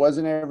 and it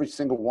wasn't every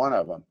single one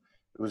of them.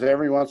 It was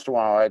every once in a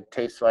while I'd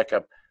taste like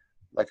a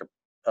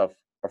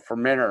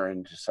fermenter,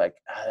 and just like,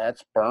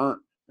 that's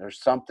burnt.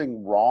 There's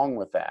something wrong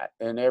with that,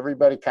 and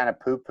everybody kind of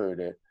poo-pooed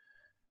it.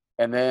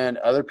 And then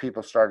other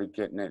people started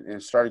getting it, and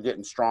it started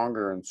getting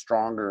stronger and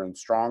stronger and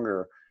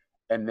stronger.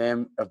 And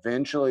then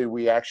eventually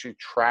we actually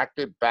tracked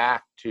it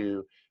back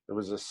to, it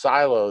was a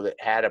silo that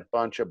had a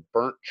bunch of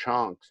burnt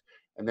chunks.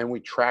 And then we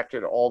tracked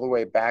it all the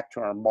way back to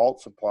our malt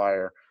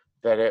supplier,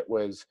 that it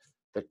was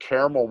the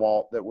caramel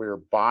malt that we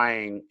were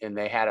buying, and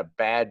they had a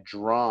bad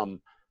drum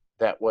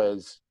that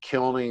was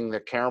killing the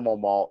caramel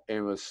malt,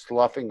 and was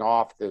sloughing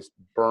off this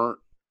burnt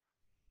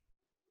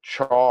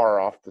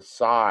char off the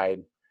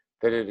side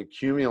that had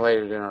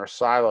accumulated in our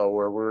silo,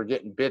 where we were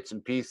getting bits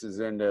and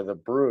pieces into the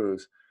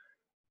brews.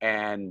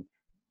 And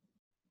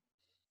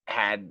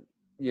had,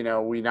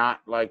 we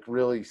not like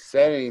really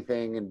said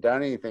anything and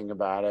done anything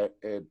about it,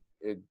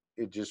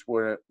 it just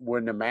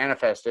wouldn't have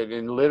manifested.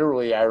 And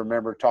literally, I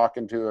remember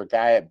talking to a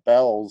guy at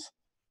Bell's.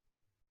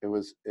 It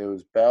was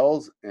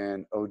Bell's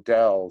and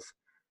Odell's,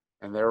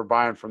 and they were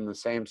buying from the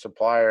same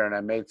supplier. And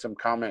I made some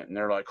comment, and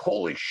they're like,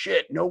 "Holy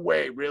shit! No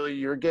way! Really?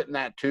 You're getting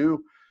that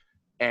too?"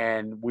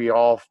 And we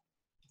all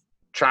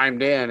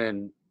chimed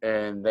in,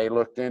 and they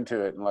looked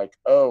into it and like,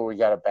 "Oh, we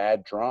got a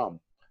bad drum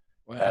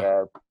at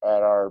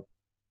our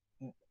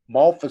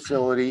malt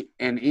facility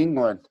in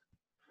England."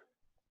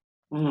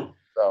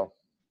 So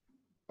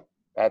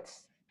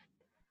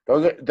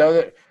those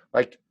are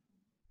like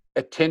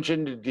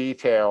attention to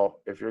detail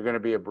if you're going to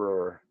be a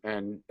brewer,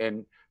 and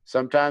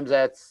sometimes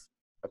that's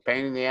a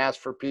pain in the ass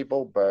for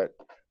people, but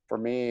for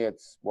me,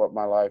 it's what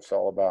my life's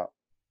all about.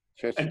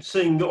 And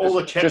seeing all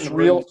the chat in the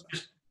real,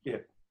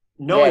 rooms,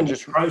 knowing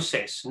just the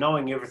process,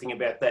 knowing everything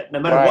about that, no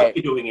matter right, what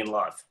you're doing in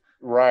life.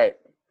 Right,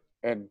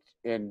 and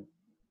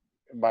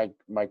my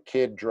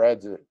kid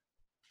dreads it.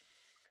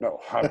 No,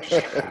 I'm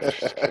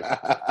just kidding.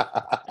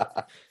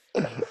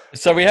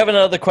 So we have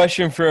another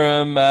question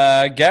from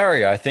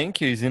Gary, I think,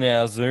 who's in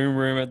our Zoom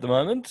room at the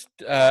moment.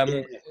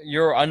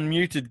 You're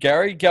unmuted,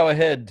 Gary. Go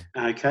ahead.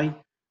 Okay.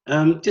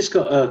 Just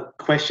got a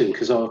question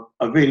because I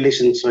really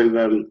listened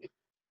to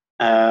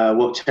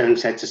what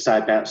Terence had to say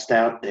about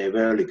stout there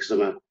early, because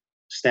I'm a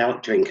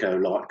stout drinker,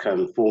 like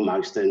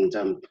foremost, and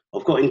I've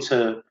got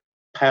into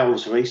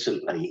pales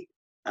recently,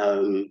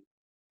 and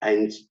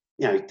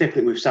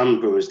definitely with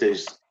some brewers,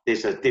 there's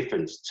a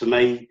difference. To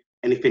me,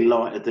 anything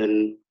lighter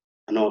than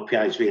an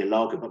IPA is really a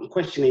lager. But my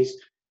question is,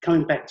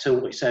 coming back to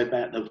what you say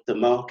about the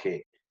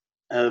market,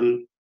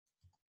 do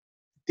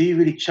you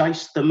really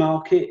chase the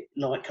market?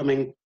 Like, I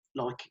mean,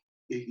 like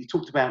you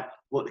talked about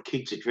what the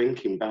kids are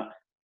drinking, but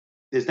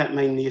does that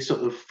mean you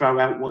sort of throw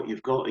out what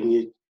you've got and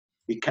you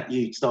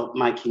start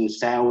making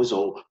sours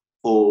or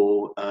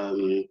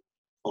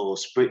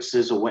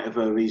spritzers or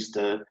whatever is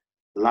the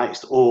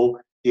latest, or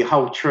you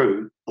hold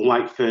true and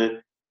wait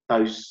for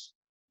those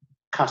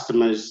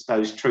customers,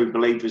 those true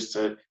believers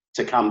to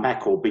come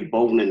back or be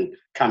born and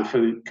come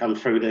through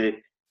the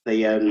like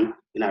their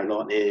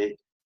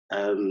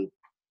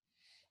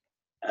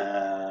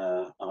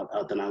I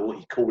don't know what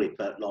you call it,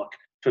 but like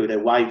through their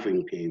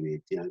wavering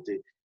period,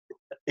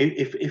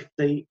 if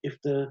the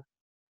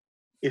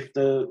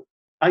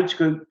age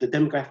group, the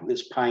demographic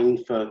that's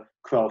paying for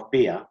craft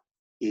beer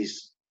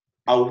is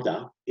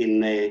older,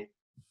 in their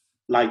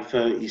late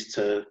 30s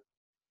to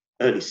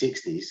early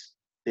 60s,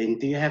 then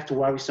do you have to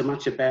worry so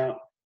much about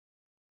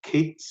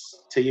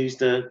kids, to use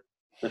the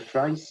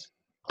phrase?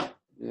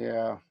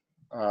 Yeah.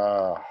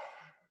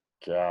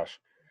 Gosh.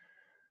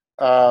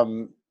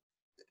 I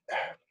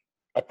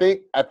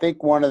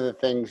think one of the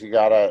things you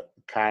gotta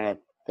kind of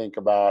think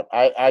about.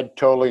 I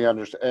totally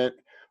understand.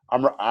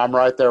 I'm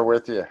right there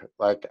with you.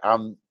 Like I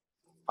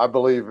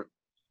believe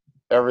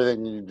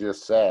everything you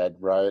just said.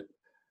 Right.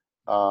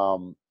 I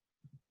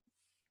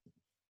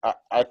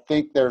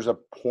think there's a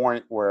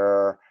point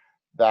where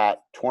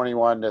that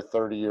 21 to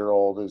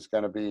 30-year-old is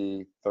going to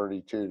be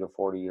 32 to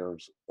 40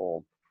 years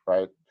old,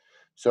 right?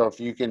 So if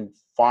you can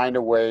find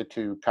a way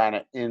to kind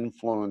of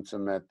influence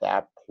them at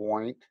that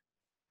point,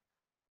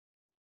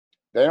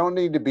 they don't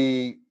need to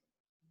be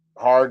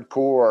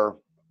hardcore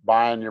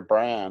buying your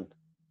brand,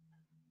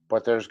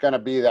 but there's going to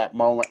be that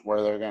moment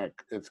where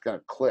it's going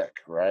to click,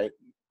 right?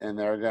 And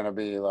they're going to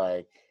be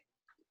like,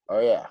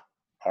 oh yeah,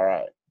 all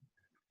right,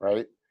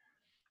 right?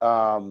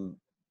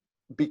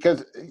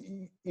 Because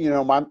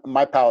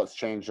my palate's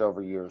changed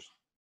over years.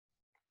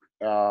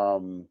 I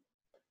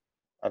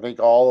think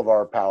all of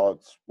our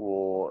palates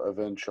will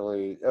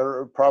eventually,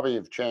 or probably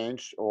have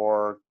changed,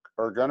 or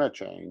are gonna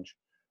change,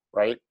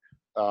 right?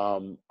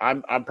 I'm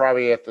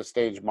probably at the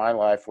stage of my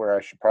life where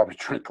I should probably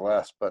drink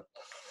less, but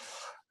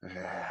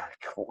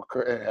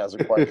it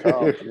hasn't quite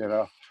come.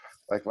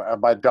 Like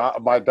my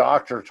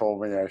doctor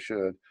told me I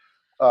should.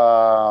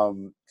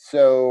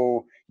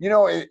 So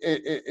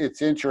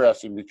it's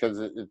interesting because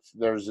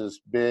there's this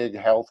big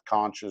health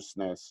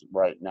consciousness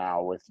right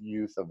now with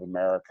youth of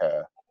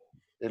America,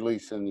 at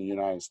least in the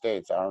United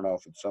States. I don't know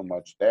if it's so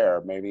much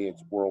there. Maybe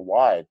it's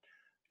worldwide,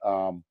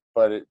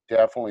 but it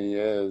definitely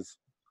is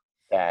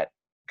that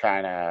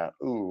kind of,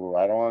 ooh,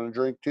 I don't want to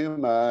drink too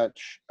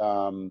much.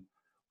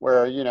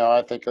 Where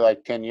I think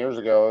like 10 years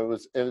ago, it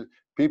was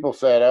people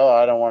said, oh,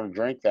 I don't want to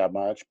drink that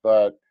much,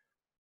 but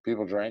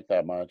people drank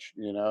that much,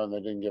 and they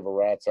didn't give a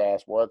rat's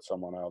ass what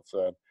someone else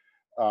said.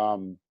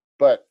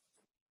 But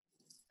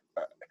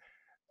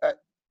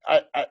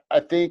I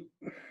think,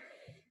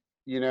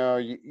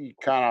 you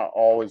kind of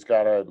always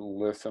got to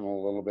listen a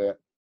little bit,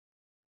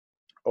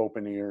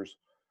 open ears.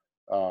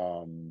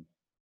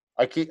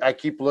 I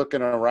keep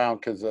looking around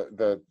because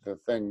the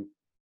thing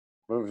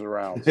moves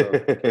around. So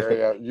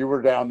Gary, you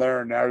were down there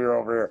and now you're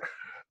over here.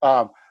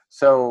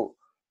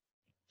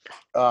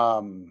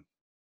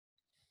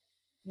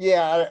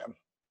 Yeah.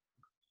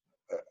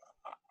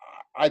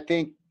 I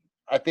think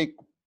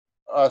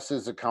us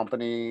as a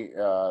company,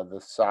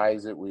 the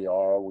size that we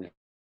are, we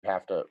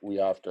have to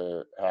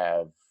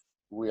have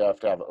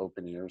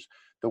open ears.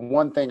 the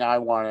one thing I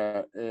want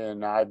to,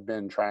 and I've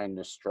been trying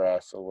to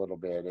stress a little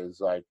bit, is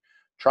like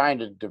trying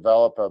to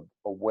develop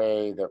a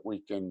way that we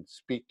can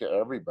speak to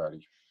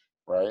everybody,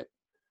 right?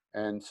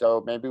 And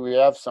so maybe we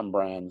have some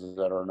brands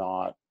that are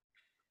not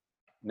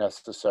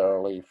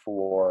necessarily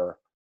for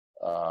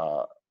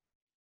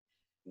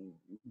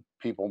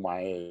people my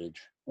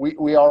age.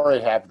 We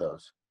already have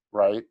those,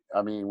 right?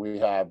 I mean, we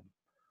have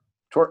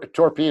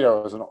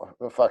Torpedo is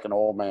a fucking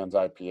old man's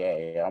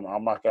IPA.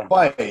 I'm not gonna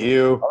Quiet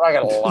you. I'm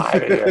not gonna lie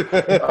to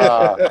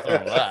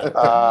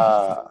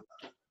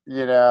you.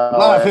 You know,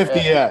 Not 50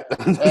 yet.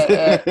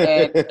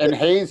 and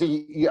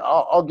hazy.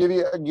 I'll give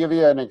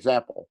you an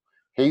example.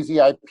 Hazy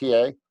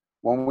IPA.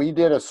 When we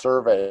did a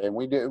survey, and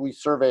we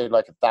surveyed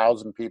like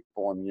 1,000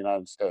 people in the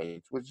United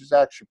States, which is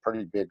actually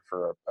pretty big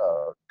for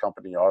a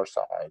company our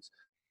size.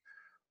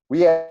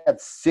 We had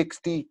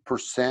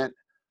 60%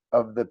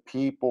 of the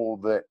people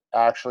that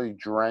actually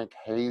drank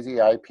hazy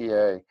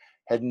IPA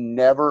had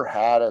never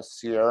had a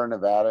Sierra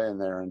Nevada in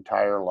their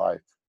entire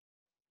life.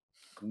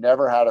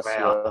 Never had a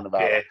Sierra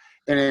Nevada. Yeah.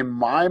 And in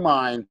my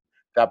mind,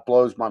 that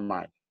blows my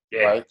mind.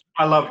 Yeah. Right?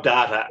 I love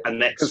data,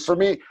 and that's because for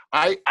me,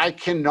 I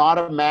cannot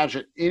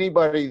imagine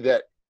anybody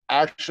that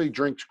actually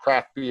drinks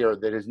craft beer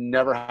that has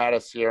never had a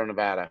Sierra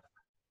Nevada,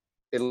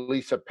 at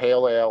least a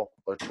pale ale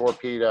or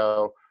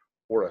torpedo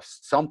or a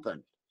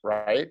something,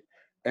 right?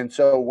 And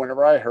so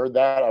whenever I heard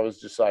that, I was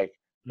just like,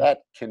 that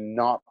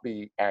cannot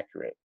be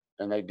accurate.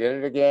 And they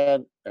did it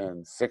again,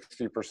 and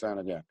 60%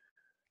 again.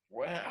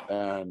 wow.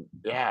 And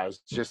yeah, it's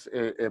just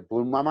it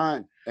blew my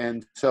mind.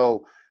 And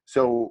so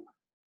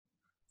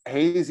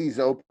Hazy's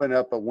opened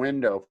up a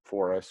window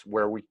for us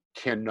where we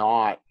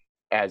cannot,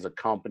 as a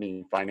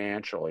company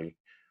financially,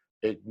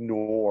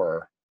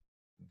 ignore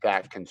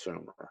that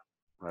consumer,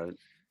 right?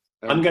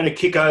 I'm going to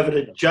kick over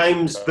to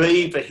James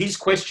B for his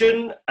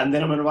question, and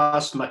then I'm going to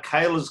ask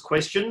Michaela's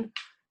question.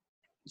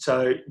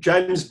 So,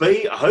 James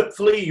B,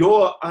 hopefully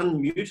you're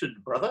unmuted,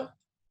 brother.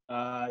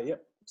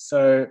 Yep.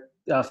 So,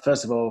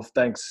 first of all,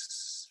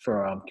 thanks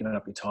for giving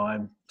up your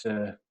time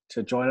to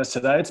join us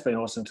today. It's been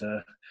awesome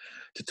to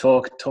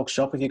talk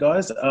shop with you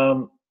guys.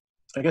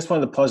 I guess one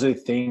of the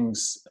positive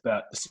things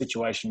about the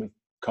situation with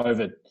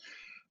COVID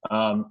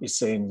is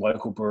seeing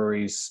local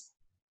breweries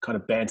kind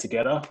of band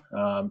together,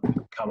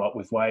 come up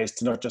with ways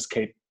to not just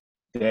keep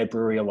their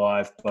brewery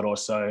alive, but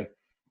also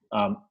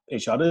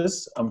each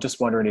other's. I'm just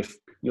wondering if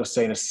you're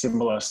seeing a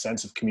similar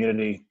sense of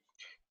community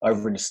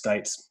over in the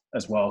States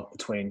as well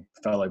between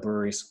fellow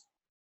breweries.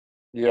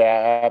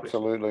 Yeah,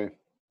 absolutely.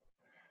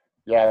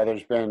 Yeah,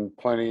 there's been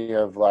plenty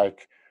of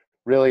like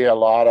really a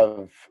lot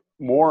of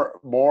more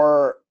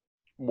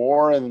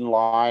in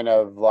line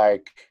of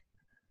like,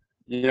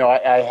 you know,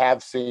 I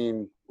have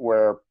seen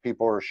where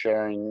people are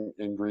sharing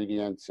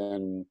ingredients,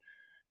 and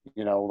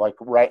you know, like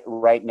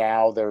right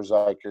now there's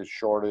like a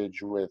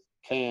shortage with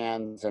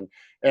cans, and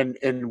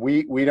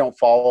we don't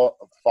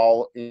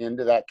fall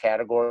into that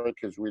category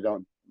because we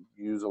don't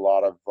use a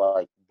lot of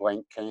like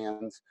blank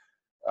cans,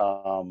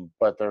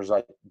 but there's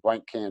like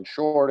blank can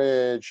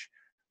shortage,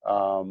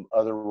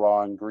 other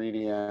raw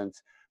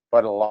ingredients,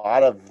 but a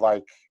lot of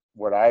like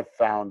what I've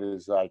found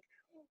is like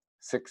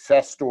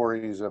success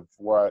stories of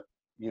what,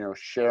 you know,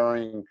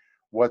 sharing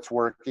what's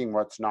working,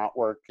 what's not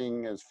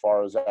working as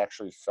far as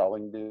actually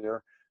selling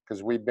beer,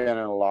 because we've been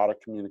in a lot of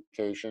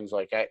communications.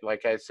 Like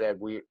I said,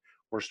 we're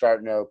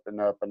starting to open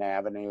up an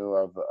avenue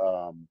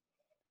of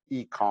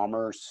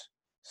e-commerce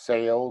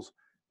sales,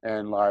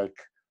 and like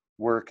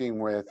working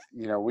with,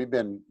 you know, we've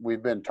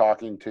been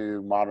talking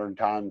to Modern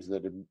Times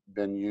that have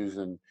been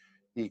using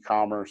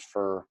e-commerce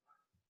for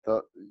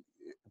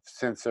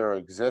since their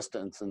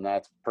existence, and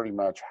that's pretty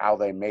much how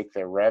they make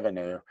their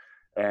revenue,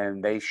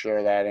 and they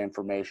share that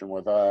information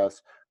with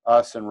us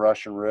and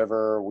Russian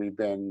River. We've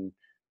been,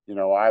 you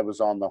know, I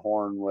was on the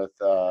horn with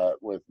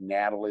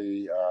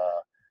Natalie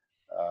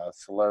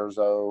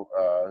Salerzo,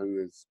 who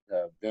is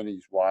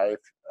Vinny's wife,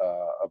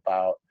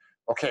 about,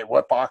 okay,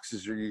 what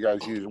boxes are you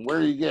guys using? Where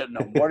are you getting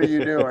them? What are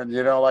you doing?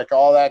 You know, like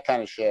all that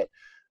kind of shit.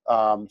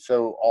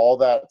 So all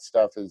that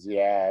stuff is,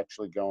 yeah,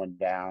 actually going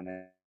down,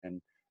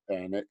 and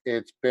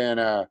it's been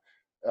a,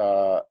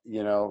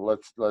 you know,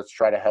 let's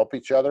try to help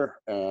each other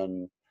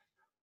and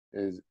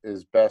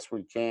as best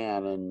we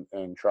can,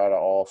 and try to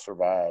all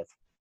survive.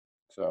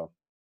 So.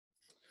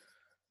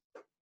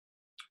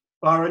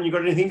 Byron, you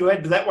got anything to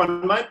add to that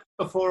one, mate,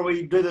 before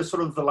we do the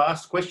sort of the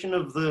last question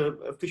of the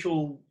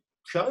official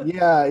show?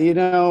 Yeah, you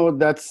know,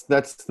 that's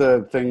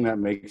the thing that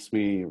makes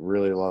me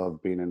really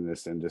love being in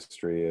this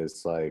industry,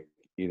 is like,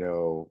 you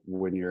know,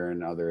 when you're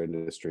in other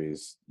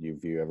industries, you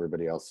view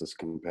everybody else as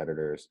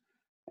competitors,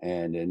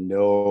 and in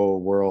no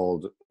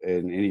world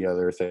in any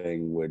other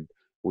thing would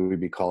we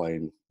be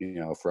calling, you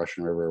know, if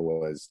Russian River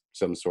was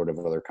some sort of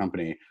other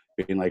company,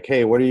 being like,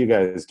 hey, what are you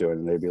guys doing?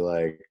 And they'd be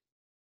like,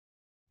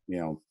 you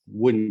know,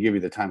 wouldn't give you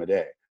the time of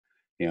day,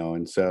 you know.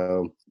 And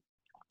so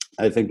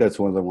I think that's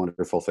one of the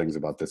wonderful things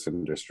about this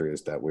industry,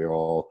 is that we're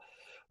all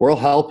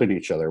helping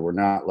each other. We're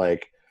not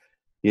like,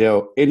 you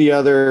know, any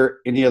other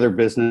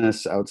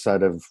business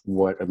outside of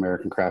what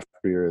American craft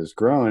beer is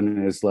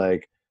growing is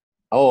like,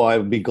 oh,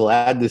 I'd be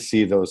glad to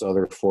see those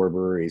other 4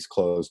 breweries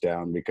close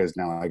down because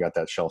now I got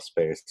that shelf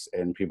space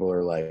and people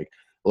are like,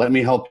 let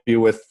me help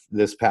you with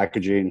this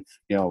packaging.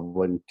 You know,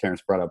 when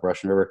Terrence brought up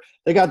Russian River,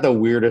 they got the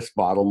weirdest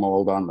bottle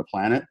mold on the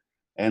planet.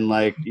 And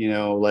like, you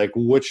know, like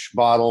which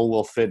bottle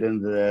will fit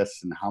into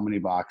this and how many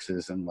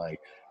boxes and like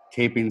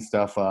taping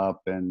stuff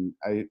up. And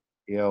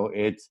you know,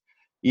 it's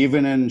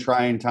even in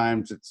trying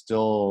times,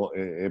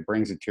 it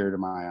brings a tear to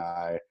my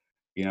eye,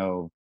 you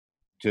know,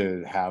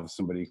 to have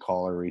somebody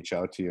call or reach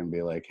out to you and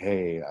be like,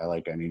 hey,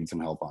 I need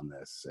some help on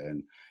this.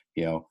 And,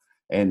 you know,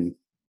 and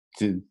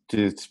to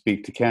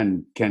speak to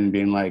Ken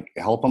being like,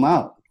 help them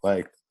out.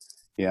 Like,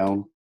 you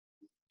know,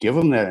 give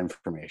them that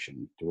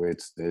information.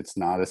 It's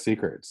not a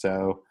secret.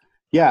 So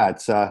yeah,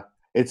 it's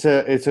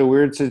a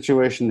weird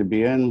situation to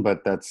be in,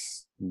 but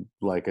that's,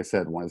 like I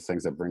said, one of the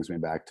things that brings me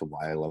back to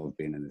why I love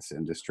being in this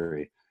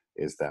industry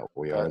is that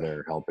we are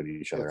there helping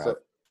each other out.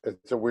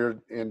 It's a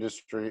weird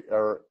industry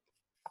or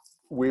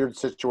weird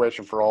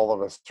situation for all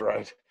of us,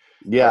 right?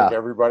 Yeah.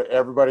 Like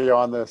everybody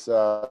on this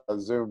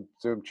Zoom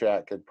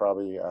chat could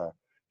probably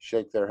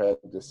shake their head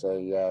to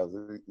say, yeah,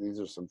 these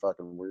are some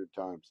fucking weird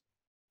times.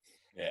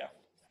 Yeah.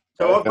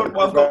 So I've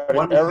got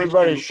one.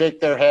 Everybody shake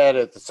their head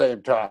at the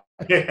same time.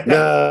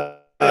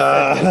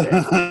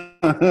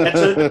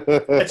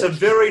 That's a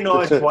very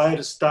nice way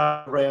to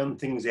start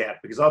round things out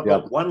because I've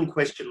got one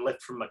question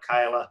left from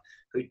Michaela,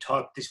 who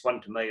typed this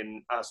one to me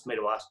and asked me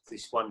to ask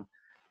this one.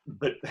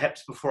 But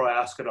perhaps before I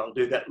ask it, I'll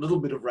do that little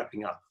bit of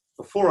wrapping up.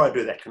 Before I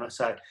do that, can I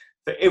say,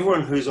 for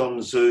everyone who's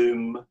on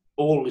Zoom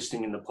or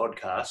listening in the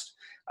podcast,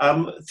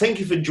 thank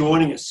you for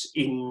joining us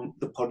in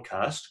the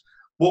podcast.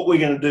 What we're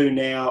going to do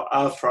now,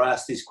 after I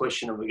ask this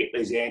question and we get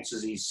these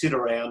answers, is sit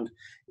around.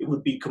 It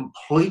would be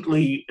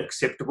completely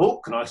acceptable,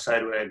 can I say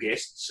to our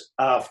guests,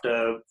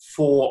 after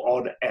 4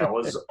 odd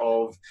hours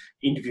of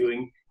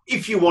interviewing,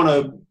 if you want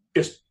to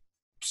just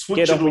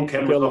switch your little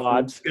cameras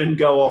off and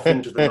go off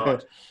into the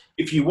night.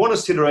 If you want to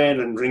sit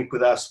around and drink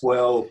with us,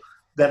 well,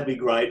 that'd be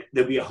great.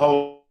 There'll be a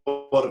whole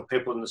lot of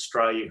people in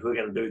Australia who are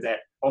going to do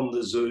that on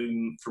the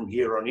Zoom from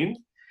here on in.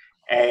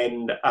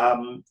 And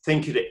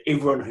thank you to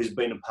everyone who's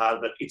been a part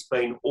of it. It's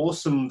been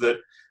awesome that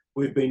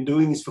we've been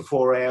doing this for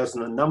 4 hours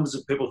and the numbers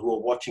of people who are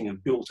watching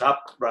have built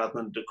up rather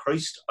than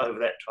decreased over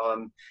that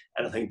time.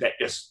 And I think that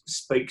just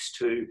speaks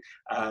to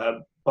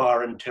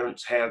Byron,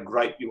 Terrence, how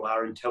great you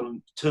are in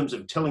terms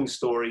of telling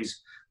stories,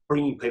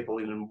 bringing people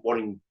in and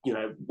wanting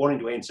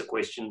to answer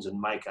questions and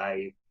make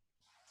a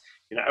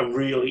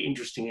really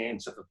interesting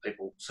answer for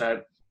people.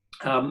 So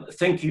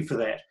thank you for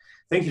that.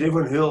 Thank you to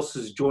everyone who else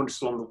has joined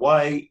us along the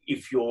way.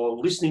 If you're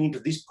listening to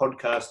this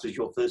podcast as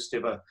your first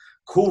ever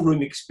Cool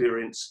Room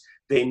experience,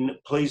 then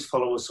please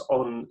follow us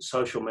on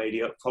social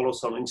media, follow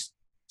us on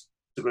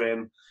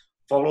Instagram,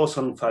 follow us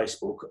on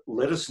Facebook.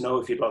 Let us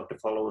know if you'd like to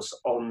follow us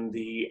on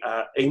the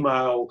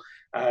email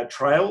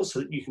trail so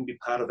that you can be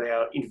part of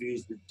our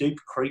interviews with Deep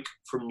Creek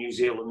from New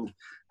Zealand,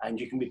 and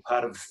you can be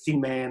part of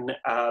Thin Man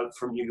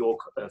from New York,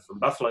 from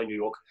Buffalo, New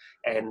York,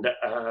 and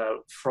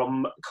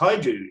from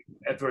Kaiju,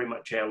 very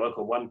much our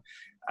local one.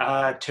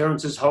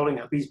 Terrence is holding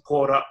up his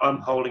porter.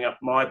 I'm holding up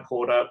my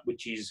porter,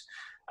 which is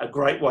a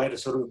great way to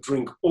sort of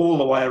drink all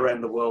the way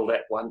around the world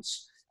at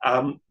once.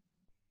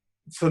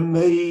 For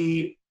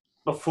me,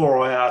 before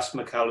I ask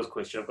Michaela's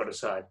question, I've got to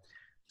say,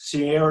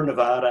 Sierra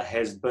Nevada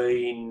has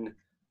been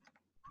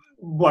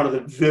one of the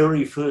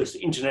very first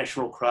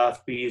international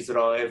craft beers that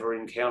I ever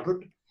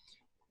encountered.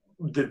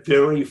 The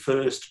very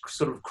first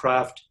sort of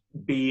craft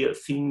beer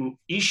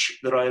thing-ish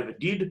that I ever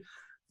did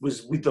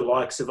was with the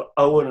likes of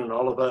Owen and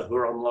Oliver, who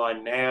are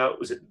online now. It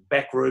was at the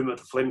back room of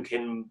the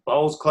Flemken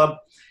Bowls Club,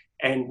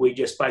 and we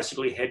just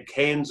basically had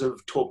cans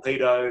of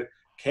Torpedo,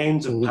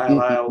 cans of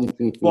Pale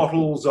Ale,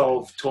 bottles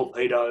of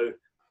Torpedo,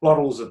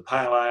 bottles of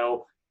Pale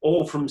Ale,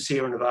 all from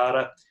Sierra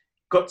Nevada.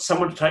 Got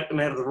someone to take them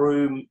out of the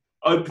room,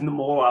 open them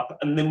all up,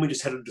 and then we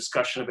just had a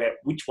discussion about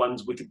which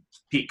ones we could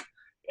pick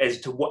as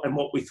to what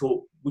we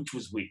thought which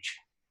was which.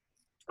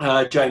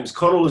 James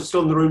Connell is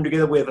still in the room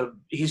together. We have a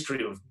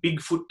history of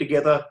Bigfoot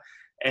together,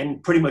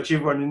 and pretty much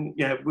everyone,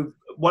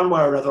 one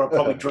way or another, I've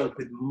probably drunk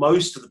with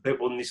most of the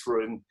people in this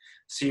room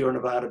Sierra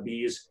Nevada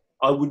beers.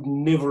 I would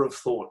never have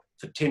thought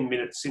for 10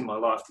 minutes in my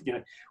life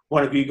that,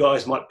 one of you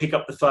guys might pick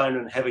up the phone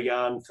and have a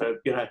yarn for,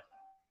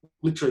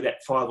 literally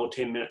that 5 or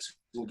 10 minutes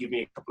and give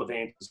me a couple of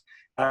answers.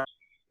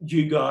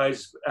 You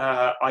guys,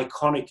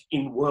 iconic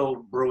in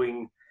world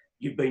brewing,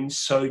 you've been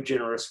so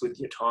generous with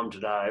your time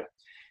today.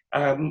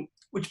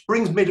 Which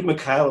brings me to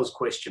Michaela's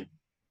question.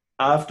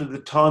 After the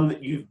time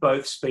that you've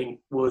both spent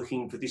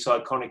working for this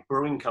iconic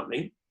brewing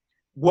company,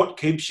 what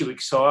keeps you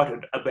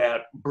excited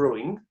about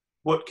brewing?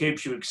 What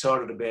keeps you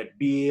excited about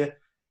beer?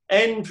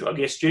 And I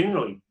guess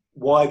generally,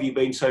 why have you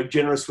been so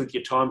generous with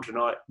your time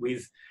tonight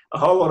with a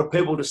whole lot of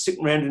people just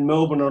sitting around in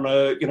Melbourne on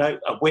a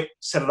wet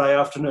Saturday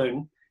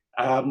afternoon?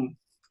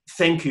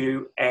 Thank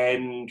you,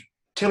 and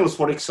tell us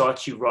what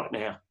excites you right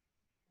now.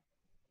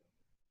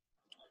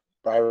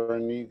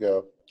 Byron, you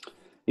go.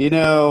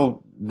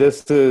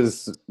 This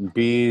has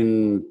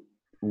been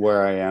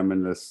where I am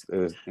in this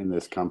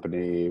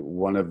company,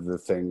 one of the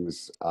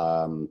things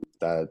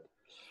that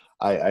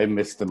I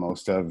miss the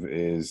most of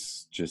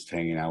is just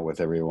hanging out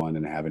with everyone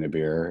and having a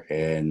beer.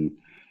 And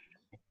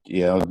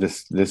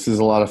this is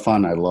a lot of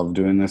fun. I love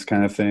doing this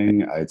kind of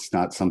thing. It's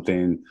not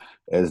something,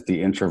 as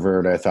the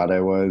introvert I thought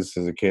I was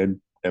as a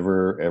kid,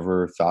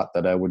 ever thought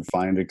that I would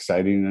find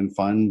exciting and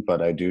fun,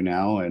 but I do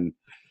now. And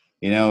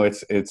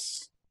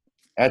it's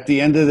at the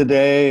end of the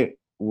day,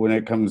 when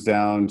it comes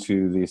down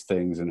to these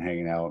things and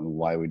hanging out and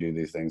why we do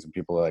these things, and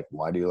people are like,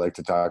 why do you like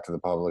to talk to the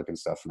public and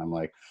stuff? And I'm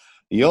like,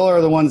 y'all are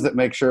the ones that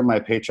make sure my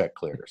paycheck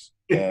clears.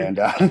 And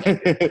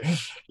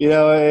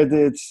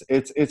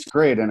it's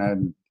great.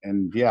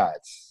 And yeah,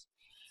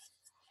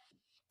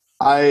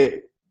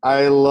 I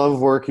love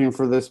working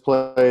for this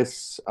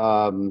place.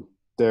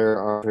 There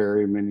are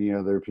very many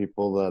other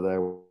people that I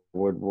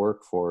would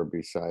work for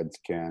besides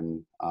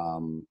Ken.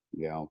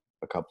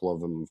 A couple of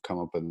them have come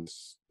up in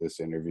this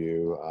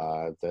interview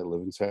that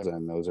live in San Jose,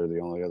 and those are the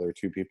only other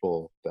two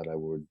people that I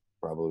would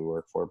probably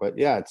work for. But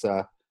yeah, it's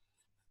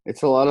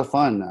a lot of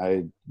fun.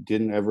 I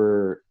didn't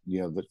ever,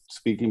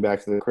 speaking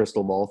back to the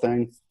crystal ball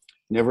thing,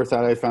 never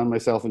thought I found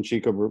myself in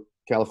Chico,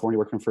 California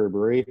working for a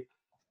brewery,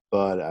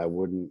 but I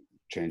wouldn't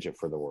change it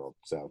for the world.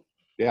 So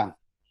yeah,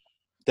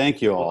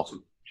 thank you all.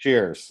 Awesome.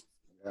 Cheers.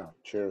 Yeah,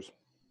 cheers.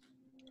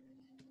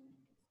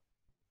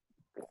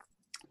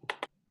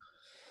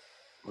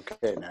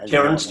 Okay, now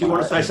Terrence, do you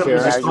want to say something?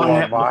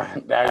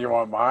 Now you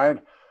want mine?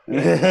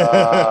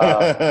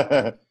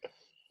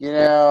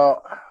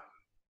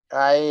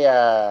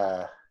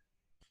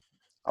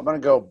 I'm gonna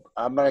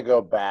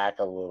go back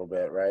a little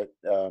bit, right?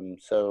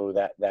 So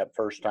that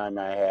first time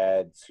I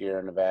had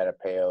Sierra Nevada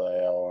Pale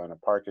Ale in a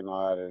parking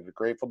lot at a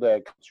Grateful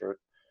Dead concert,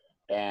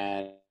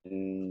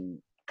 and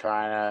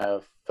kind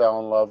of fell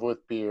in love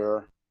with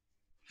beer.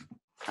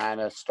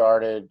 Kind of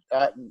started,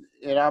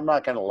 I'm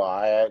not gonna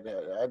lie,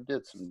 I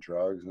did some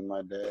drugs in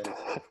my days.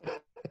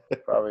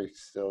 Probably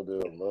still do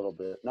a little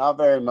bit, not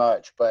very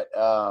much, but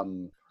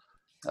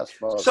that's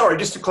most. Sorry,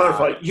 just to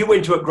clarify, you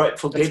went to a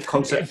Grateful Dead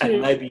concert and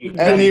maybe you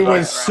and he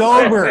was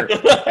sober.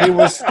 He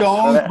was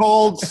stone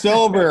cold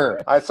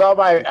sober. I saw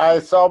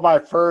my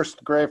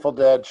first Grateful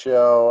Dead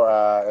show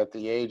at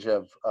the age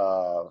of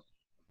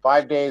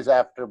 5 days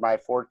after my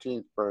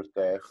 14th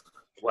birthday.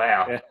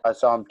 Wow. I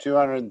saw him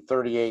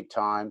 238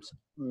 times,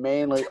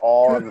 mainly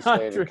all in the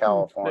state of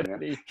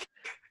California.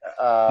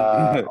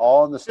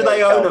 All in the state. Do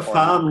they of own California. a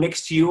farm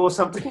next to you or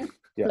something?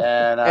 Yeah.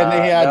 And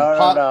they had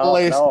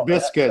pot-laced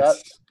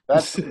biscuits.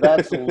 That's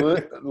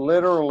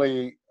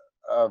literally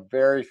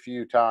very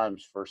few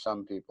times for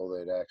some people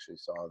that actually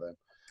saw them.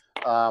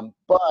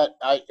 But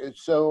I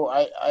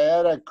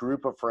had a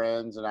group of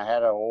friends, and I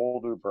had an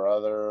older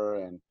brother,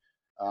 and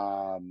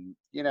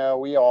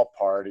we all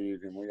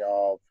partied, and we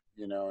all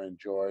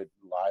enjoyed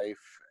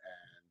life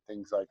and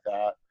things like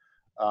that.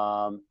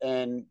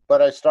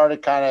 But I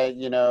started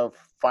kind of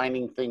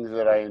finding things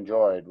that I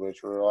enjoyed,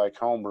 which were like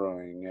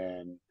homebrewing.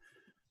 And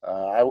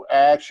I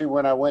actually,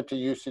 when I went to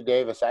UC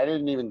Davis, I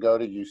didn't even go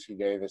to UC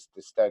Davis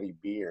to study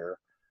beer.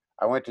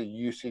 I went to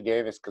UC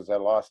Davis because I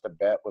lost a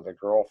bet with a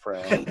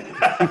girlfriend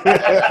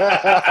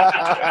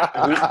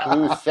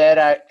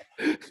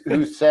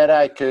who said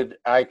I could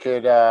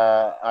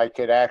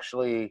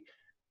actually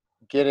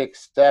get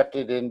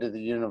accepted into the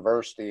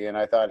university. And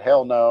I thought,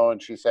 hell no. And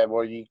she said,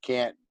 well, we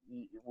can't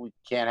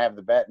have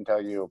the bet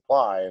until you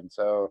apply. And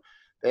so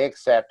they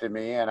accepted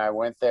me, and I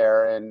went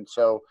there. And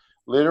so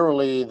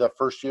literally the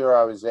first year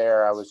I was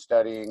there, I was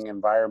studying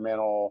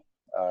environmental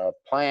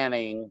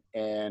planning,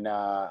 and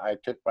I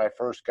took my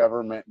first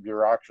government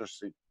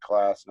bureaucracy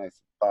class, and I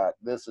thought,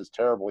 this is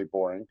terribly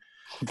boring.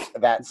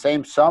 That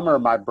same summer,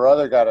 my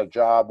brother got a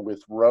job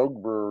with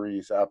Rogue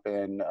Breweries up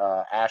in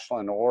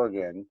Ashland,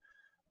 Oregon.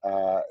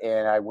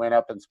 And I went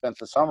up and spent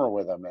the summer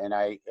with him, and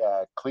I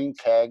cleaned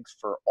kegs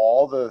for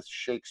all the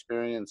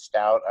Shakespearean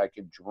stout I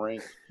could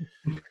drink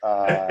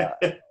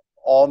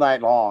all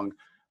night long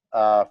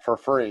for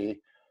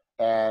free,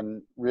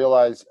 and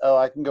realized,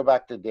 I can go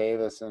back to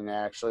Davis and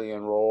actually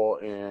enroll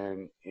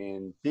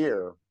in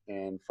beer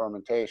and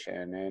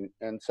fermentation.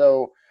 And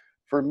so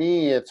for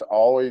me, it's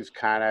always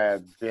kind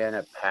of been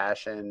a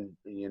passion.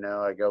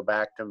 I go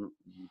back to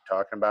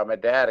talking about my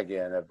dad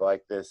again, of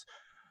like this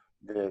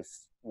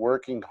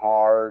working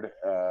hard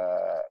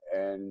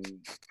and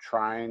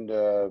trying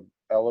to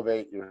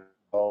elevate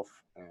yourself.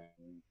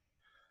 And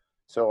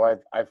so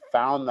I've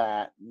found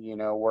that,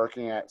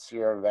 working at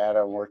Sierra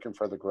Nevada and working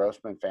for the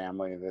Grossman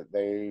family, that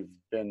they've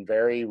been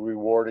very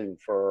rewarding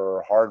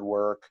for hard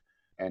work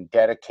and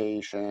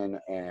dedication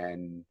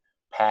and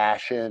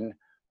passion.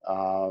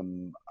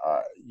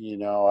 I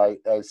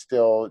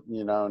still,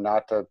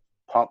 not to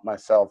pump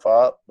myself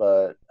up,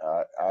 but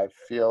I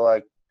feel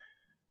like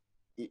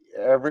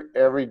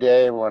every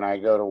day when I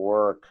go to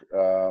work,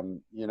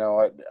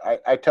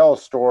 I tell a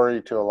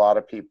story to a lot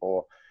of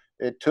people.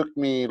 It took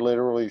me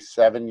literally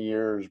 7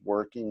 years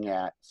working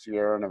at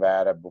Sierra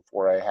Nevada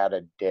before I had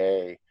a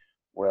day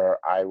where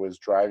I was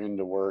driving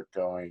to work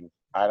going,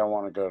 I don't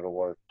want to go to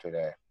work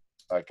today.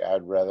 Like,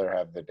 I'd rather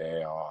have the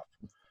day off.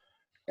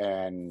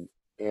 And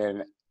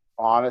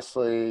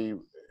honestly,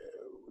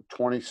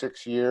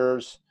 26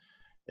 years,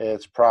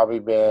 it's probably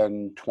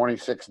been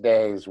 26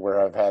 days where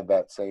I've had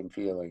that same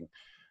feeling.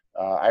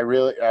 I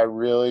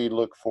really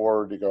look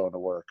forward to going to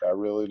work. I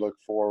really look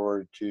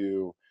forward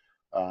to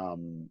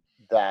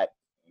that,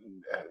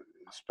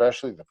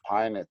 especially the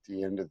pint at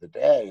the end of the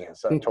day,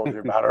 as I told you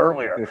about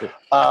earlier.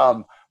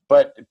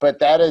 But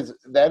that is,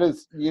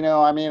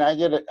 I mean, I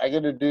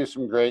get to do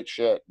some great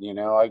shit.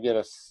 I get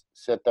to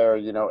sit there,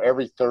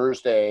 every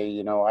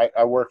Thursday.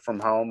 I work from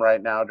home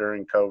right now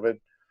during COVID,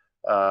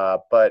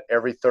 but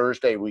every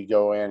Thursday we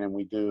go in and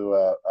we do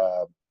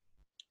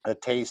a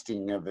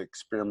tasting of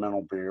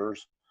experimental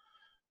beers,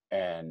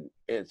 and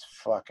it's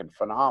fucking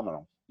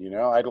phenomenal.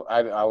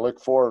 I look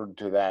forward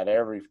to that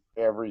every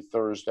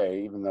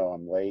Thursday, even though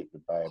I'm late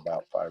by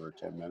about 5 or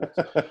 10 minutes.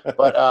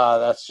 But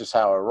that's just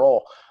how I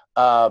roll.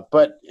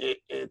 But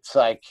it's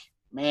like,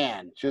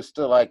 man, just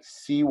to like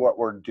see what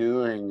we're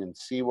doing and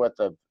see what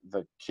the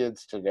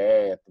kids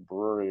today at the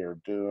brewery are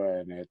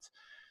doing.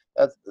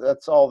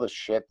 That's all the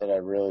shit that I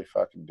really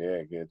fucking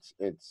dig.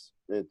 It's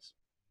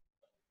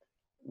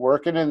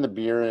working in the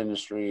beer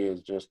industry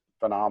is just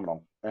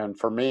phenomenal. And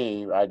for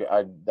me,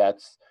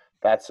 that's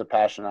the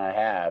passion I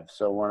have.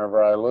 So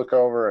whenever I look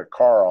over at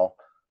Carl,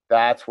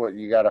 that's what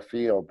you got to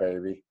feel,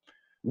 baby.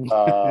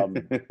 Carl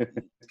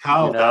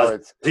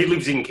does. He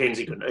lives in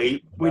Kensington.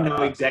 We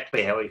know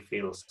exactly how he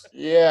feels.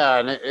 Yeah,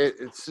 and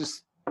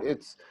it's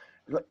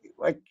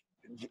like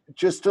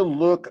just to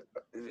look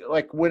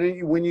like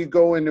when you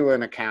go into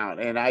an account,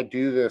 and I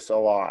do this a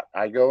lot.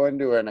 I go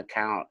into an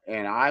account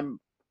and I'm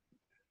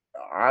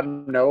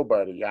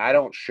nobody. I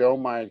don't show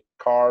my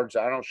cards.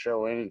 I don't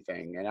show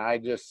anything, and I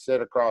just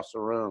sit across the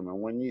room. And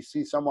when you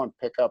see someone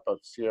pick up a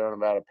Sierra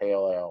Nevada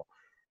Pale Ale,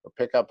 or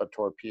pick up a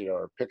Torpedo,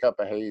 or pick up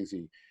a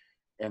Hazy,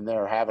 and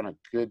they're having a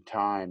good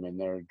time and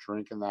they're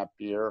drinking that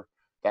beer,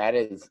 that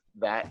is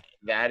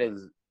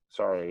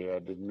sorry, I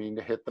didn't mean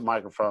to hit the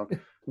microphone,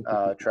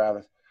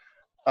 Travis.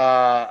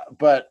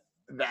 But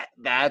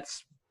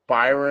that's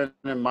Byron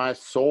and my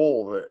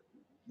soul that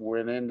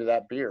went into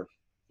that beer,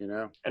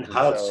 And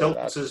hard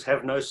seltzers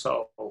have no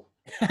soul.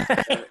 They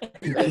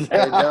don't.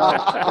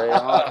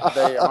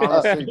 They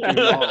honestly do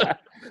not.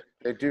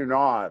 They do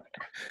not.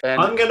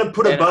 And I'm going to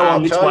put a bow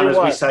on this one, as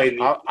we say.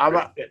 I'm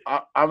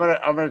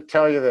going to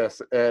tell you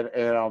this, and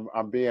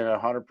I'm being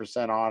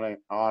 100%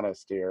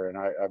 honest here, and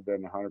I've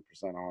been 100%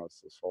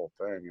 honest this whole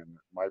thing, and it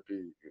might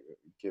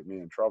get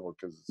me in trouble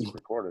because it's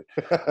recorded.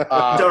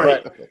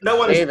 Sorry, no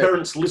one's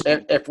parents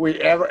listening. If we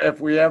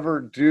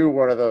ever do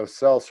one of those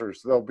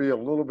seltzers, there'll be a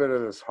little bit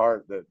of this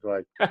heart that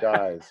like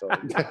dies. So.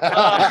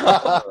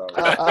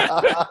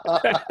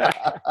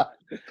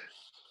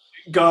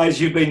 Guys,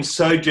 you've been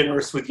so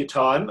generous with your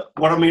time.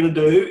 What I'm going to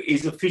do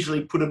is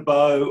officially put a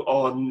bow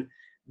on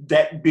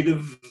that bit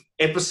of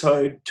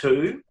episode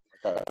 2.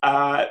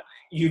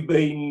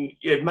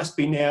 It must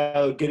be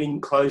now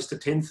getting close to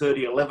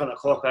 10:30, 11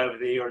 o'clock over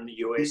there in the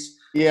US.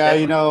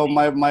 Yeah,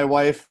 my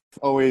wife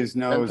always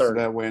knows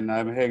that when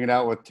I'm hanging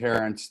out with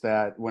Terrence,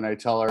 that when I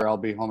tell her I'll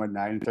be home at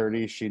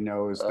 9:30, she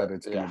knows that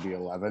it's going to be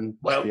 11.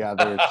 Well,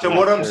 so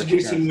what I'm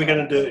suggesting we're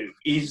going to do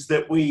is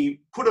that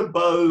we put a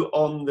bow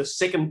on the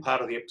second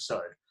part of the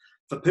episode.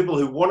 For people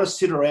who want to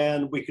sit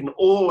around, we can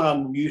all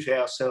unmute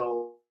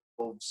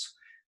ourselves.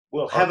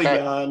 We'll have a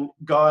yarn,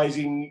 guys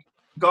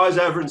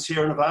over in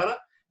Sierra Nevada.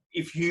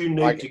 If you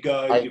need to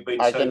go, you've been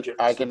so generous.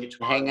 I can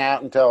hang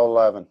out until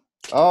 11.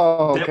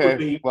 Oh, okay. That would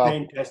be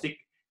fantastic.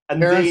 And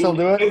Terrence will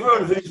then do it.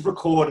 Everyone who's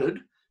recorded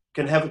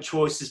can have a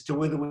choice as to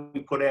whether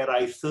we put out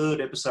a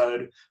third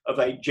episode of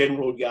a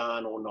general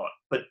yarn or not.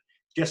 But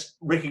just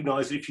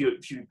recognise if you're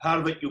part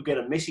of it, you'll get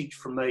a message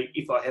from me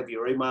if I have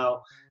your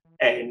email.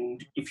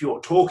 And if you're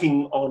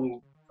talking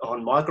on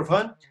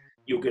microphone,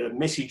 you'll get a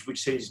message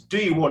which says, do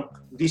you want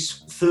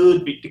this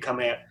third bit to come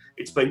out?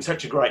 It's been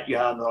such a great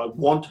yarn that I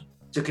want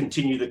to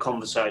continue the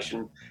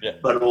conversation,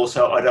 but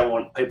also I don't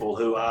want people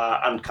who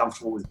are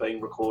uncomfortable with being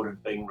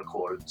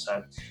recorded.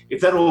 So if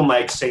that all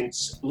makes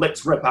sense,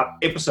 let's wrap up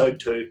episode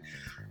 2.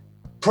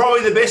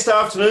 Probably the best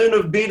afternoon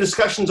of beer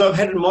discussions I've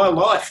had in my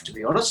life, to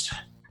be honest.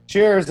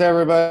 Cheers,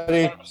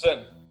 everybody.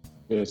 100%.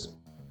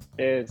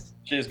 Cheers.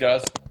 Cheers,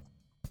 guys.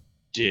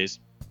 Cheers.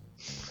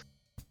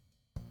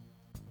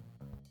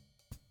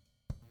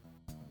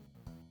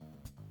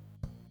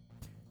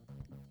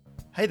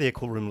 Hey there,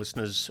 Cool Room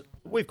listeners.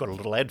 We've got a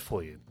little ad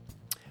for you.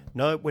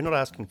 No, we're not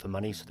asking for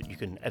money so that you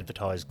can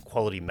advertise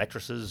quality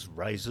mattresses,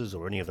 razors,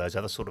 or any of those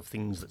other sort of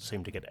things that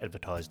seem to get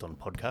advertised on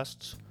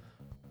podcasts.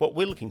 What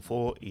we're looking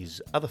for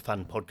is other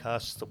fun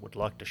podcasts that would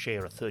like to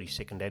share a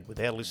 30-second ad with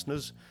our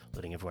listeners,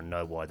 letting everyone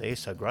know why they're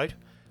so great,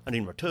 and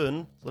in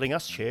return, letting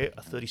us share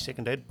a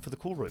 30-second ad for the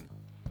Cool Room.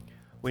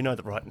 We know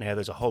that right now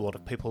there's a whole lot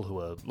of people who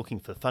are looking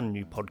for fun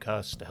new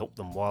podcasts to help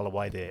them while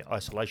away their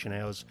isolation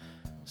hours.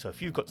 So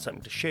if you've got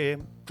something to share,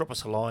 drop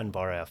us a line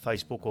via our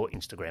Facebook or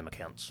Instagram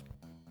accounts.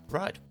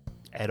 Right,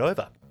 ad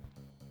over.